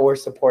that we're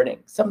supporting.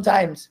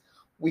 Sometimes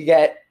we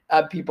get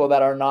people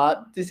that are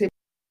not disabled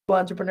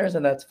entrepreneurs,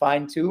 and that's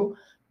fine too,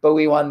 but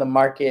we want the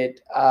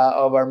market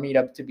of our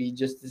meetup to be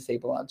just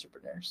disabled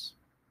entrepreneurs.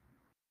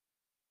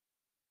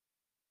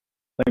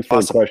 Thanks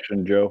for the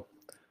question, Joe.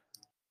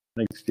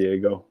 Thanks,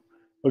 Diego.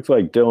 Looks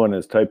like Dylan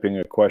is typing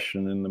a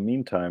question in the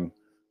meantime.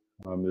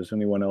 Does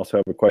anyone else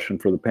have a question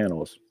for the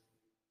panelists?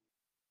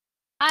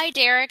 Hi,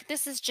 Derek.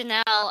 This is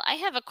Janelle. I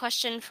have a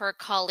question for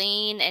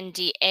Colleen and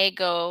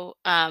Diego.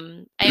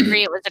 I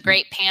agree it was a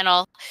great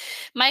panel.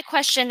 My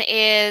question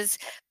is,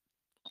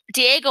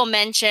 Diego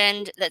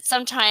mentioned that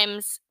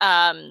sometimes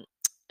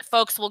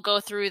folks will go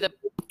through the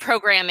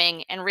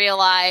programming and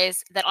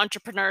realize that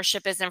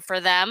entrepreneurship isn't for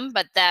them,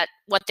 but that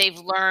what they've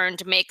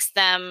learned makes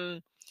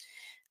them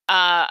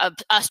a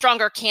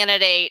stronger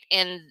candidate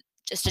in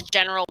just a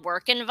general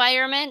work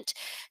environment.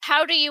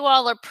 How do you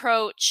all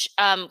approach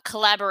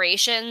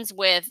collaborations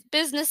with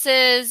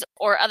businesses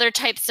or other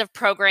types of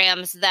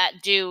programs that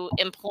do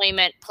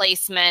employment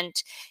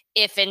placement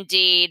if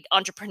indeed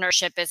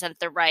entrepreneurship isn't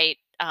the right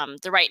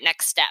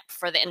next step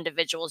for the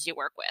individuals you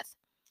work with?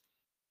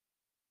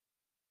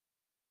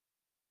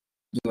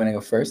 You want to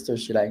go first, or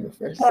should I go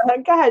first?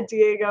 Go ahead,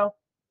 Diego.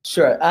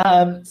 Sure.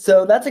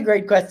 So that's a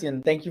great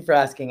question. Thank you for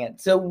asking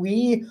it. So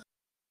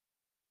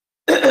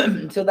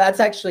so that's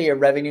actually a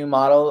revenue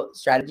model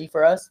strategy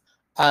for us.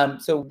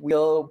 So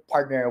we'll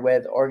partner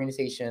with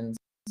organizations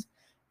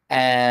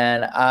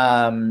and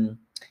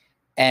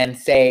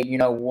say,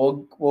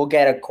 we'll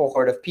get a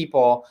cohort of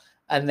people,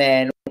 and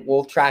then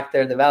we'll track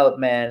their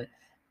development,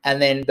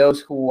 and then those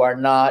who are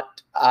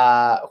not,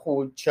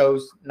 who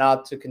chose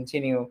not to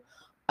continue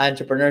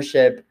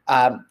entrepreneurship,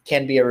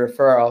 can be a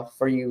referral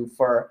for you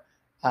for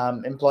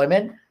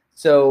employment.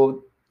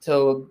 So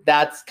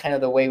that's kind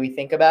of the way we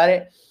think about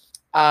it.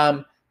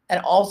 And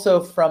also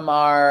from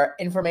our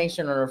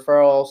information and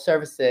referral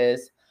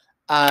services,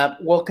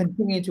 we'll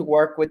continue to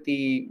work with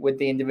the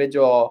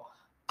individual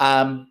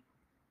to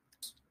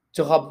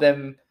help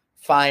them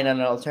find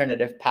an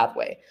alternative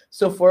pathway.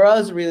 So for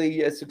us,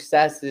 really, a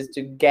success is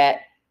to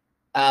get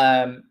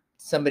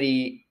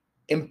somebody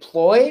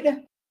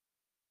employed,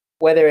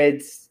 whether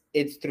it's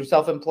through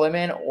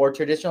self-employment or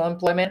traditional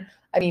employment.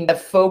 I mean, the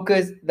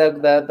focus,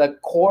 the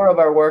core of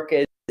our work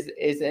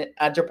is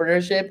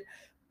entrepreneurship.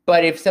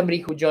 But if somebody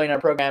who joined our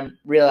program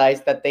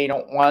realized that they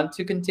don't want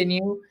to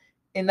continue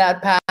in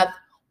that path,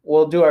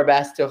 we'll do our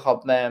best to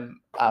help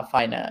them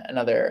find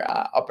another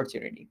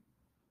opportunity.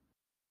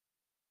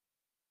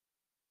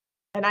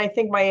 And I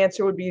think my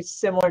answer would be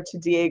similar to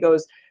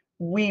Diego's.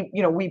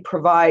 We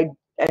provide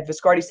at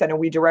Viscardi Center,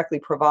 we directly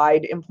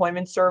provide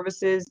employment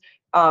services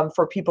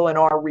for people in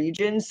our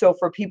region. So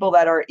for people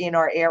that are in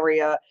our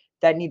area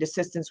that need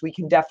assistance, we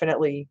can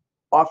definitely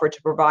offer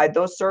to provide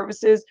those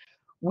services.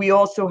 We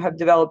also have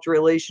developed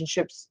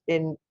relationships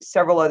in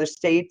several other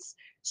states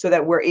so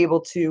that we're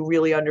able to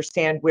really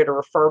understand where to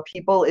refer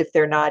people if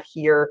they're not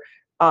here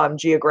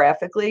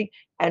geographically.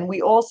 And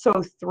we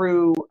also,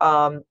 through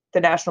the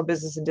National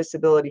Business and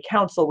Disability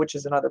Council, which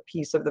is another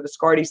piece of the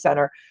Viscardi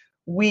Center,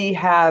 we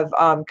have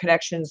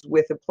connections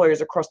with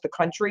employers across the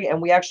country,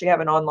 and we actually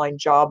have an online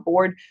job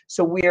board.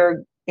 So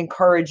we're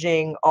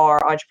encouraging our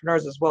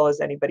entrepreneurs as well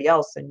as anybody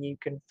else, and you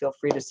can feel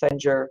free to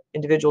send your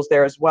individuals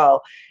there as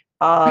well,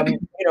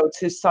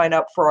 to sign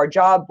up for our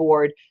job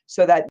board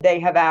so that they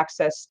have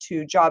access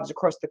to jobs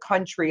across the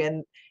country.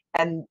 And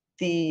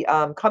the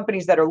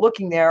companies that are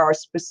looking there are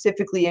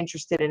specifically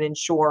interested in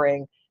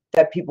ensuring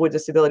that people with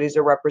disabilities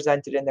are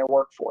represented in their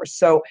workforce.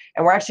 So,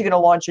 and we're actually going to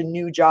launch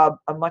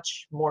a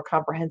much more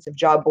comprehensive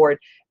job board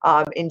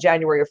in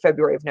January or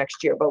February of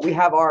next year. But we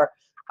have our,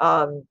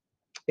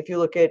 if you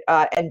look at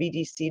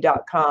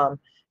nbdc.com,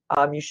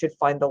 you should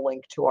find the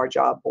link to our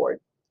job board.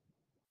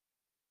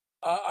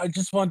 I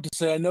just wanted to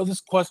say, I know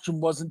this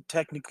question wasn't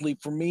technically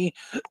for me,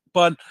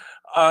 but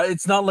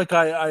it's not like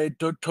I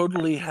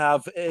totally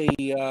have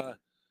a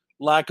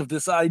lack of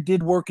this. I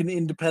did work in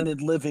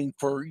independent living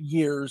for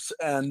years,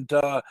 and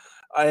I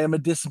am a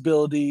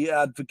disability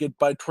advocate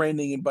by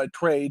training and by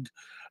trade.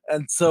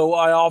 And so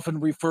I often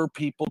refer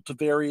people to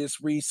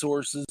various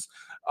resources,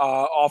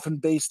 often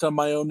based on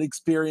my own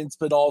experience,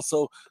 but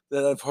also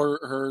that I've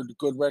heard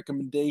good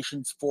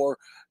recommendations for.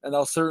 And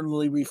I'll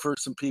certainly refer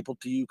some people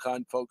to you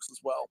kind folks as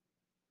well.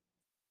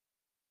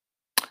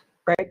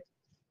 Right.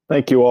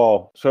 Thank you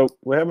all. So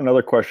we have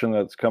another question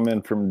that's come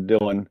in from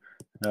Dylan.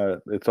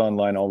 It's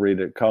online. I'll read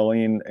it.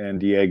 Colleen and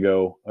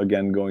Diego,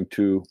 again, going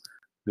to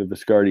the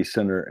Viscardi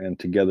Center and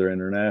Together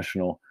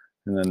International.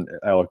 And then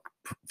Alec,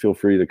 feel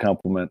free to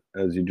compliment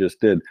as you just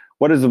did.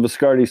 What is the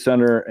Viscardi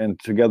Center and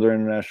Together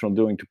International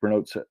doing to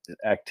promote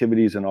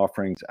activities and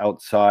offerings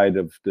outside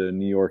of the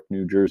New York,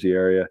 New Jersey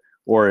area,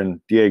 or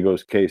in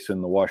Diego's case,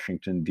 in the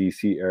Washington,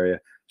 D.C. area?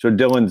 So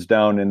Dylan's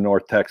down in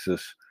North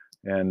Texas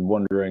and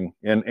wondering,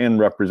 and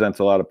represents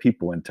a lot of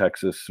people in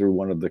Texas through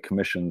one of the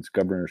commissions,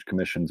 governor's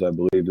commissions, I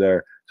believe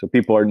there. So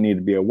people need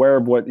to be aware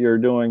of what you're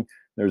doing.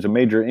 There's a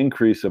major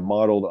increase of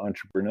modeled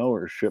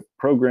entrepreneurship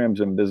programs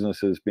and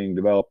businesses being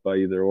developed by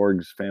either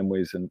orgs,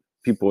 families, and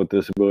people with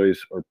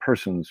disabilities,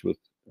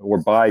 or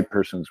by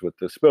persons with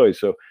disabilities.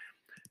 So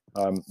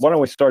why don't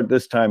we start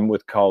this time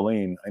with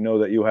Colleen? I know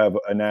that you have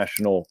a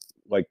national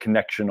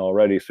connection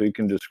already, so you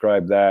can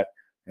describe that,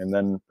 and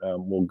then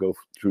we'll go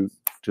through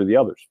to the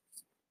others.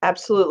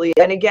 Absolutely.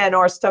 And again,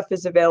 our stuff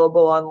is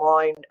available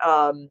online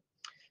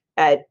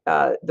at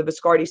the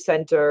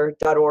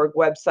viscardicenter.org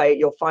website.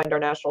 You'll find our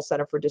National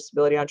Center for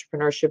Disability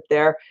Entrepreneurship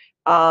there.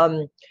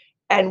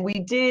 And we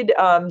did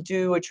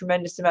do a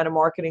tremendous amount of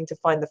marketing to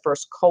find the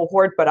first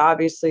cohort, but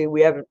obviously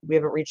we haven't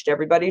reached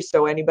everybody.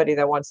 So anybody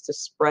that wants to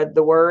spread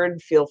the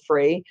word, feel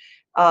free.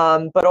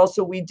 But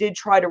also we did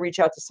try to reach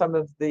out to some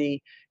of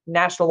the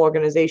national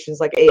organizations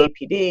like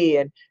AAPD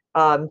and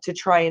to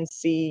try and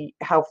see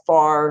how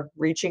far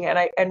reaching,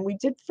 and we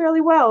did fairly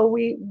well.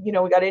 We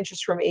got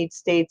interest from 8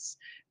 states,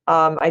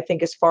 I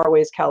think as far away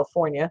as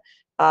California.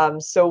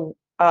 So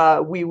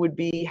we would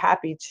be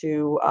happy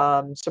to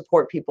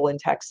support people in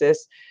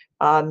Texas.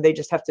 They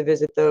just have to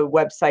visit the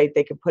website.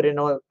 They can put in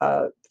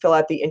fill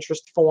out the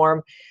interest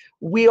form.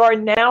 We are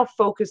now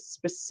focused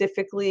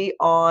specifically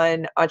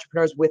on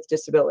entrepreneurs with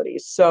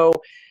disabilities. So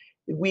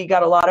we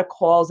got a lot of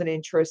calls and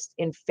interest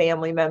in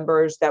family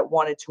members that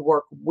wanted to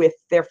work with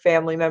their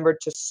family member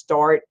to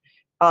start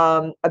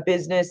a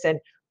business. And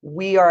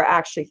we are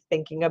actually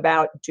thinking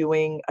about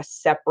doing a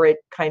separate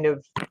kind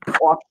of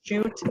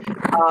offshoot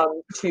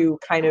to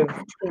kind of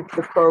tweak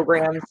the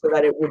program so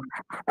that it would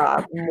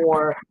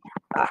more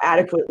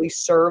adequately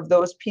serve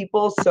those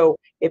people. So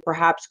it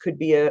perhaps could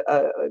be a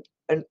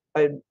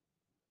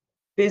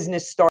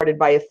business started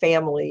by a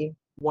family,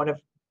 one of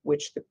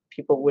which the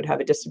people would have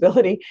a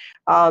disability,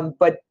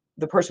 but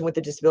the person with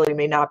the disability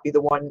may not be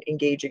the one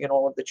engaging in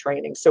all of the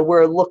training. So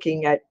we're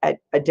looking at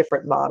a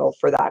different model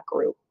for that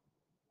group.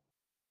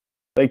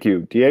 Thank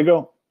you.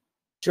 Diego?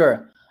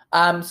 Sure.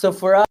 So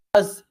for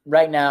us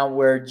right now,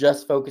 we're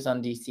just focused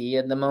on DC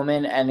at the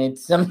moment, and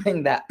it's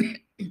something that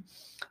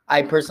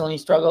I personally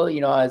struggle,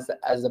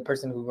 as a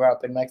person who grew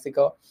up in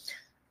Mexico.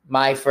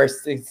 My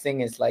first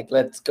thing is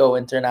let's go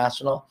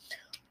international.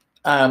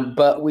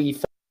 But we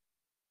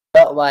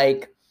felt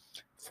like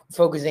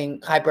focusing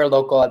hyper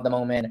local at the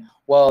moment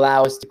will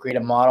allow us to create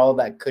a model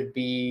that could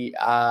be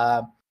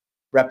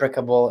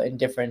replicable in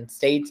different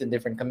states and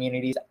different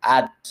communities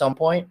at some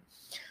point.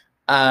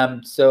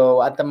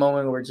 So at the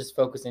moment, we're just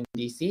focused in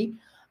DC.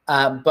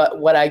 But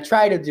what I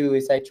try to do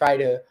is I try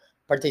to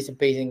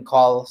participate in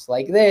calls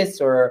like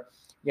this, or,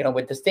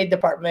 with the State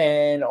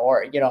Department,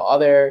 or,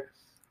 other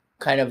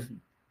kind of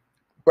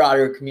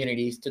broader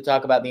communities to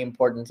talk about the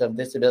importance of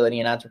disability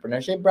and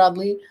entrepreneurship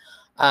broadly.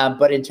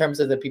 But in terms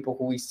of the people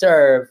who we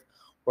serve,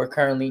 we're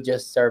currently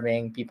just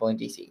serving people in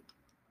DC.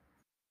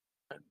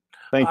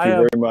 Thank you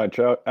very much.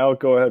 Alec,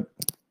 go ahead.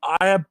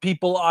 I have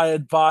people I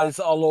advise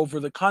all over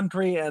the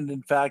country and,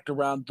 in fact,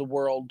 around the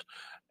world.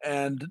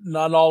 and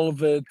not all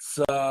of it's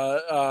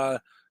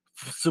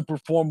super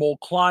formal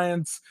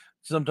clients.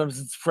 Sometimes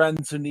it's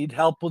friends who need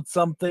help with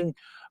something.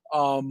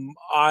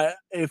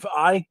 If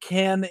I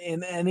can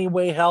in any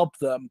way help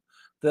them,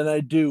 then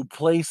I do.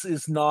 Place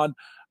is not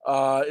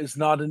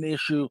an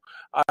issue.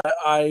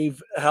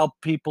 I've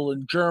helped people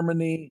in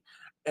Germany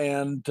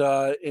and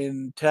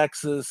in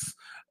Texas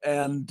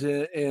and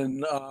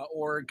in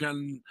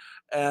Oregon,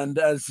 and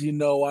as you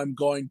know, I'm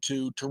going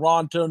to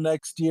Toronto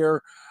next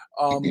year.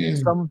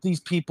 Some of these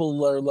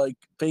people are like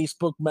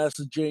Facebook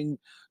messaging.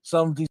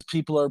 Some of these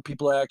people are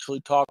people I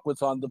actually talk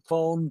with on the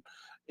phone.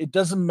 It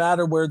doesn't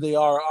matter where they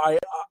are.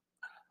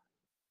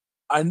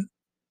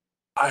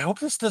 I hope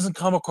this doesn't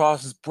come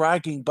across as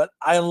bragging, but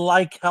I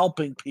like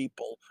helping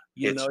people.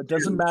 It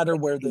doesn't matter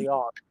where they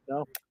are.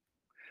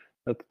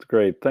 That's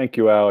great. Thank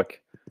you,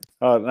 Alec.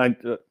 I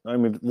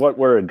mean, what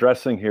we're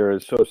addressing here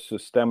is so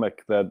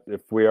systemic that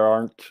if we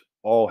aren't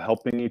all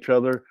helping each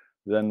other,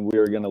 then we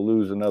are going to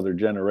lose another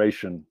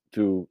generation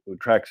to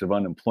tracks of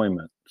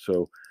unemployment.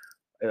 So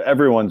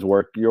everyone's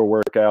work, your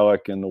work,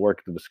 Alec, and the work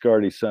at the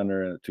Viscardi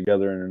Center and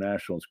Together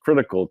International is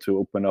critical to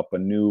open up a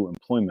new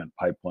employment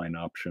pipeline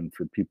option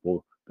for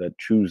people that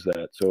choose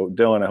that. So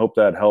Dylan, I hope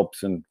that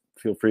helps, and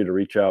feel free to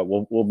reach out.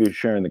 We'll be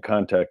sharing the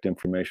contact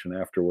information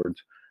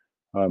afterwards.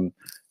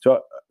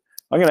 So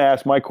I'm going to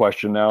ask my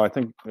question now. I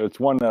think it's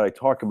one that I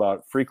talk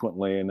about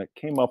frequently, and it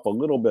came up a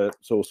little bit.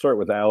 So we'll start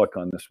with Alec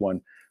on this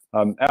one.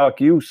 Alec,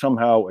 you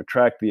somehow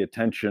attract the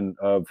attention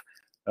of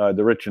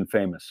the rich and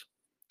famous.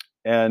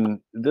 And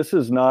this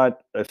is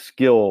not a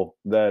skill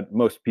that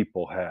most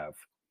people have,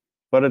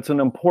 but it's an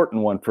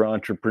important one for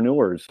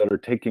entrepreneurs that are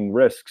taking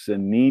risks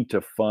and need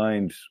to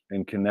find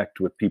and connect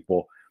with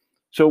people.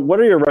 So what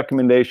are your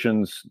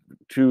recommendations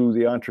to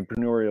the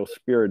entrepreneurial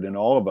spirit in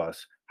all of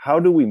us? How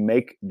do we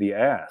make the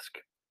ask?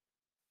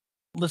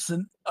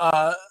 Listen,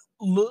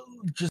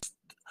 just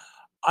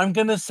I'm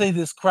going to say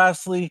this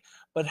crassly,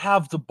 but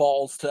have the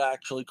balls to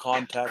actually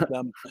contact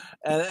them.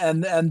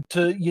 and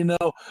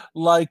to,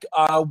 like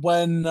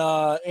when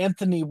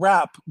Anthony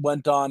Rapp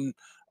went on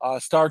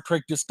Star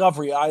Trek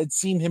Discovery, I had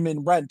seen him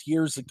in Rent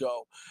years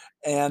ago.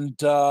 And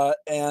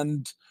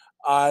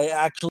I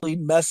actually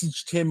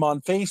messaged him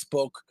on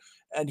Facebook,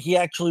 and he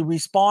actually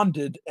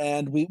responded,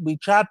 and we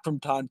chat from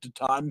time to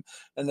time,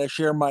 and I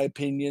share my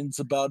opinions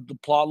about the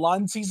plot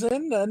lines he's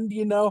in, and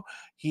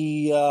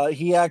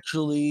he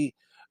actually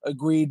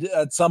agreed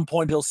at some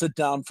point he'll sit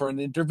down for an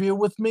interview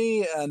with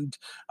me. And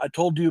I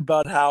told you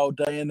about how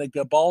Diana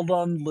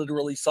Gabaldon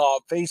literally saw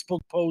a Facebook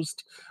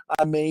post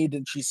I made,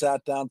 and she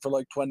sat down for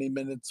like 20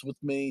 minutes with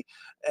me.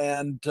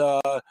 And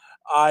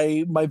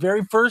my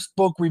very first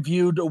book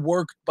reviewed a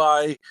work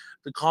by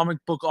the comic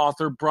book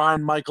author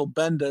Brian Michael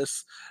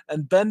Bendis,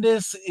 and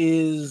Bendis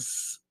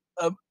is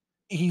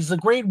he's a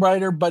great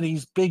writer, but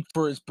he's big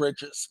for his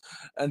britches,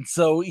 and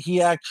so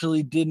he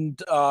actually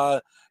didn't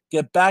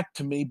get back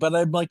to me. But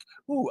I'm like,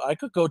 ooh, I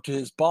could go to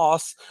his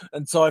boss.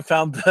 And so I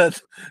found that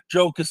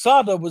Joe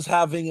Quesada was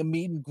having a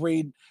meet and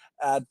greet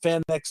at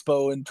Fan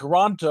Expo in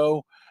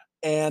Toronto,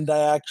 and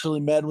I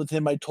actually met with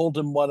him. I told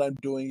him what I'm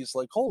doing. He's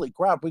like, holy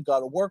crap, we got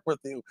to work with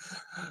you.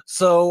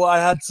 So I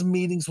had some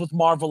meetings with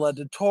Marvel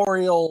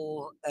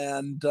Editorial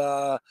and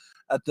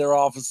at their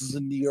offices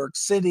in New York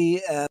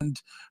City, and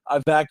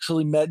I've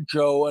actually met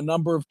Joe a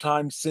number of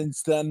times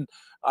since then.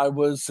 I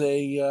was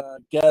a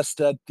guest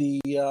at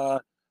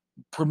the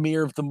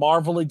premiere of the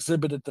Marvel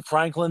exhibit at the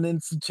Franklin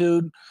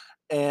Institute,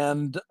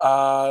 and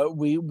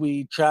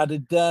we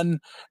chatted then.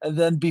 And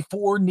then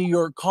before New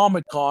York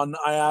Comic Con,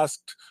 I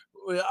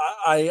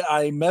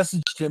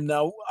messaged him.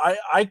 Now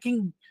I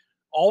can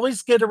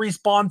always get a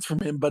response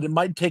from him, but it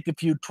might take a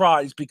few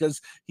tries because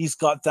he's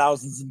got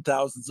thousands and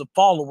thousands of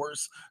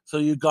followers. So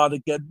you got to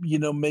get,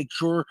 make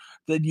sure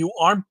that you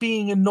aren't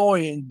being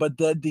annoying, but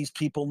that these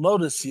people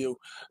notice you.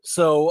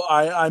 So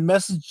I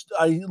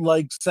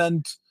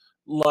sent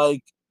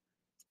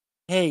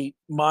hey,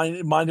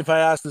 mind if I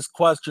ask this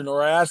question?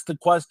 Or I asked the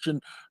question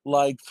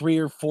like 3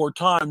 or 4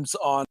 times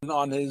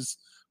on his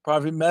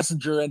private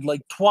messenger, and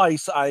like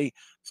twice I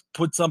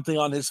put something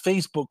on his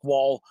Facebook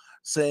wall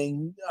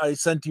saying, I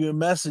sent you a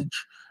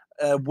message.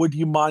 Would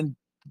you mind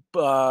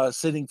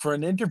sitting for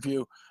an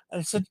interview?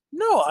 And I said,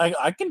 no,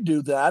 I can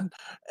do that.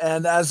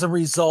 And as a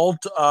result,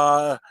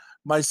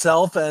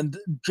 myself and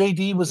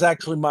JD was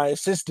actually my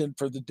assistant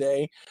for the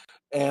day.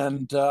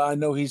 And I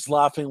know he's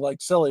laughing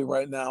like silly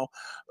right now.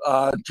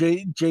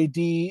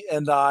 JD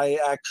and I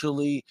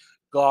actually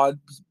got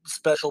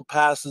special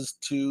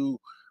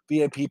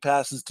VIP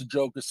passes to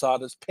Joe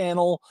Quesada's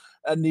panel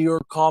at New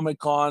York Comic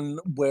Con,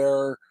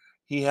 where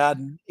he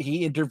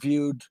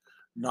interviewed,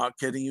 not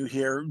kidding you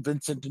here,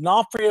 Vincent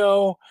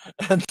D'Onofrio.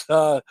 And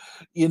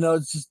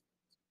it's just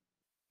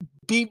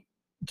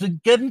to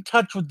get in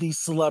touch with these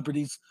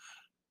celebrities.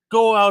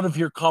 Go out of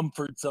your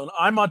comfort zone.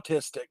 I'm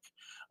autistic.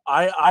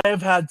 I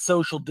have had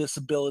social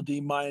disability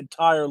my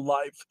entire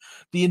life.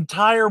 The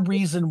entire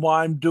reason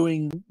why I'm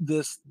doing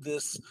this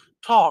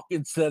talk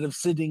instead of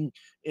sitting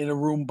in a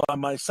room by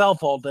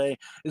myself all day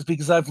is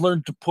because I've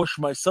learned to push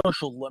my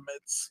social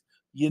limits,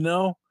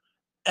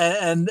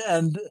 and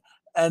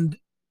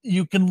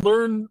you can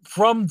learn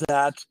from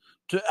that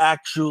to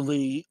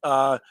actually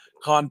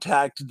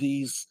contact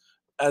these,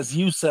 as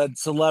you said,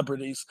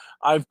 celebrities.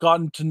 I've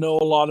gotten to know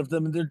a lot of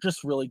them, and they're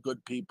just really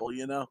good people,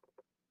 you know.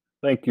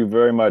 Thank you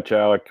very much,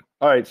 Alec.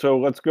 All right, so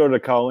let's go to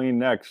Colleen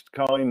next.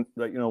 Colleen,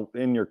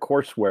 in your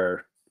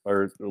courseware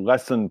or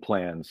lesson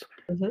plans,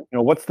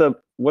 what's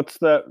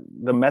the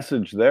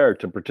message there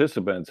to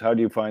participants? How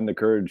do you find the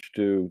courage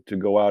to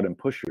go out and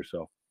push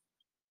yourself?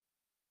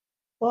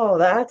 Oh,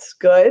 that's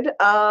good.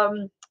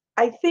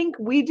 I think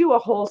we do a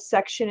whole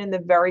section in the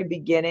very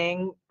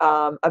beginning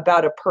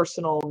about a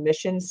personal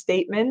mission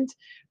statement,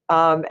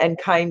 and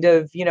kind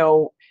of,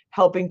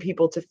 helping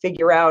people to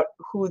figure out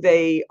who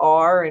they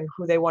are and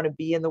who they want to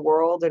be in the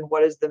world and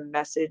what is the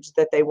message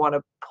that they want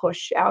to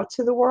push out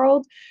to the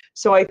world.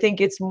 So I think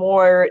it's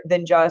more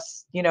than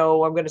just, I'm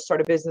going to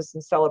start a business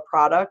and sell a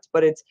product,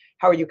 but it's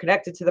how are you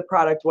connected to the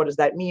product? What does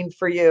that mean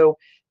for you?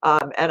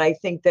 And I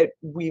think that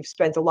we've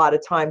spent a lot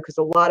of time, because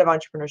a lot of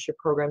entrepreneurship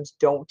programs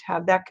don't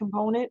have that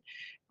component.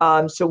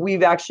 So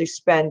we've actually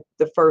spent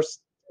the first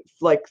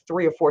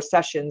 3 or 4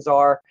 sessions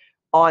are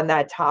on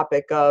that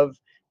topic of,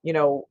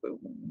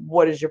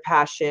 what is your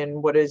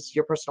passion? What is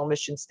your personal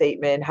mission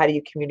statement? How do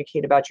you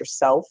communicate about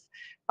yourself?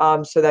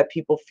 So that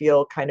people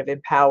feel kind of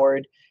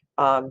empowered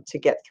to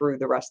get through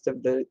the rest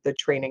of the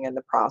training and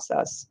the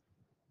process.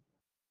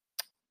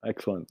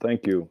 Excellent.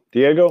 Thank you.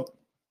 Diego?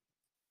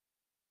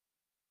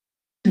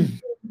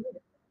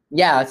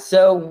 Yeah,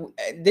 so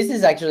this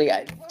is actually,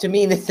 to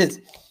me, this is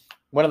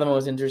one of the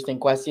most interesting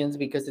questions,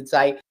 because it's,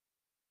 I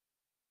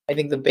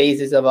think, the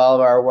basis of all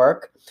of our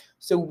work.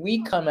 So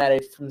we come at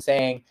it from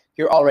saying,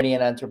 you're already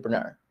an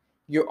entrepreneur.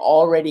 You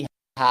already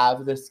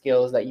have the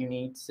skills that you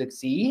need to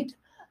succeed.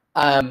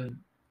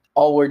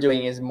 All we're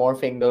doing is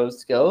morphing those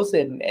skills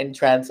and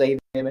translating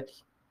them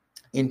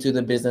into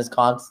the business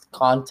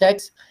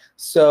context.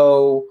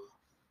 So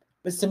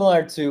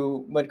similar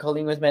to what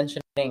Colleen was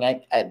mentioning,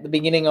 at the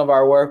beginning of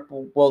our work,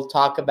 we'll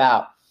talk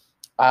about,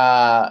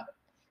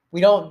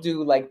 we don't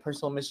do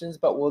personal missions,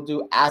 but we'll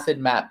do asset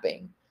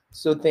mapping.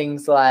 So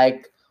things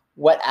like,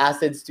 what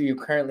assets do you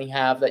currently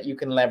have that you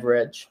can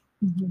leverage?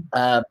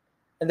 And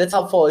that's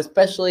helpful,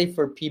 especially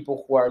for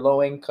people who are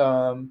low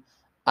income,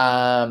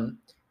 have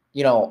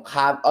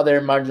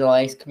other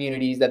marginalized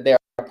communities that they're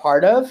a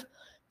part of,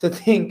 to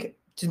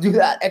do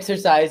that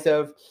exercise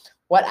of,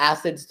 what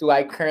assets do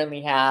I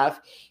currently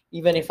have,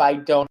 even if I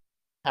don't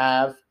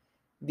have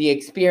the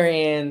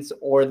experience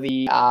or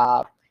the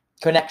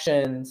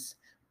connections,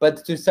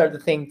 but to start to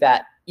think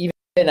that even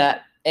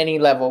at any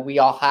level, we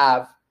all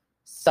have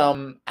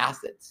some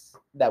assets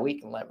that we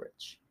can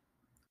leverage.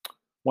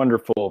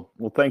 Wonderful.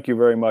 Well, thank you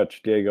very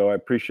much, Diego. I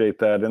appreciate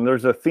that. And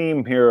there's a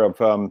theme here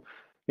of,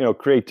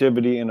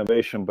 creativity,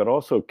 innovation, but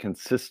also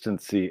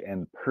consistency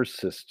and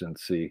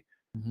persistency.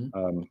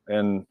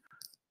 And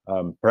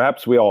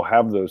perhaps we all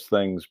have those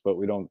things, but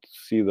we don't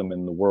see them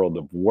in the world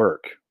of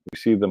work. We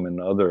see them in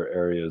other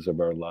areas of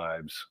our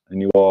lives.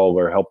 And you all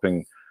are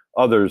helping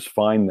others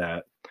find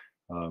that.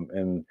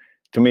 And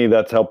to me,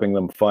 that's helping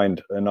them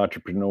find an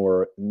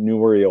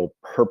entrepreneurial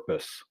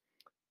purpose.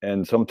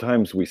 And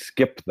sometimes we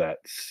skip that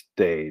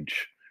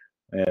stage.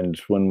 And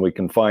when we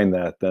can find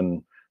that,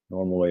 then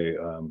normally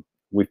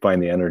we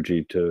find the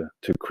energy to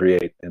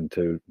create and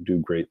to do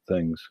great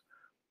things.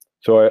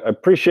 So I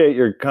appreciate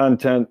your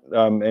content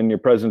and your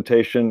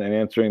presentation and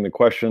answering the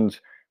questions.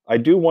 I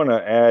do want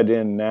to add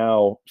in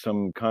now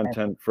some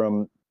content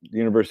from the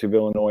University of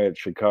Illinois at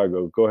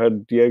Chicago. Go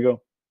ahead,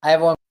 Diego. I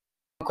have one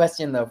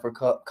question, though, for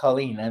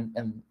Colleen.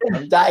 I'm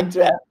dying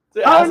to ask.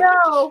 Oh,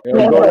 no.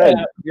 Yeah, go ahead.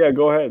 Yeah,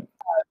 go ahead.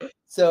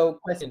 So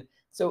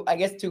I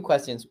guess 2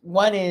 questions.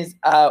 One is,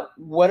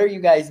 what are you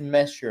guys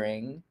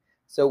measuring?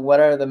 So what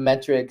are the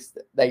metrics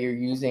that you're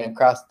using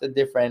across the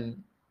different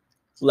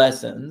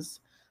lessons?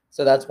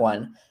 So that's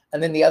one.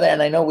 And then the other,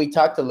 and I know we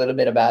talked a little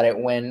bit about it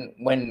when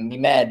we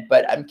met,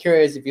 but I'm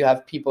curious if you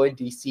have people in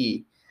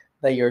DC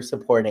that you're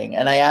supporting.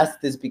 And I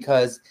ask this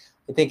because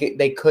I think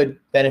they could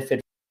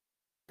benefit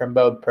from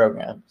both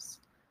programs,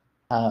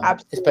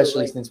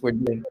 especially since we're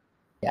doing,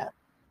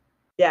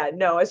 Yeah,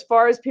 no, as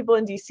far as people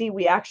in DC,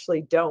 we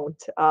actually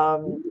don't.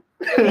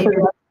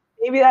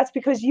 Maybe that's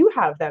because you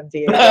have them,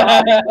 Diego.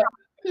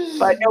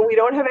 But no, we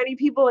don't have any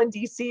people in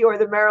DC or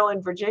the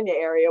Maryland, Virginia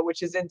area,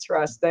 which is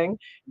interesting,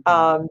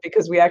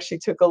 because we actually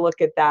took a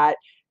look at that.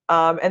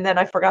 And then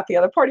I forgot the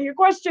other part of your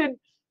question.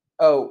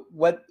 Oh,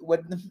 what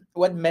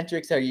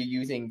metrics are you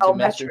using to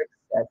measure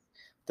success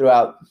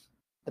throughout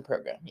the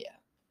program? Yeah.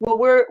 Well,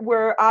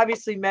 we're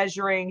obviously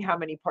measuring how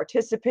many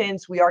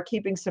participants. We are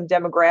keeping some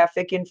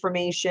demographic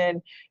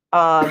information,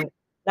 not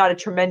a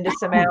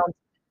tremendous amount.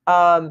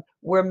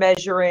 We're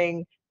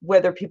measuring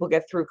whether people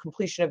get through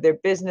completion of their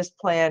business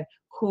plan,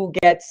 who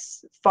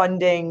gets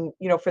funding,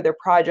 for their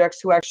projects,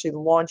 who actually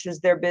launches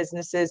their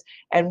businesses.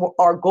 And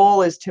our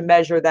goal is to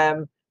measure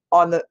them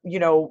on the,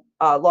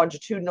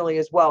 longitudinally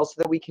as well, so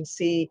that we can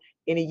see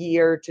in a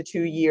year to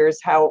 2 years,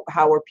 how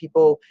are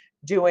people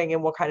doing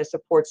and what kind of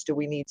supports do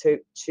we need to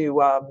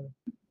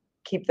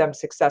keep them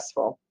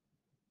successful.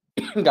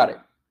 Got it.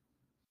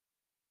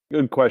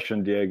 Good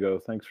question, Diego.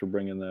 Thanks for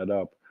bringing that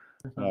up.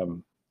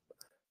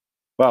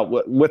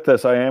 Well, with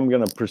this, I am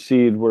going to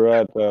proceed. We're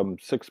at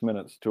 6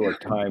 minutes to our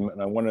time,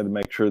 and I wanted to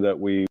make sure that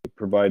we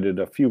provided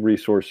a few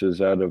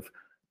resources out of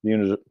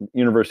the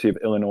University of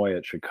Illinois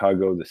at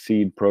Chicago, the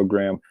SEED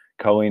program.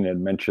 Colleen had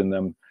mentioned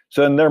them.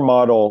 So in their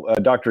model,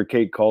 Dr.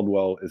 Kate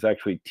Caldwell is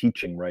actually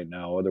teaching right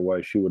now.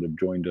 Otherwise, she would have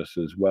joined us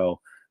as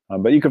well.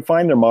 But you can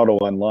find their model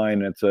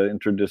online. It's an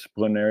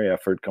interdisciplinary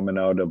effort coming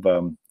out of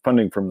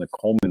funding from the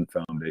Coleman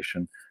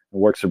Foundation. It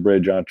works to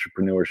bridge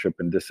entrepreneurship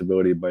and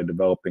disability by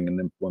developing and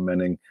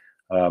implementing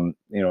an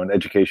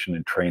education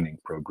and training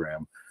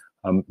program.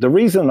 The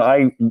reason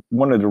I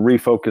wanted to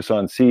refocus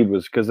on SEED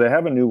was because they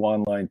have a new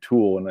online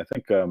tool, and I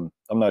think, I'm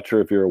not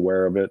sure if you're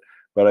aware of it,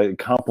 but it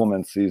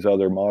complements these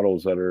other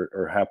models that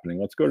are happening.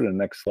 Let's go to the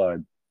next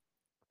slide.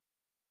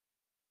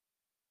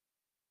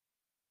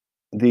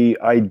 The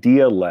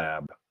Idea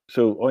Lab.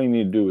 So all you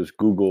need to do is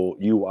Google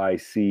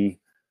UICCEED,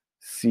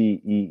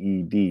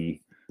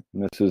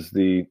 and this is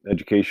the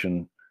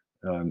Education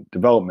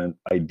Development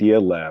Idea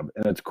Lab,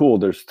 and it's cool.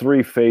 There's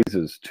 3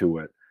 phases to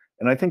it,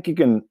 and I think you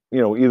can,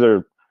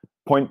 either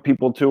point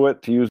people to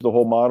it to use the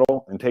whole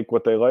model and take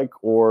what they like,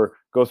 or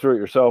go through it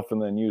yourself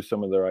and then use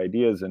some of their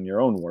ideas in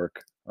your own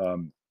work.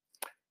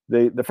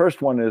 The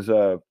first one is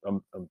a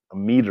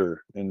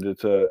meter, and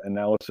it's an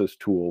analysis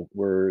tool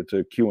where it's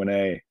a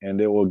Q&A, and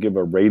it will give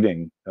a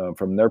rating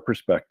from their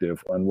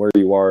perspective on where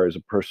you are as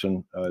a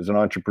person, as an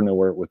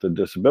entrepreneur with a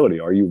disability.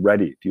 Are you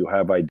ready? Do you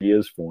have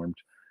ideas formed?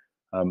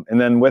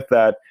 And then with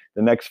that,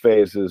 the next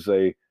phase is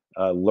a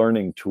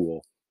learning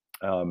tool.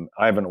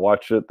 I haven't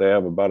watched it. They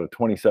have about a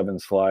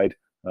 27-slide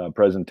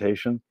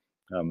presentation.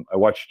 I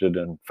watched it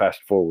in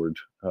fast forward.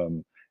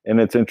 And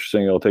it's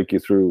interesting. It'll take you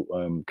through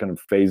kind of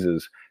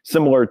phases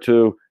similar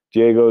to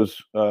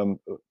Diego's,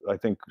 I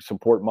think,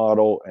 support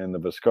model and the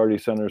Viscardi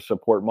Center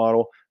support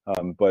model,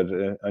 but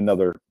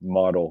another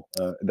model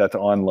that's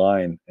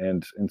online.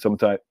 And in some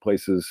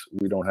places,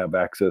 we don't have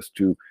access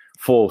to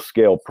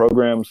full-scale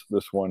programs.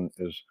 This one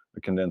is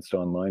a condensed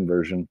online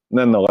version. And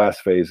then the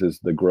last phase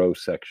is the Grow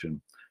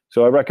section.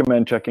 So I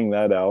recommend checking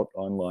that out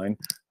online.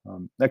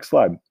 Next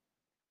slide.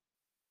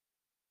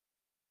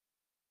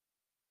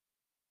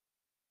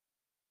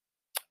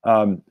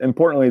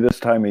 Importantly, this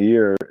time of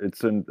year,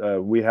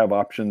 we have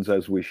options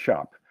as we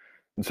shop.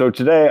 And so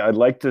today, I'd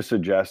like to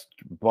suggest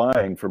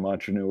buying from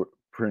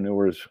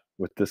entrepreneurs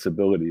with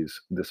disabilities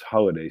this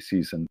holiday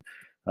season.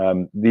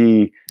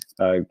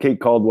 Kate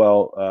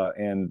Caldwell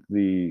and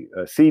the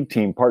SEED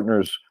team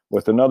partners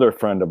with another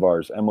friend of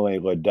ours, Emily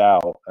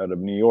Ladow out of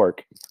New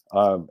York,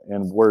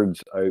 and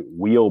Words I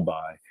Wheel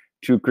By,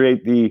 to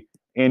create the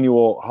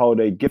annual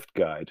holiday gift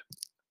guide.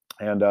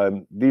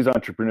 And these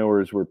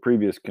entrepreneurs were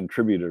previous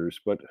contributors,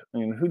 but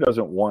who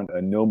doesn't want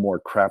a No More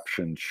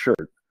Craption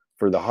shirt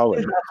for the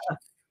holidays?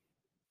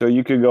 So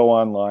you could go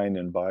online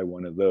and buy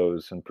one of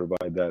those and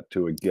provide that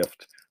to a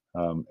gift.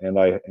 And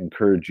I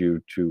encourage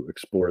you to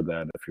explore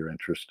that if you're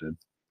interested.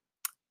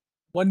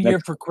 One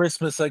year for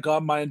Christmas, I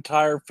got my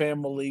entire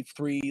family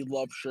 3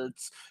 love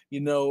shirts.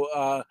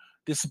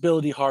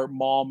 Disability Heart,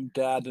 mom,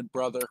 dad, and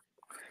brother.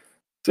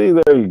 See,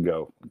 there you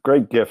go.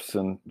 Great gifts,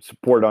 and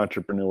support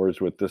entrepreneurs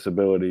with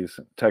disabilities.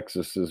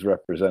 Texas is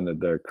represented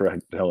there,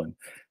 correct, Helen?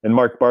 And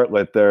Mark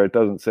Bartlett there, it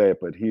doesn't say it,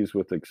 but he's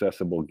with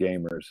Accessible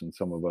Gamers, and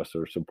some of us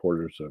are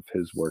supporters of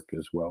his work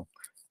as well.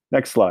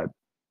 Next slide.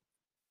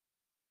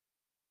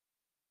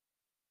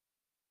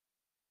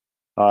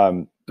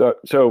 So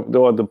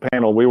the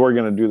panel, we were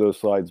going to do those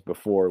slides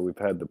before. We've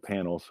had the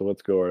panel, so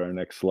let's go to our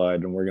next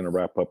slide, and we're going to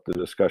wrap up the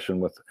discussion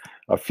with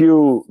a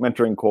few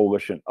Mentoring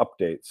Coalition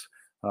updates.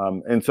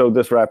 And so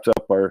this wraps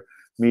up our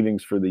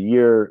meetings for the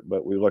year,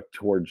 but we look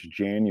towards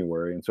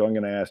January. And so I'm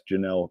going to ask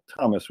Janelle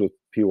Thomas with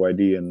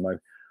PYD and my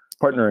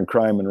partner in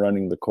crime in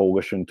running the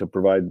coalition to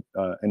provide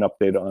an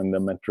update on the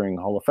Mentoring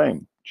Hall of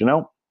Fame.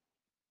 Janelle?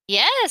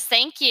 Yes,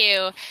 thank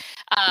you.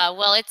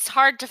 Well, it's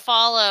hard to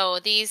follow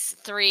these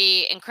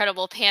 3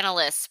 incredible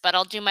panelists, but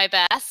I'll do my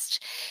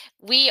best.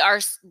 We are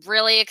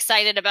really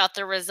excited about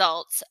the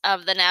results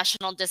of the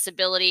National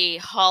Disability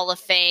Hall of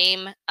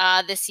Fame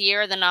this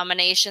year, the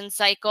nomination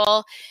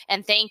cycle.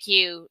 And thank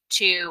you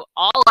to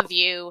all of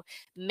you.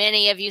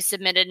 Many of you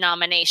submitted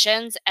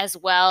nominations as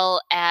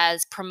well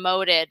as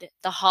promoted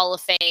the Hall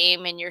of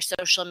Fame in your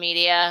social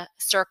media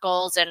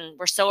circles, and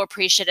we're so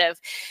appreciative.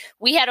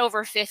 We had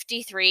over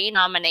 53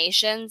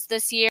 nominations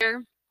this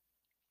year,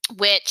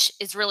 which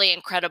is really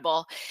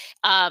incredible.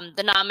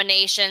 The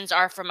nominations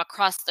are from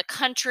across the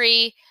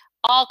country,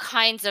 all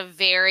kinds of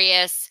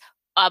various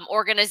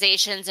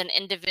organizations and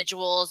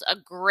individuals, a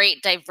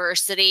great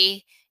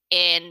diversity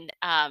in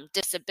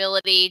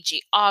disability,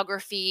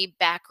 geography,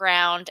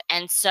 background.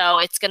 And so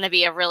it's going to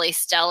be a really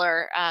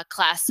stellar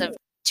class of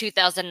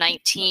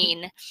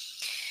 2019.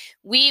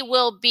 We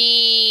will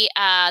be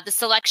the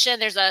selection.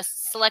 There's a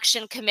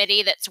selection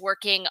committee that's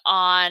working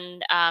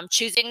on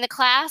choosing the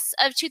class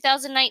of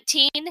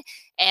 2019.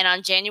 And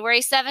on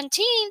January 17th,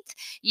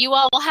 you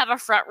all will have a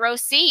front row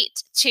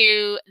seat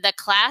to the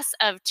class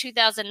of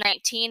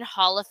 2019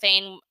 Hall of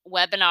Fame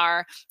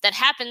webinar that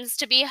happens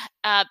to be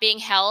being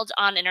held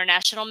on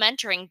International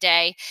Mentoring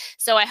Day.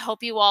 So I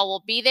hope you all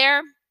will be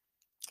there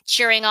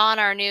cheering on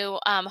our new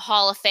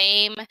Hall of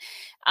Fame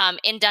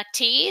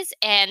inductees.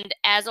 And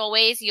as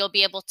always, you'll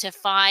be able to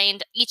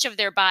find each of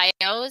their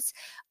bios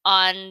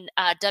on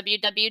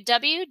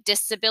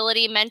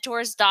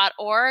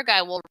www.disabilitymentors.org.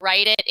 I will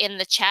write it in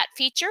the chat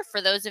feature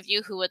for those of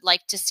you who would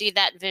like to see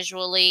that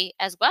visually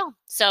as well.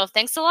 So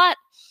thanks a lot.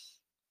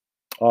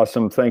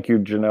 Awesome. Thank you,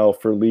 Janelle,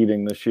 for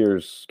leading this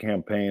year's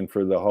campaign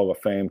for the Hall of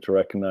Fame to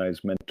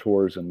recognize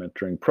mentors and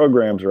mentoring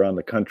programs around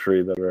the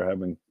country that are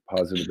having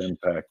positive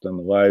impact on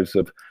the lives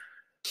of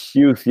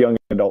youth, young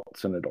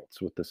adults, and adults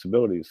with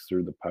disabilities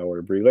through the power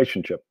of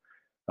relationship.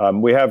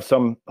 We have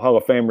some Hall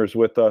of Famers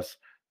with us,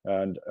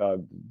 and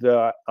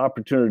the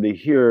opportunity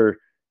here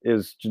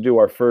is to do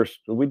our first,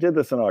 we did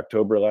this in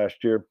October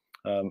last year,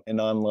 an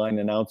online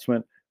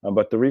announcement,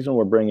 but the reason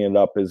we're bringing it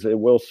up is it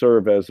will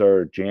serve as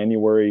our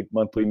January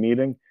monthly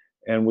meeting,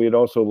 and we'd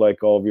also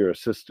like all of your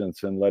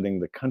assistance in letting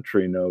the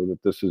country know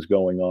that this is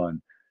going on.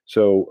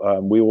 So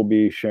we will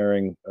be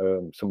sharing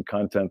some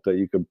content that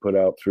you could put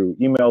out through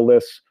email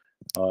lists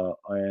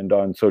and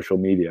on social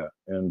media,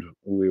 and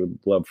we would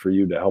love for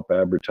you to help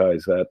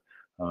advertise that.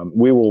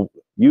 We will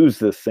use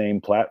this same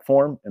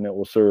platform, and it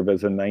will serve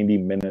as a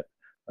 90-minute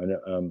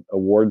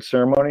award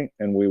ceremony,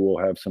 and we will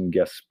have some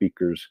guest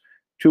speakers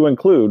to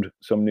include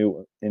some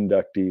new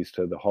inductees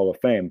to the Hall of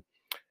Fame.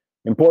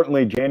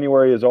 Importantly,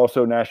 January is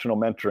also National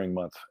Mentoring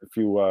Month. If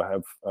you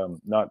have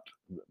not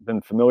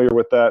been familiar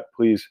with that,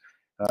 please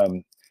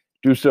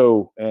do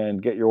so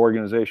and get your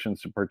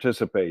organizations to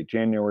participate.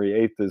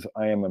 January 8th is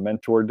I Am a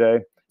Mentor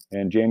Day,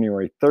 and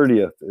January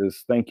 30th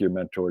is Thank Your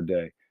Mentor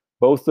Day.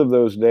 Both of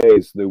those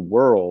days, the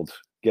world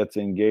gets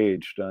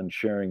engaged on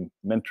sharing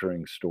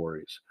mentoring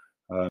stories.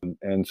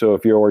 And so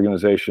if your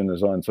organization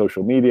is on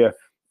social media,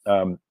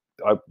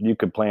 you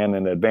could plan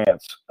in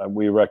advance.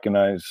 We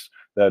recognize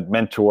that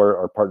Mentor,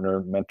 our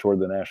partner, Mentor,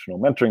 the National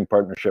Mentoring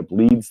Partnership,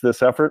 leads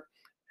this effort.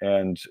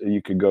 And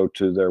you could go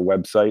to their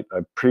website.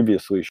 I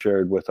previously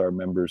shared with our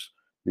members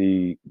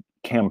the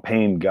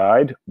campaign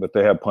guide, but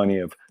they have plenty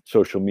of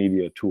social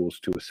media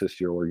tools to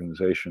assist your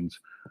organizations.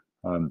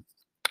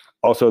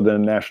 Also, the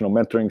National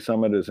Mentoring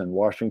Summit is in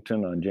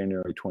Washington on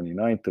January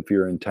 29th. If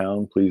you're in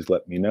town, please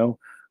let me know.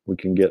 We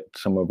can get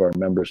some of our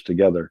members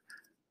together.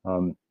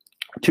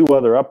 Two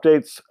other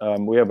updates.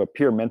 We have a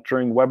peer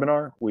mentoring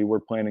webinar. We were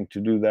planning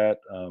to do that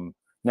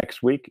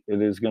next week.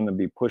 It is going to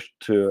be pushed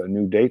to a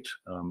new date,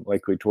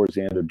 likely towards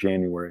the end of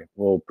January.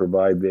 We'll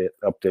provide the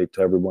update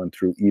to everyone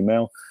through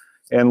email.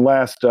 And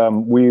last,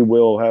 we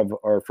will have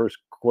our first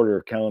quarter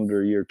of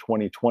calendar year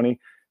 2020.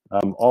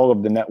 All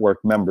of the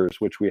network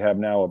members, which we have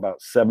now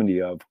about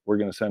 70 of, we're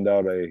going to send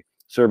out a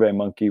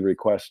SurveyMonkey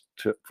request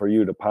for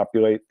you to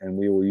populate, and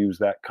we will use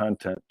that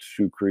content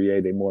to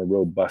create a more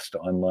robust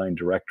online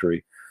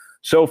directory.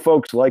 So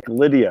folks like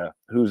Lydia,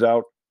 who's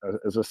out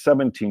as a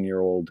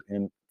 17-year-old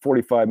in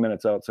 45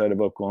 minutes outside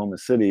of Oklahoma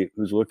City,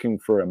 who's looking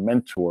for a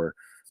mentor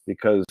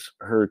because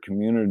her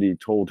community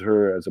told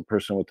her as a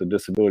person with a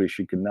disability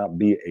she could not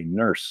be a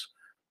nurse,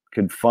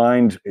 could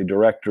find a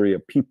directory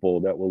of people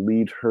that will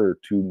lead her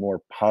to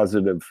more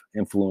positive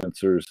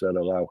influencers that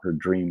allow her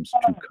dreams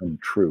to come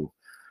true.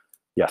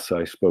 Yes,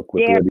 I spoke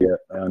with Lydia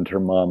and her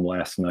mom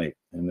last night,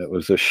 and it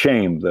was a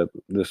shame that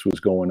this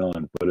was going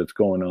on, but it's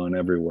going on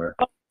everywhere.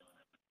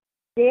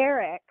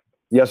 Derek.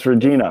 Yes,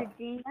 Regina.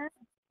 Regina?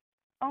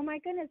 Oh my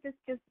goodness, this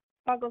just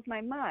boggles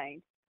my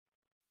mind.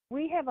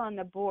 We have on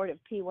the board of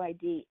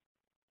PYD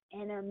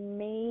an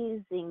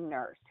amazing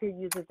nurse who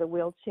uses a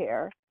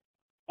wheelchair,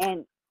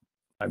 and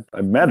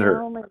I met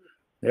her.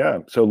 Yeah,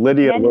 so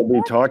Lydia will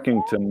be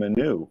talking to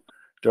Manu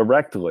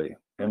directly,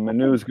 and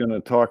Manu's going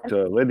to talk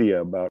to Lydia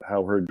about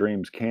how her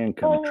dreams can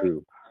come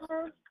true.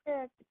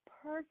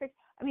 Perfect.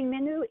 I mean,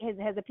 Manu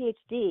has a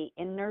PhD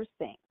in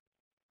nursing,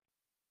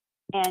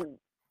 and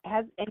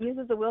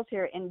uses a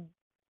wheelchair and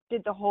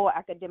did the whole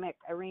academic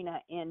arena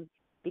in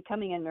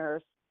becoming a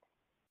nurse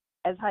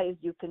as high as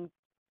you can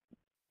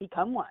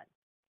become one.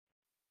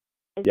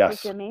 It's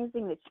just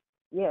amazing that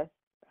yes.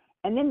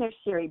 And then there's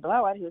Sherry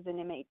Blowett, who's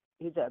an MA,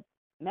 who's a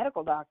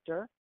medical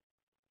doctor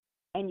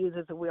and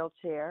uses a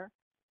wheelchair.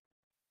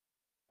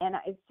 And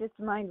it's just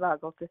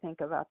mind-boggling to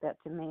think about that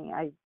to me.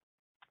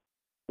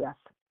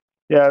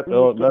 Yeah,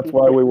 well, that's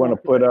why we want to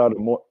put out a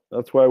more.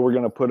 That's why we're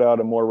going to put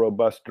out a more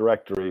robust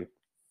directory.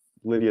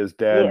 Lydia's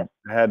dad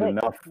had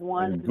enough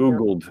and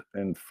Googled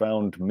and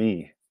found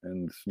me,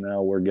 and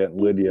now we're getting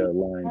Lydia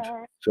aligned.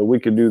 So we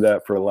could do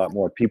that for a lot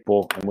more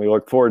people, and we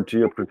look forward to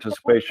your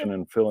participation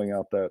in filling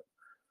out that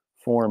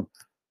form.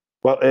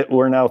 Well,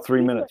 we're now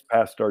 3 minutes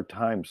past our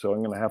time, so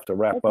I'm going to have to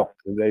wrap up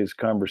today's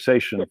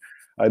conversation.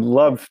 I'd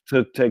love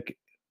to take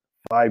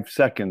 5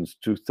 seconds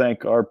to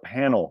thank our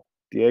panel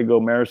Diego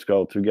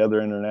Mariscal,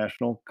 Together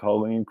International,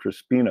 Colleen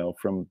Crispino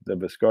from the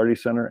Viscardi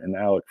Center, and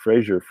Alec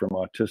Frazier from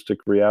Autistic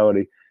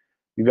Reality.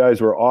 You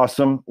guys were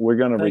awesome. We're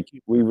gonna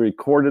we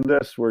recorded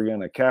this. We're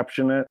gonna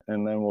caption it,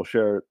 and then we'll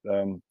share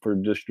it for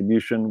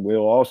distribution.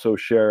 We'll also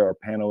share our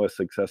panelists'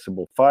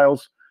 accessible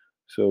files,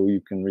 so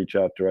you can reach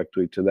out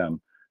directly to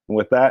them. And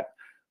with that,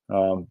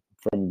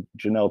 from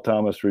Janelle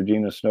Thomas,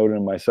 Regina Snowden,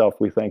 and myself,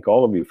 we thank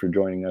all of you for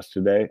joining us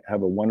today.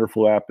 Have a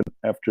wonderful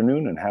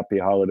afternoon and happy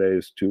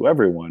holidays to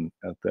everyone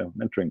at the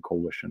Mentoring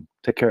Coalition.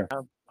 Take care.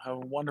 Have a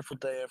wonderful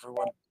day,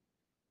 everyone.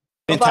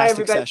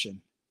 Fantastic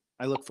session.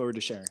 I look forward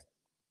to sharing.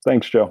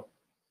 Thanks, Joe.